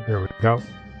 just more. There we go.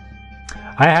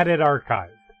 I had it archived.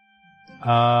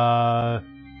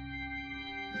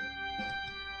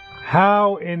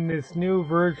 How in this new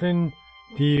version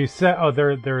do you set... Oh,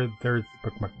 there's the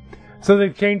bookmark. So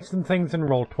they've changed some things in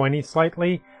Roll20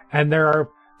 slightly, and there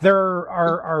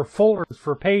are folders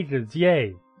for pages,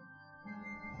 yay.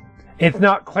 It's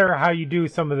not clear how you do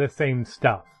some of the same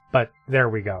stuff, but there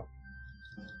we go.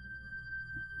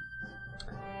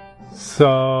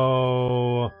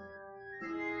 So...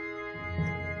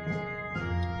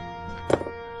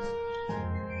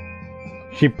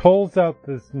 she pulls out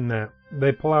this map.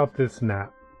 They pull out this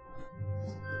map.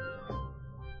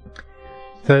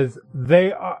 Says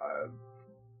they are...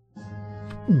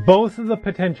 both of the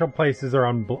potential places are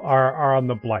on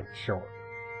the Blight Shore.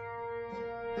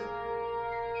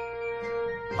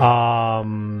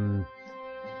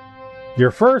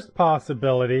 Your first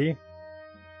possibility,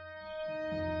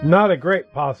 not a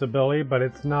great possibility, but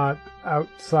it's not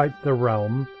outside the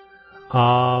realm,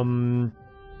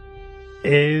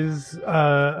 is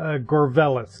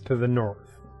Gorvelis to the north.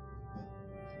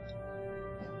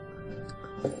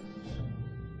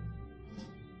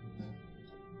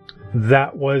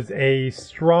 That was a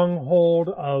stronghold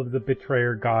of the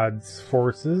Betrayer God's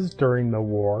forces during the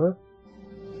war.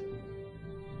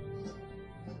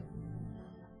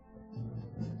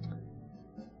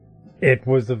 It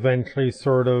was eventually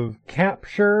sort of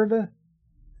captured,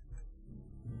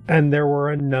 and there were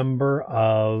a number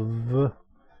of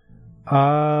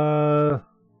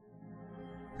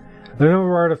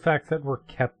artifacts that were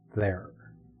kept there.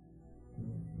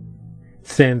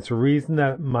 Stands to reason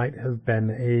that it might have been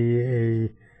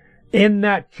in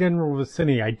that general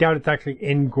vicinity. I doubt it's actually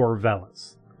in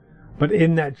Gorvelis, but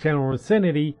in that general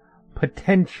vicinity,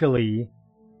 potentially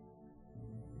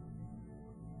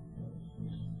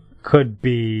could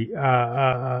be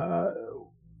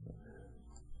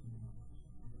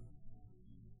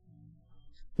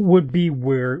would be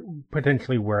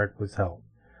potentially where it was held.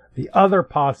 The other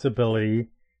possibility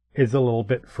is a little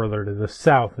bit further to the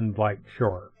south in Blight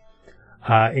Shore,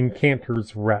 in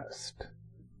Cantor's Rest.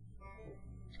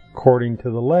 According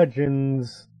to the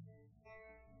legends,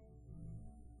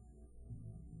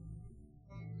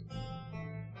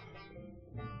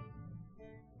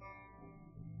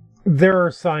 there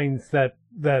are signs that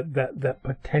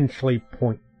potentially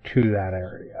point to that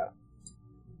area.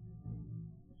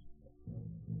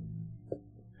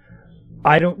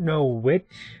 I don't know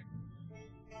which.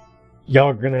 Y'all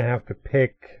are gonna have to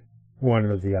pick one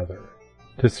or the other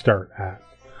to start at.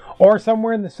 Or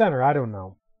somewhere in the center, I don't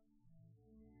know.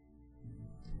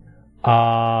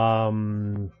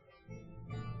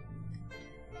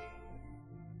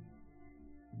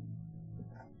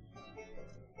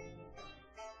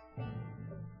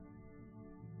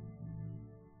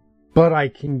 But I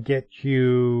can get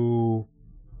you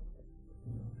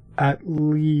at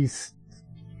least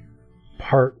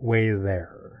part way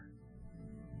there.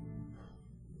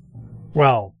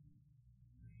 Well,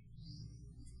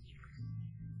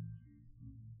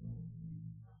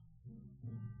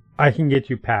 I can get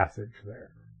you passage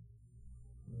there.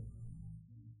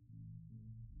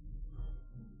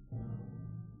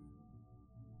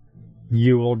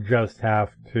 You will just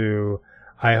have to...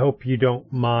 I hope you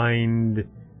don't mind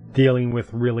dealing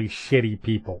with really shitty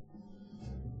people.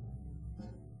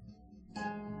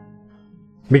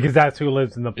 Because that's who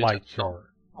lives in the Blight Shore.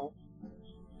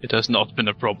 It has not been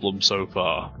a problem so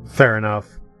far. Fair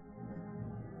enough.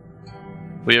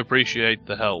 We appreciate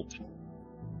the help.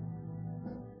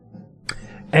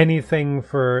 Anything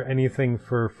for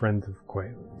Friends of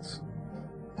Quails.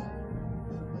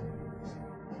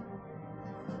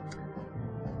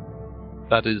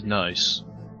 That is nice.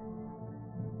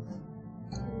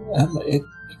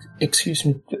 Excuse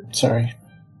me, sorry.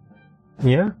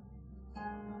 Yeah?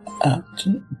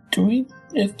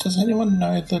 Does anyone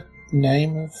know the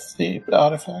name of the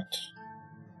artifact?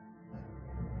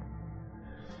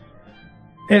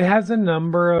 It has a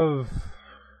number of...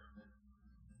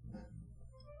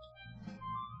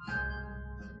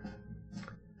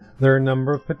 There are a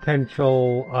number of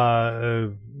potential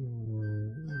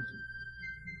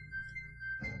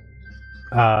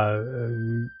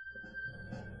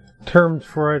terms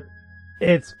for it.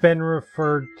 It's been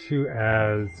referred to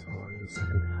as... Hold on a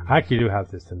second. I actually do have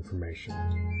this information.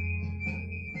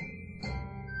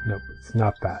 Nope, it's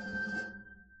not that.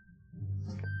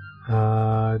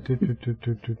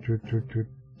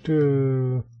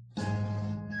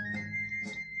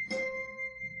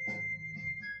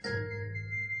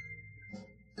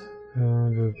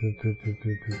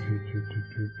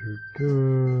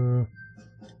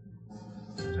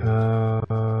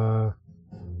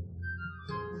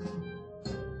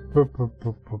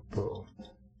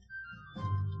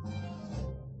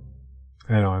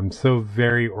 I know, I'm so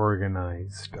very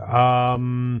organized. I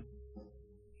mean,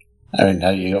 now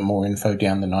you got more info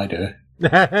down than I do.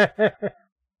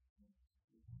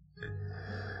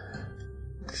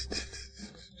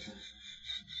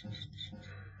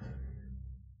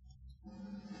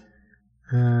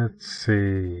 Let's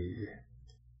see.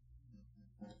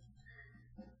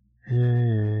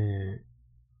 Yeah.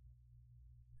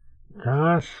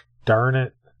 Gosh darn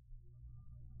it.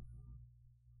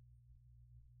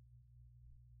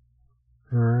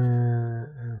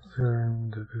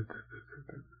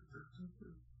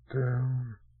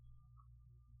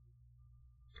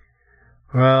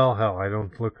 Well, hell, I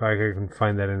don't look like I can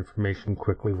find that information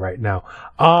quickly right now.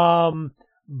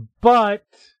 But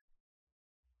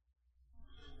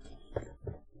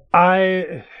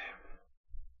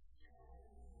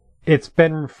it's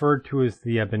been referred to as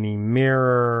the Ebony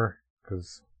Mirror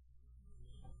because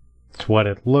it's what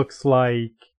it looks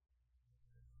like.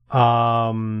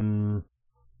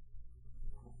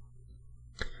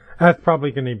 That's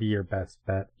probably going to be your best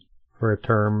bet for a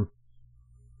term.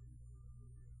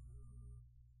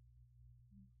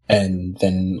 And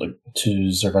then to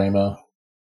Zarema.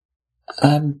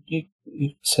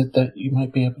 You said that you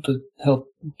might be able to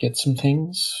help get some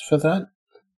things for that?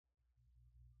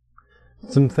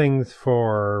 Some things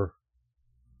for...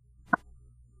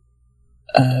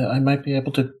 I might be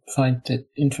able to find the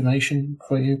information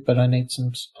for you, but I need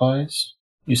some supplies.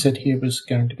 You said here was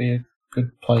going to be a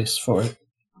good place for it.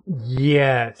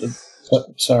 Yes.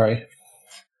 Sorry.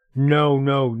 No,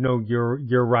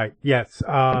 you're right. Yes,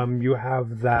 you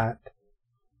have that.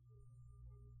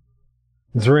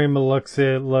 Zarema looks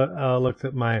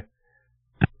at my...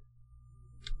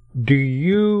 Do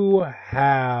you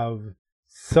have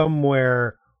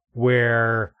somewhere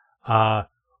where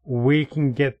we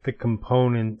can get the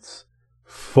components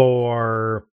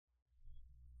for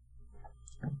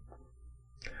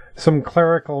some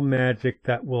clerical magic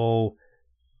that will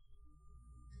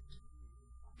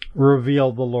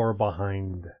reveal the lore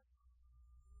behind?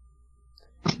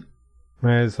 And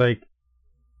I was like,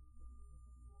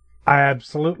 I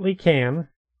absolutely can.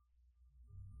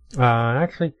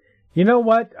 Actually, you know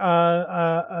what?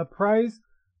 Prize,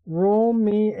 roll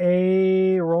me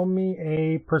a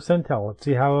percentile. Let's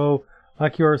see how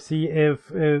lucky you are. See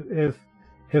if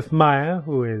Maya,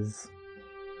 who is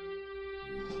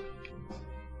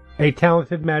a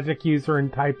talented magic user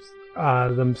and types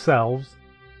themselves,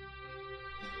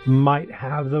 might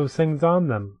have those things on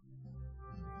them.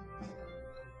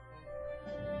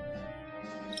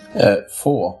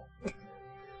 4.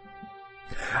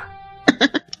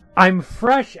 I'm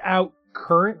fresh out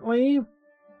currently,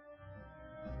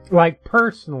 like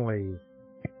personally,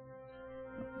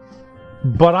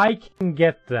 but I can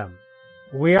get them.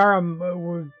 We are,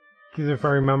 because if I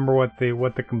remember what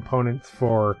the components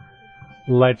for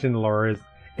Legend Lore is,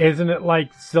 isn't it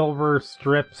like silver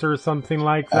strips or something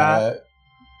like that?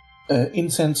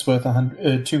 Incense worth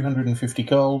 250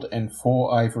 gold, and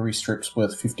 4 ivory strips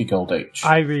worth 50 gold each.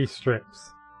 Ivory strips.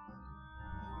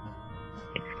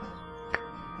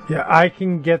 Yeah, I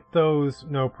can get those,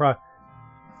 no problem.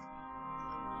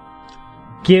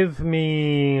 Give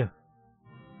me...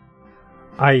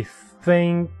 I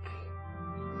think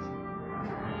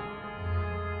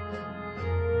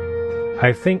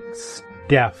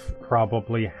Steph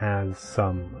probably has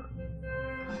some.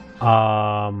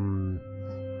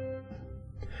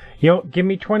 Give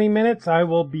me 20 minutes, I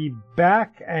will be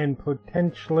back and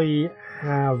potentially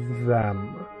have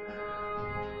them.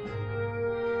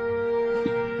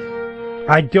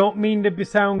 I don't mean to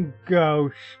sound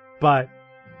gauche, but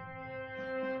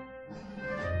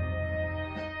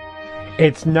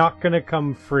it's not gonna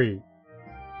come free.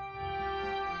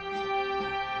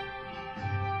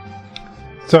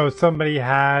 So somebody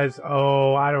has,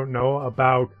 I don't know,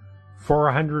 about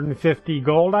 450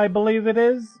 gold, I believe it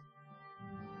is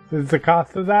the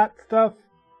cost of that stuff.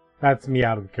 That's me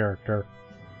out of character.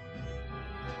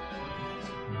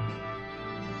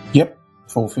 Yep,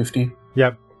 450.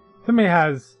 Yep. Somebody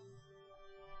has...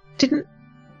 Didn't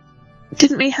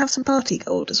we have some party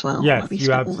gold as well? Yes,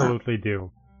 you absolutely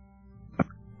do.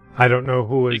 I don't know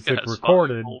who is it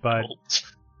recorded, but...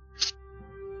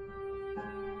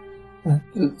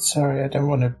 Sorry, I don't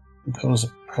want to cause a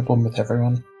problem with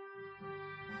everyone.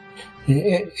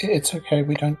 It's okay,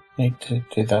 we don't need to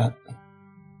do that.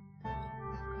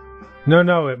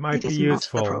 No, it might be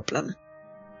useful. Not a problem.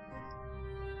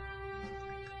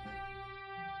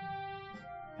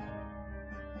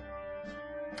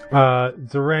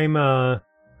 Zarema...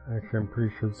 Actually, I'm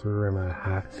pretty sure Zarema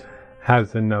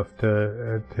has enough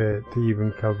to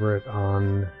even cover it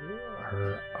on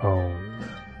her own.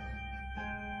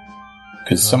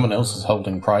 Because someone else is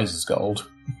holding prizes gold.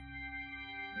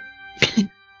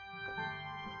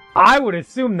 I would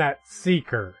assume that's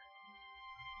Seeker.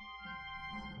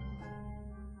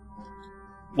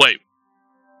 Wait.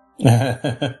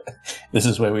 This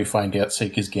is where we find out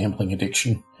Seeker's gambling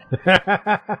addiction.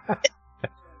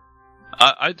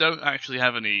 I don't actually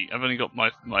have any. I've only got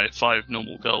my 5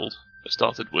 normal gold I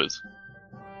started with.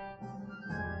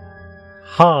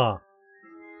 Huh.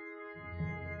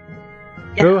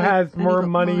 Yeah, who has more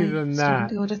money than that?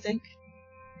 Gold, I think.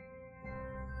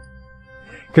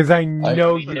 Because I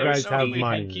know you guys have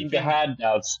money. In the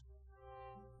handouts,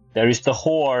 there is the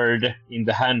hoard in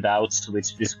the handouts,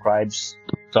 which describes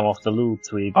some of the loot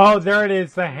we... Oh, there it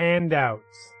is, the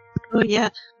handouts. Oh, yeah.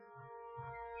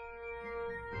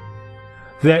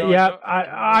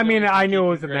 I mean, I knew it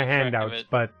was in the handouts,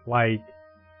 but, like...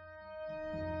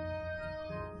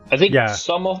 I think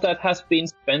some of that has been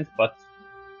spent, but...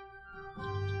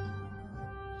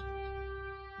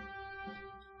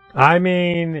 I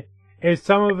mean, if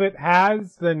some of it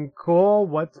has, then cool.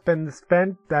 What's been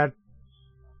spent, that...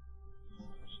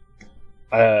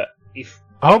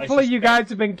 Hopefully you guys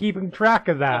have been keeping track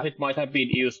of that. It might have been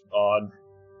used on...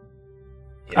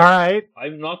 Alright.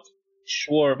 I'm not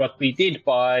sure, but we did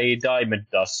buy diamond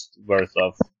dust worth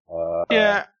of...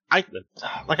 I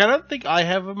don't think I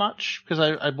have much, because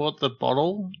I bought the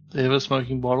bottle, the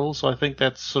ever-smoking bottle, so I think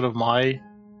that's sort of my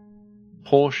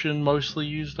portion mostly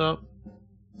used up.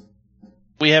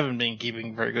 We haven't been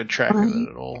keeping very good track of it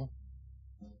at all.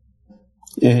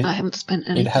 Yeah, I haven't spent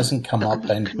any. It hasn't come up,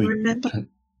 and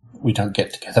we don't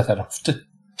get together that often.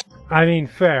 I mean,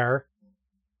 fair.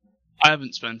 I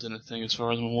haven't spent anything as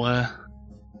far as I'm aware.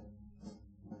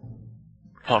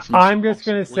 I'm just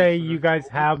going to say you guys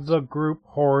have the group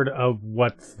hoard of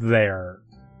what's there.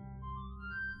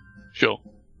 Sure.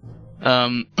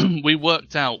 We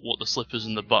worked out what the slippers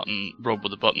and the button, robe with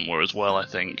the button were as well, I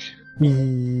think.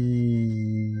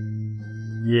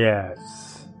 Yes.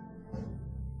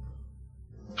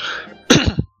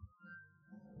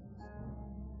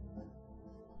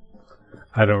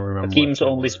 I don't remember. Teams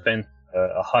only spent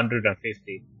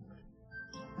 150.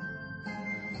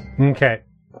 Okay.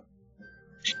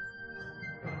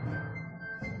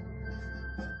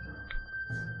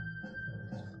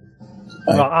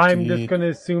 Well, I'm just going to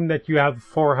assume that you have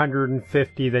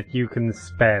 450 that you can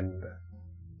spend.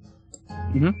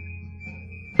 Mm-hmm.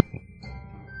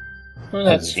 Well,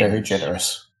 That's very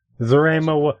generous.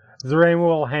 Zarema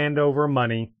will hand over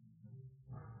money.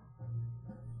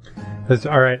 Says,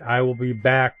 all right, I will be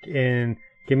back in.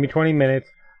 Give me 20 minutes.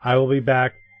 I will be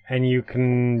back, and you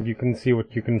can see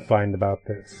what you can find about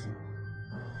this.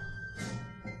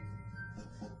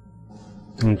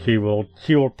 And she will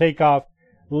take off,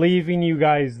 leaving you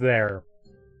guys there.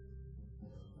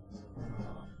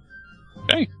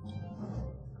 Okay.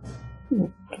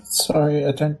 Sorry,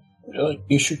 I don't.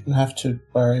 You shouldn't have to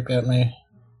worry about me.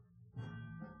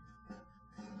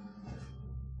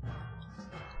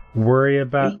 Worry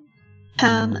about.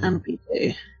 Can and we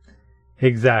do.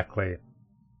 Exactly.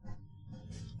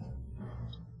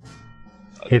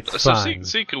 It's so fine.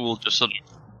 Seeker will just sort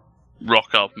of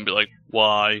rock up and be like,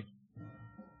 "Why?"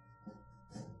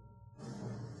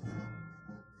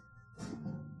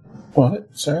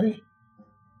 What? Sorry?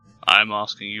 I'm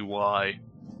asking you why.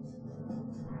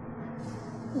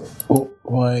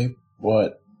 Why?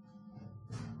 What?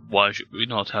 Why should we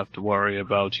not have to worry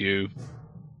about you?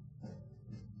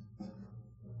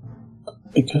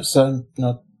 Because I'm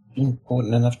not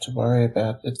important enough to worry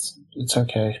about. It's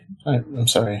okay. I'm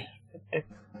sorry.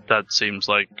 That seems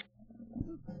like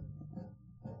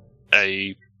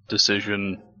a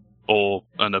decision or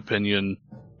an opinion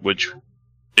which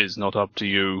is not up to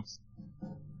you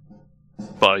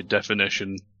by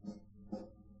definition.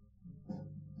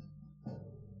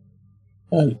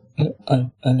 I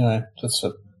know. That's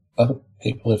what other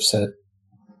people have said.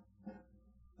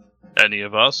 Any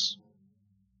of us?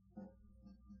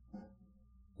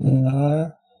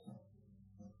 No.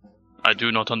 I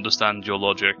do not understand your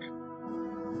logic.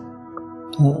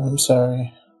 I'm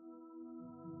sorry.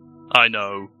 I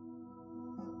know.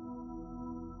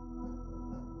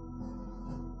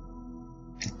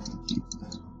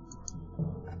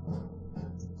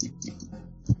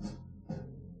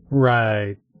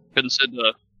 Right.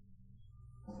 Consider,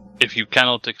 if you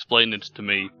cannot explain it to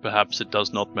me, perhaps it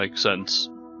does not make sense.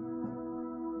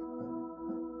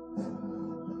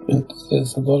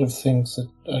 There's a lot of things that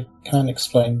I can't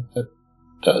explain that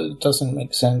doesn't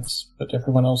make sense, but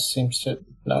everyone else seems to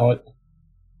know it.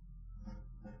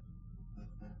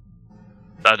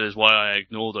 That is why I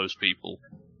ignore those people.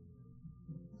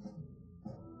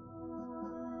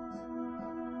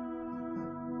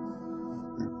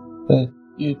 But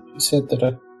you said that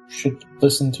I should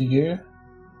listen to you?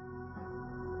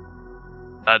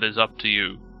 That is up to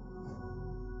you.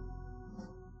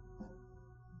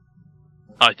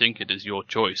 I think it is your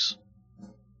choice.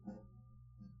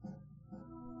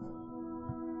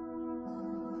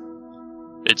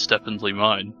 It's definitely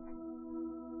mine.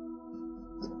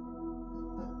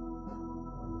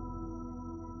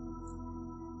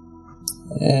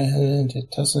 And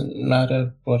it doesn't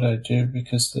matter what I do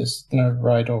because there's no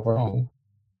right or wrong.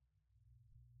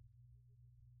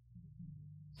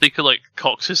 Seeker,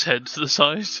 cocks his head to the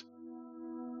side.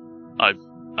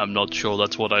 I'm not sure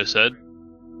that's what I said.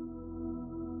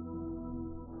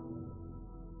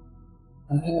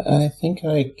 I think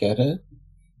I get it.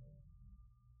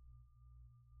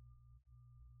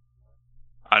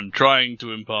 I'm trying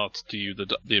to impart to you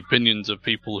that the opinions of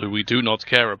people who we do not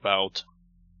care about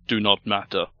do not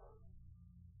matter.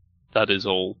 That is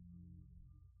all.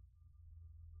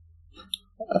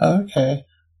 Okay.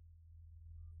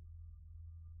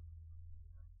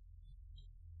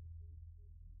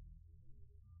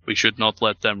 We should not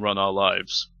let them run our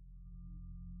lives.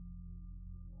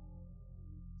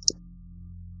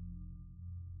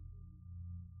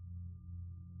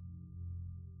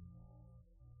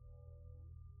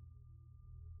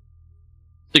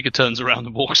 Seeker turns around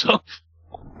and walks off.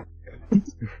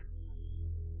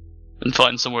 And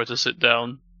finds somewhere to sit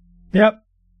down. Yep.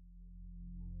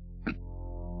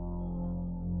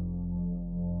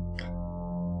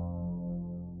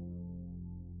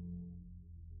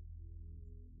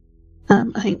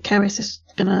 I think Karis is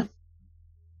gonna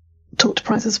talk to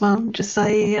Price as well and just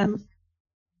say,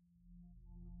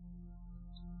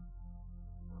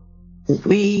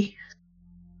 we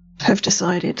have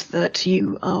decided that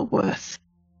you are worth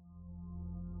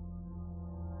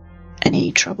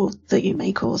any trouble that you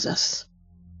may cause us.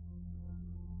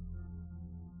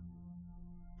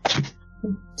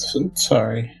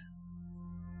 Sorry.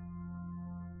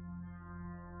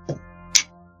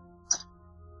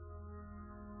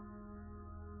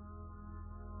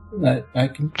 I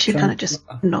can. She kind of just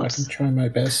nods. I can try my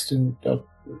best, and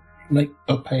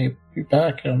I'll pay you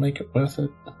back. I'll make it worth it.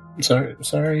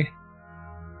 Sorry.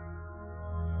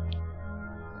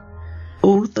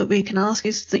 All that we can ask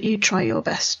is that you try your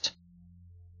best.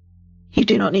 You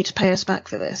do not need to pay us back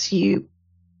for this. You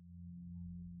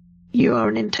are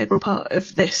an integral part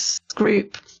of this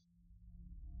group.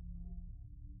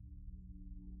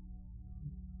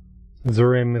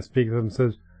 Zoraima speaks up and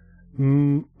says,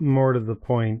 more to the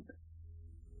point,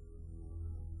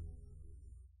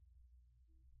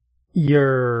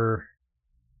 your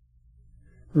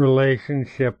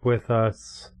relationship with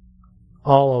us,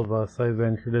 all of us, I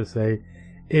venture to say,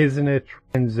 isn't a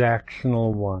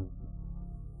transactional one.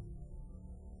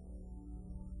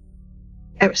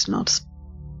 Eris nods.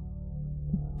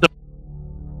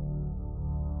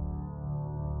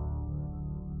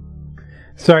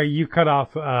 Sorry, you cut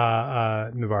off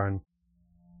Navarin.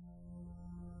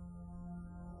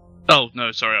 Oh,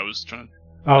 no, sorry, I was trying...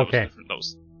 Okay. That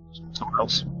was someone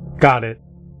else. Got it.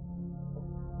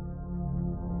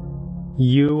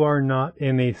 You are not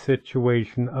in a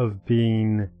situation of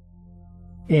being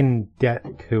in debt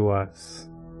to us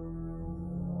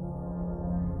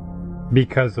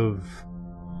because of,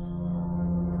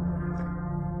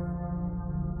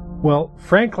 well,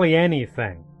 frankly,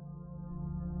 anything.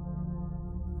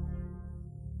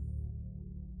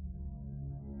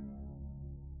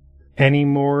 Any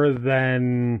more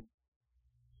than,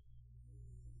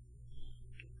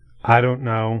 I don't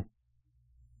know,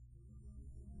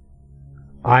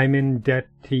 I'm in debt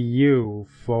to you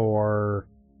for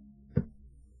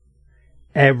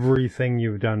everything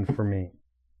you've done for me.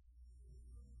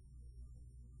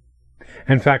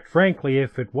 In fact, frankly,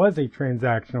 if it was a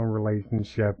transactional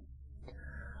relationship,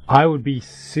 I would be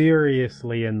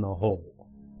seriously in the hole.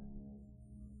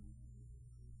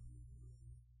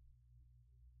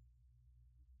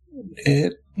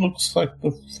 It looks like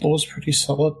the floor's pretty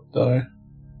solid, though.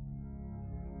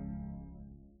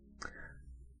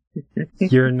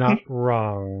 You're not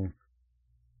wrong.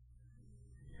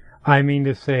 I mean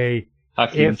to say,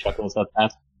 Hakim chuckles at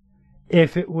that.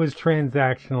 If it was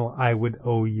transactional, I would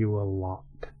owe you a lot.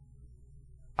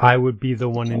 I would be the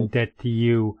one in debt to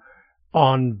you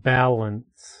on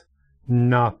balance,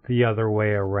 not the other way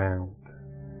around.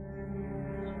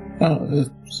 Oh,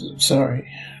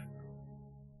 sorry.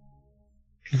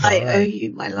 I owe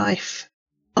you my life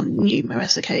on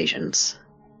numerous occasions.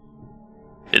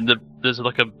 There's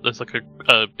like a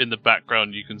in the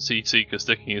background you can see Seeker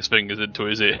sticking his fingers into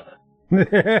his ear. How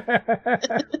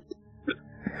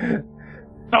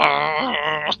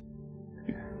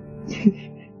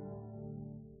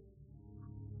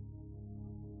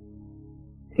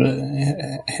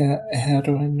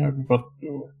do I know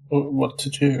what to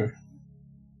do?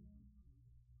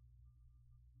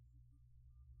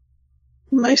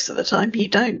 Most of the time you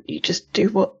don't. You just do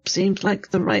what seems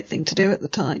like the right thing to do at the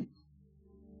time.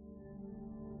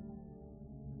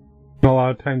 A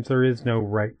lot of times there is no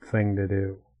right thing to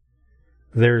do.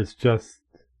 There's just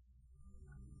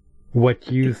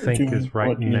what you think is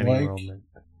right in any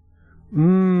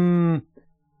moment.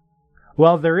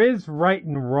 Well, there is right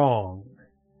and wrong.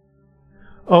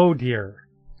 Oh dear.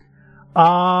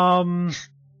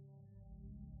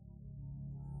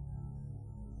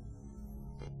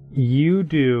 You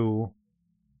do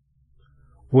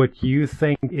what you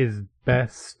think is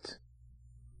best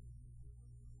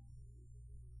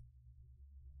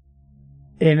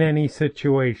in any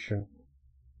situation.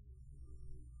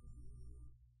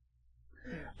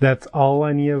 That's all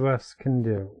any of us can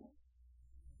do.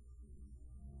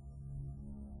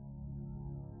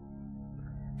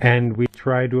 And we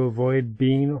try to avoid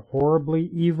being horribly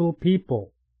evil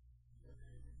people.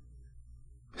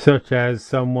 Such as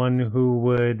someone who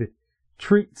would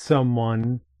treat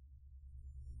someone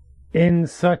in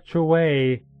such a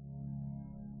way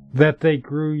that they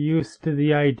grew used to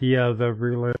the idea of the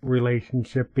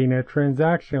relationship being a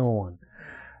transactional one.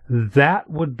 That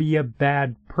would be a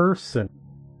bad person.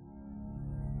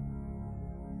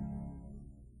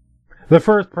 The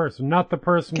first person, not the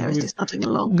person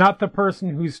not the person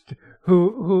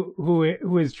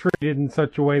who is treated in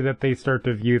such a way that they start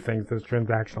to view things as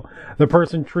transactional. The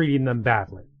person treating them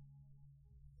badly.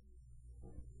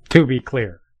 To be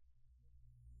clear.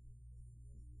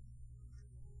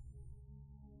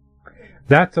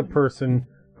 That's a person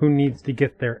who needs to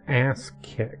get their ass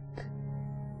kicked.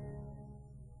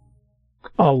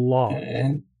 A lot.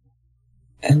 And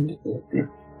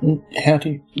how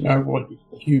do you know what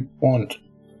you want?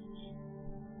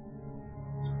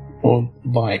 Or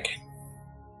like?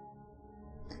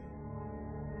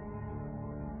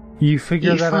 You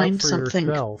figure that out for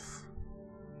yourself.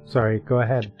 Sorry, go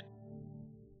ahead.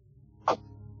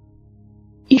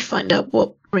 You find out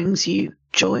what brings you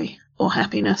joy or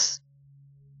happiness.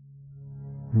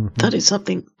 Mm-hmm. That is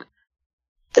something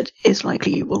that is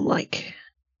likely you will like.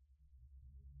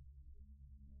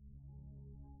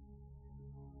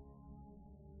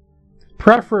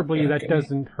 Preferably that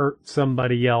doesn't hurt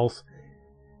somebody else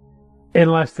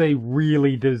unless they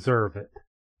really deserve it.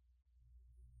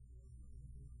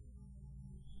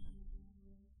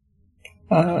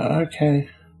 Okay.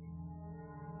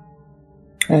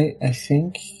 I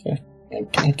think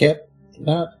I get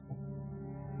that.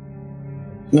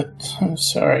 But I'm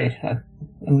sorry,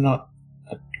 I'm not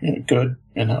good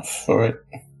enough for it.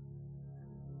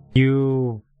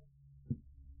 You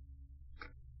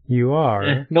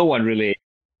are. No one really.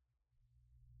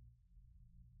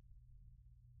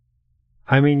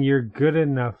 I mean, you're good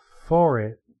enough for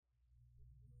it.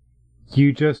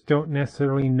 You just don't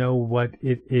necessarily know what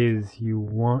it is you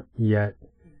want yet.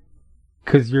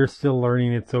 'Cause you're still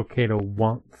learning it's okay to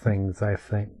want things, I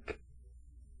think.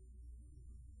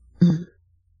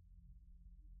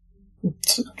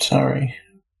 Sorry.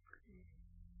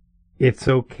 It's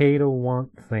okay to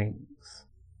want things.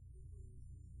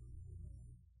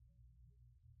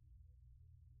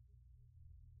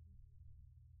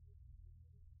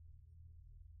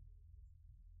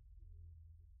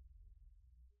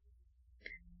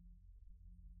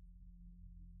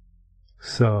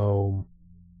 So,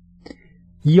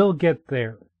 you'll get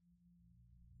there.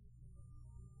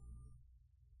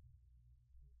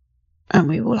 And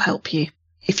we will help you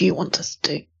if you want us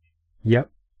to.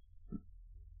 Yep.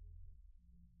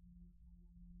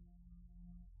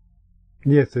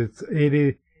 Yes,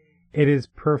 it is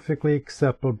perfectly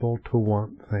acceptable to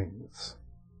want things.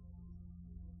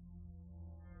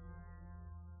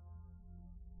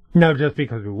 Now, just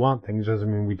because we want things doesn't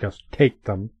mean we just take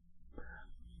them.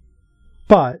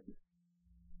 But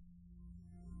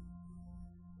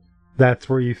that's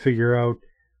where you figure out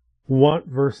want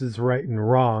versus right and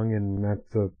wrong, and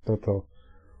that's a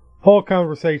whole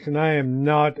conversation. I am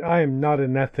not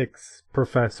an ethics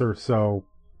professor, so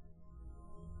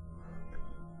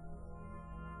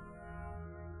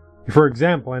for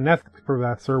example, an ethics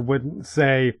professor wouldn't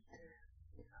say,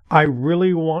 I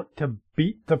really want to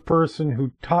beat the person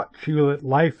who taught you that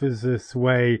life is this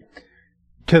way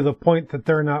to the point that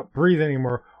they're not breathing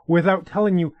anymore, without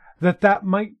telling you that that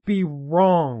might be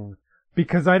wrong,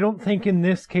 because I don't think in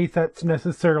this case that's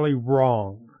necessarily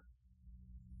wrong.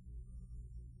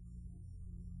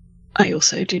 I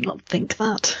also do not think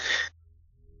that.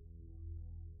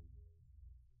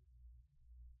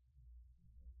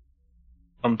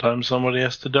 Sometimes somebody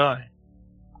has to die.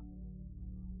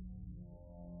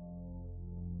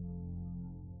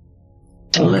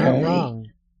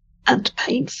 Slowly and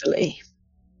painfully.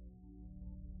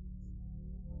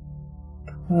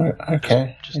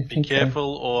 Okay. Just be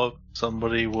careful, or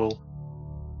somebody will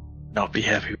not be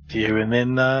happy with you, and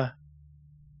then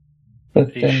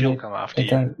she'll come after you.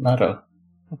 It don't matter.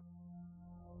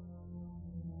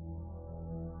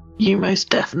 You most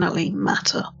definitely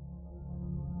matter.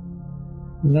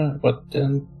 No, but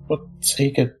then what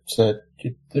Seeker said,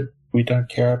 we don't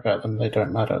care about them, they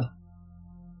don't matter.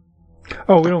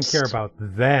 Oh, we don't care about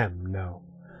them, no.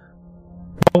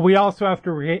 But we also have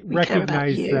to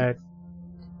recognize that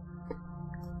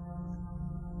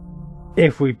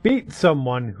if we beat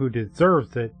someone who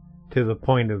deserves it to the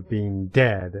point of being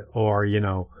dead, or,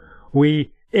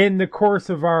 we, in the course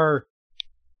of our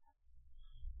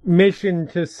mission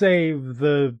to save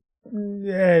the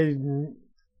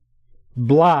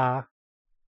blah,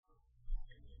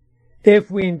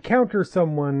 if we encounter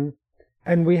someone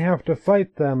and we have to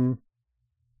fight them,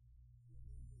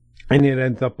 and it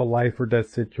ends up a life or death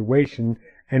situation,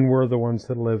 and we're the ones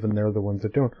that live and they're the ones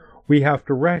that don't, we have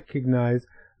to recognize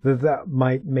that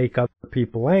might make other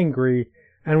people angry,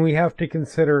 and we have to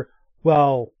consider,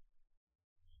 well,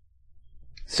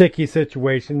 sticky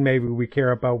situation, maybe we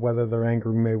care about whether they're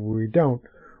angry, maybe we don't.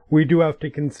 We do have to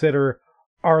consider,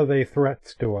 are they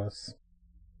threats to us?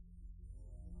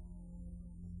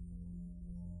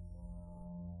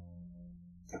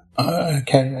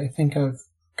 Okay, I think I've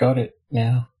got it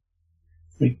now.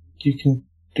 You can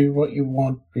do what you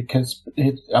want because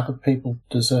other people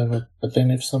deserve it, but then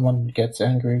if someone gets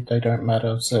angry, they don't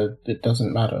matter, so it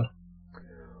doesn't matter.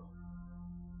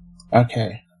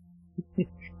 Okay. And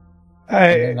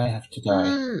then they have to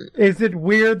die. Is it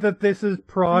weird that this is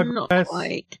progress? Not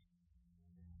quite.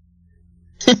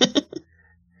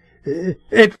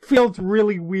 It feels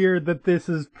really weird that this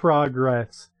is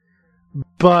progress,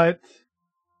 but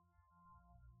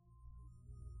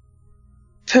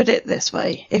put it this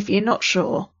way, if you're not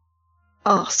sure,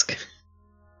 ask.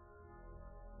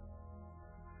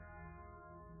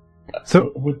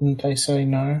 So wouldn't they say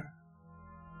no?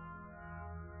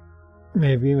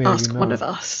 Maybe ask not. One of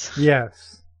us.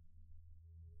 Yes.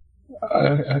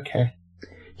 Okay.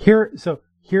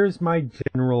 Here's my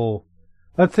general,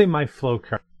 let's say my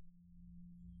flowchart.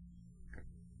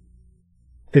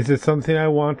 Is it something I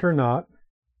want or not?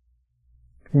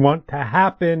 Want to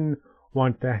happen,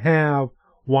 want to have,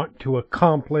 want to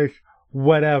accomplish,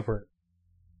 whatever.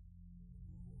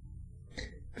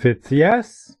 If it's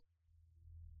yes,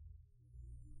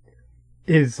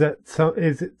 is it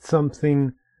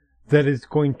something that is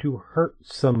going to hurt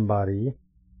somebody?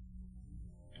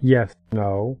 Yes,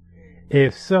 no.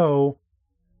 If so,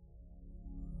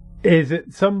 is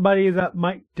it somebody that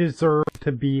might deserve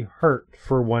to be hurt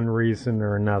for one reason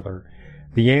or another?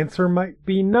 The answer might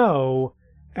be no,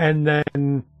 and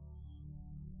then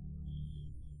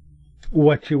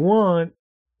what you want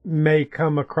may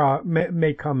come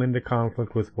into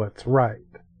conflict with what's right.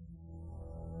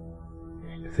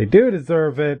 If they do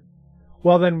deserve it,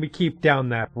 well, then we keep down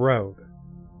that road.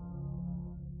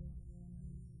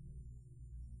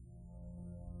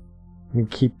 We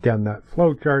keep down that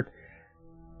flowchart.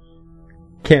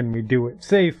 Can we do it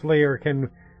safely, or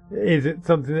is it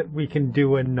something that we can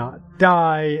do and not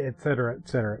die, etc.,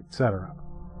 etc., etc.?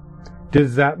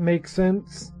 Does that make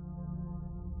sense?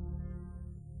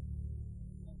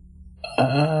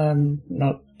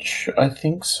 Not sure. I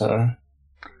think so.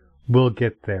 We'll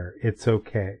get there. It's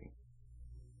okay.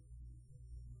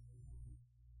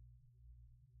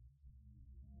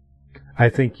 I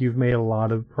think you've made a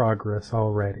lot of progress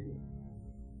already.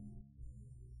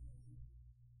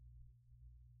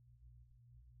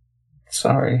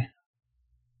 Sorry.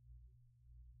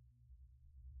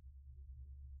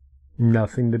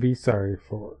 Nothing to be sorry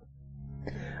for.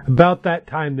 About that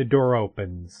time, the door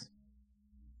opens.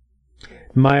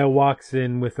 Maya walks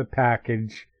in with a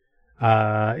package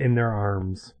in their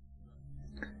arms.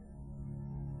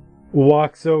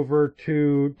 Walks over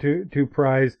to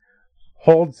Prize,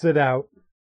 holds it out.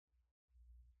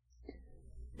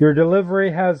 Your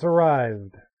delivery has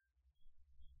arrived.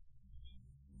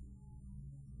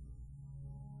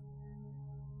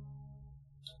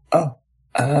 Oh,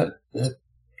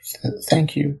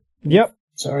 thank you. Yep.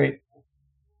 Sorry.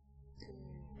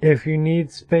 If you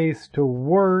need space to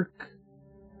work,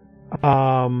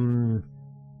 you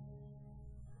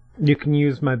can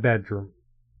use my bedroom.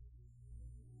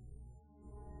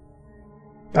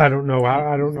 I don't know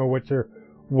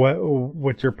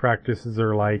what your practices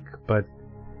are like, but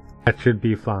that should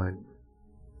be fine.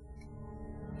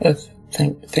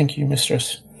 Thank you,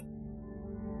 mistress.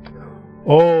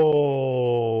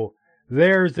 Oh,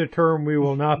 there's a term we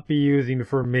will not be using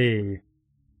for me.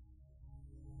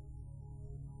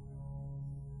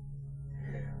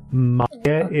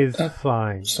 Maya is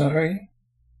fine. Sorry.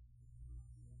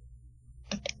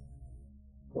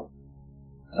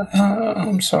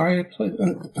 I'm sorry. Please,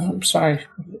 I'm sorry.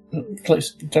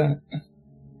 Please don't.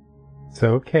 It's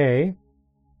okay.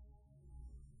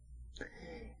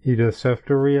 You just have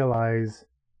to realize,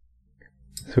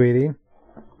 sweetie,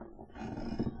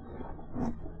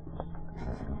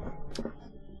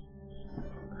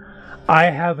 I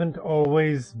haven't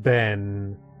always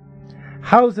been...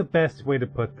 How's the best way to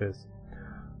put this?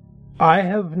 I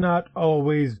have not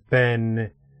always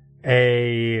been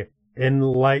a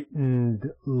enlightened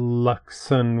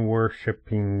Luxon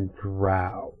worshipping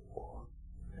drow.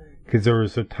 Because there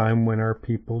was a time when our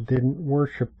people didn't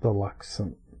worship the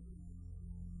Luxon.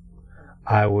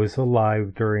 I was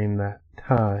alive during that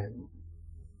time.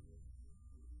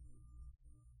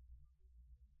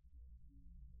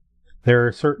 There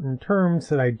are certain terms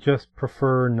that I just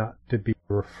prefer not to be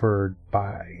referred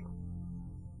by,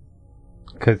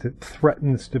 because it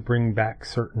threatens to bring back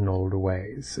certain old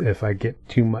ways if I get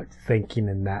too much thinking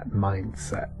in that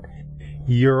mindset.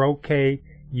 You're okay,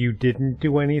 you didn't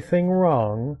do anything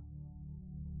wrong.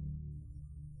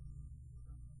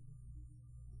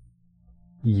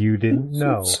 You didn't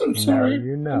know. I'm sorry. Now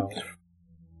you know.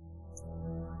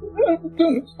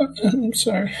 I'm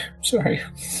sorry. Sorry.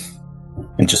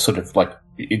 And just sort of like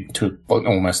into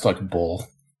almost like a ball.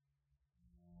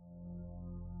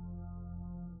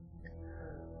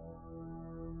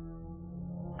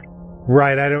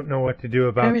 Right, I don't know what to do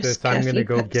about Karis this. I'm going to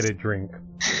carefully go get a drink.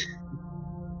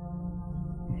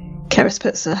 Karis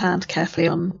puts her hand carefully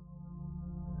on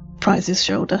Prize's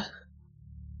shoulder.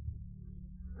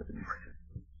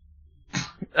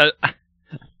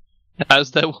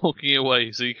 As they're walking away,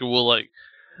 Zika will like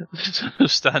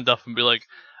stand up and be like,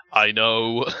 I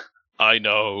know,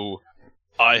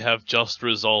 I have just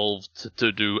resolved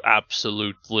to do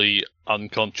absolutely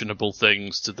unconscionable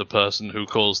things to the person who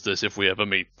caused this if we ever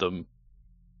meet them.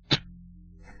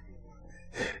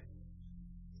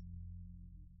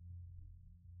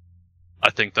 I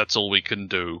think that's all we can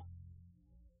do.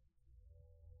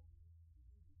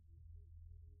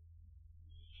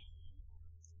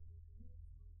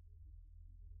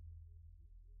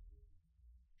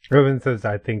 Ruben says,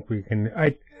 I think we can...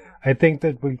 I think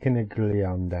that we can agree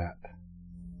on that.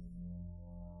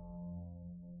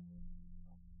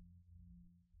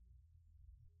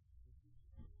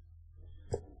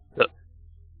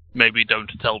 Maybe don't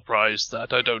tell Prize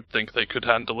that. I don't think they could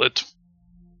handle it.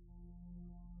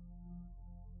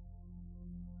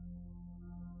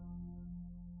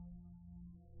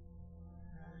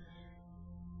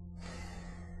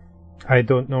 I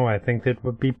don't know. I think it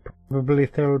would be probably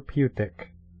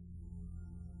therapeutic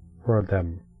for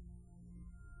them.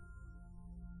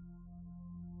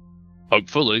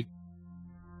 Hopefully.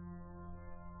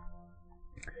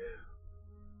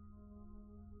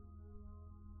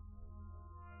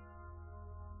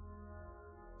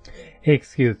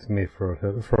 Excuse me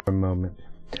for a moment.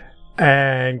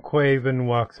 And Quaven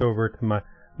walks over to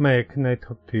Maya, can I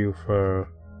talk to you for a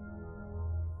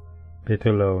bit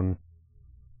alone?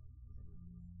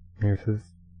 He says,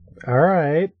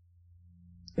 alright.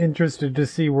 Interested to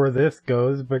see where this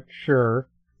goes, but sure.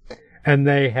 And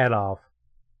they head off.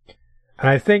 And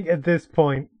I think at this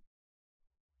point,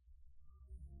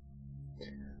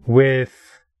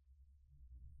 with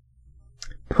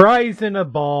Prize in a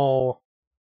ball,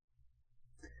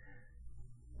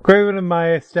 Craven and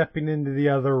Maya stepping into the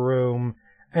other room,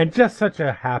 and just such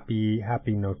a happy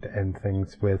note to end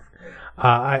things with.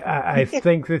 I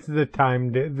think this is the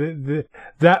time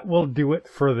that will do it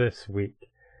for this week.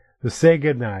 So say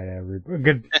goodnight,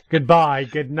 everybody. Goodbye,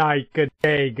 good night, good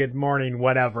day, good morning,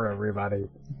 whatever, everybody.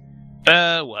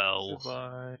 Well.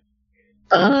 Goodbye.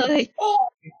 Bye.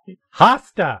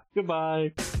 Hasta!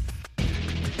 Goodbye.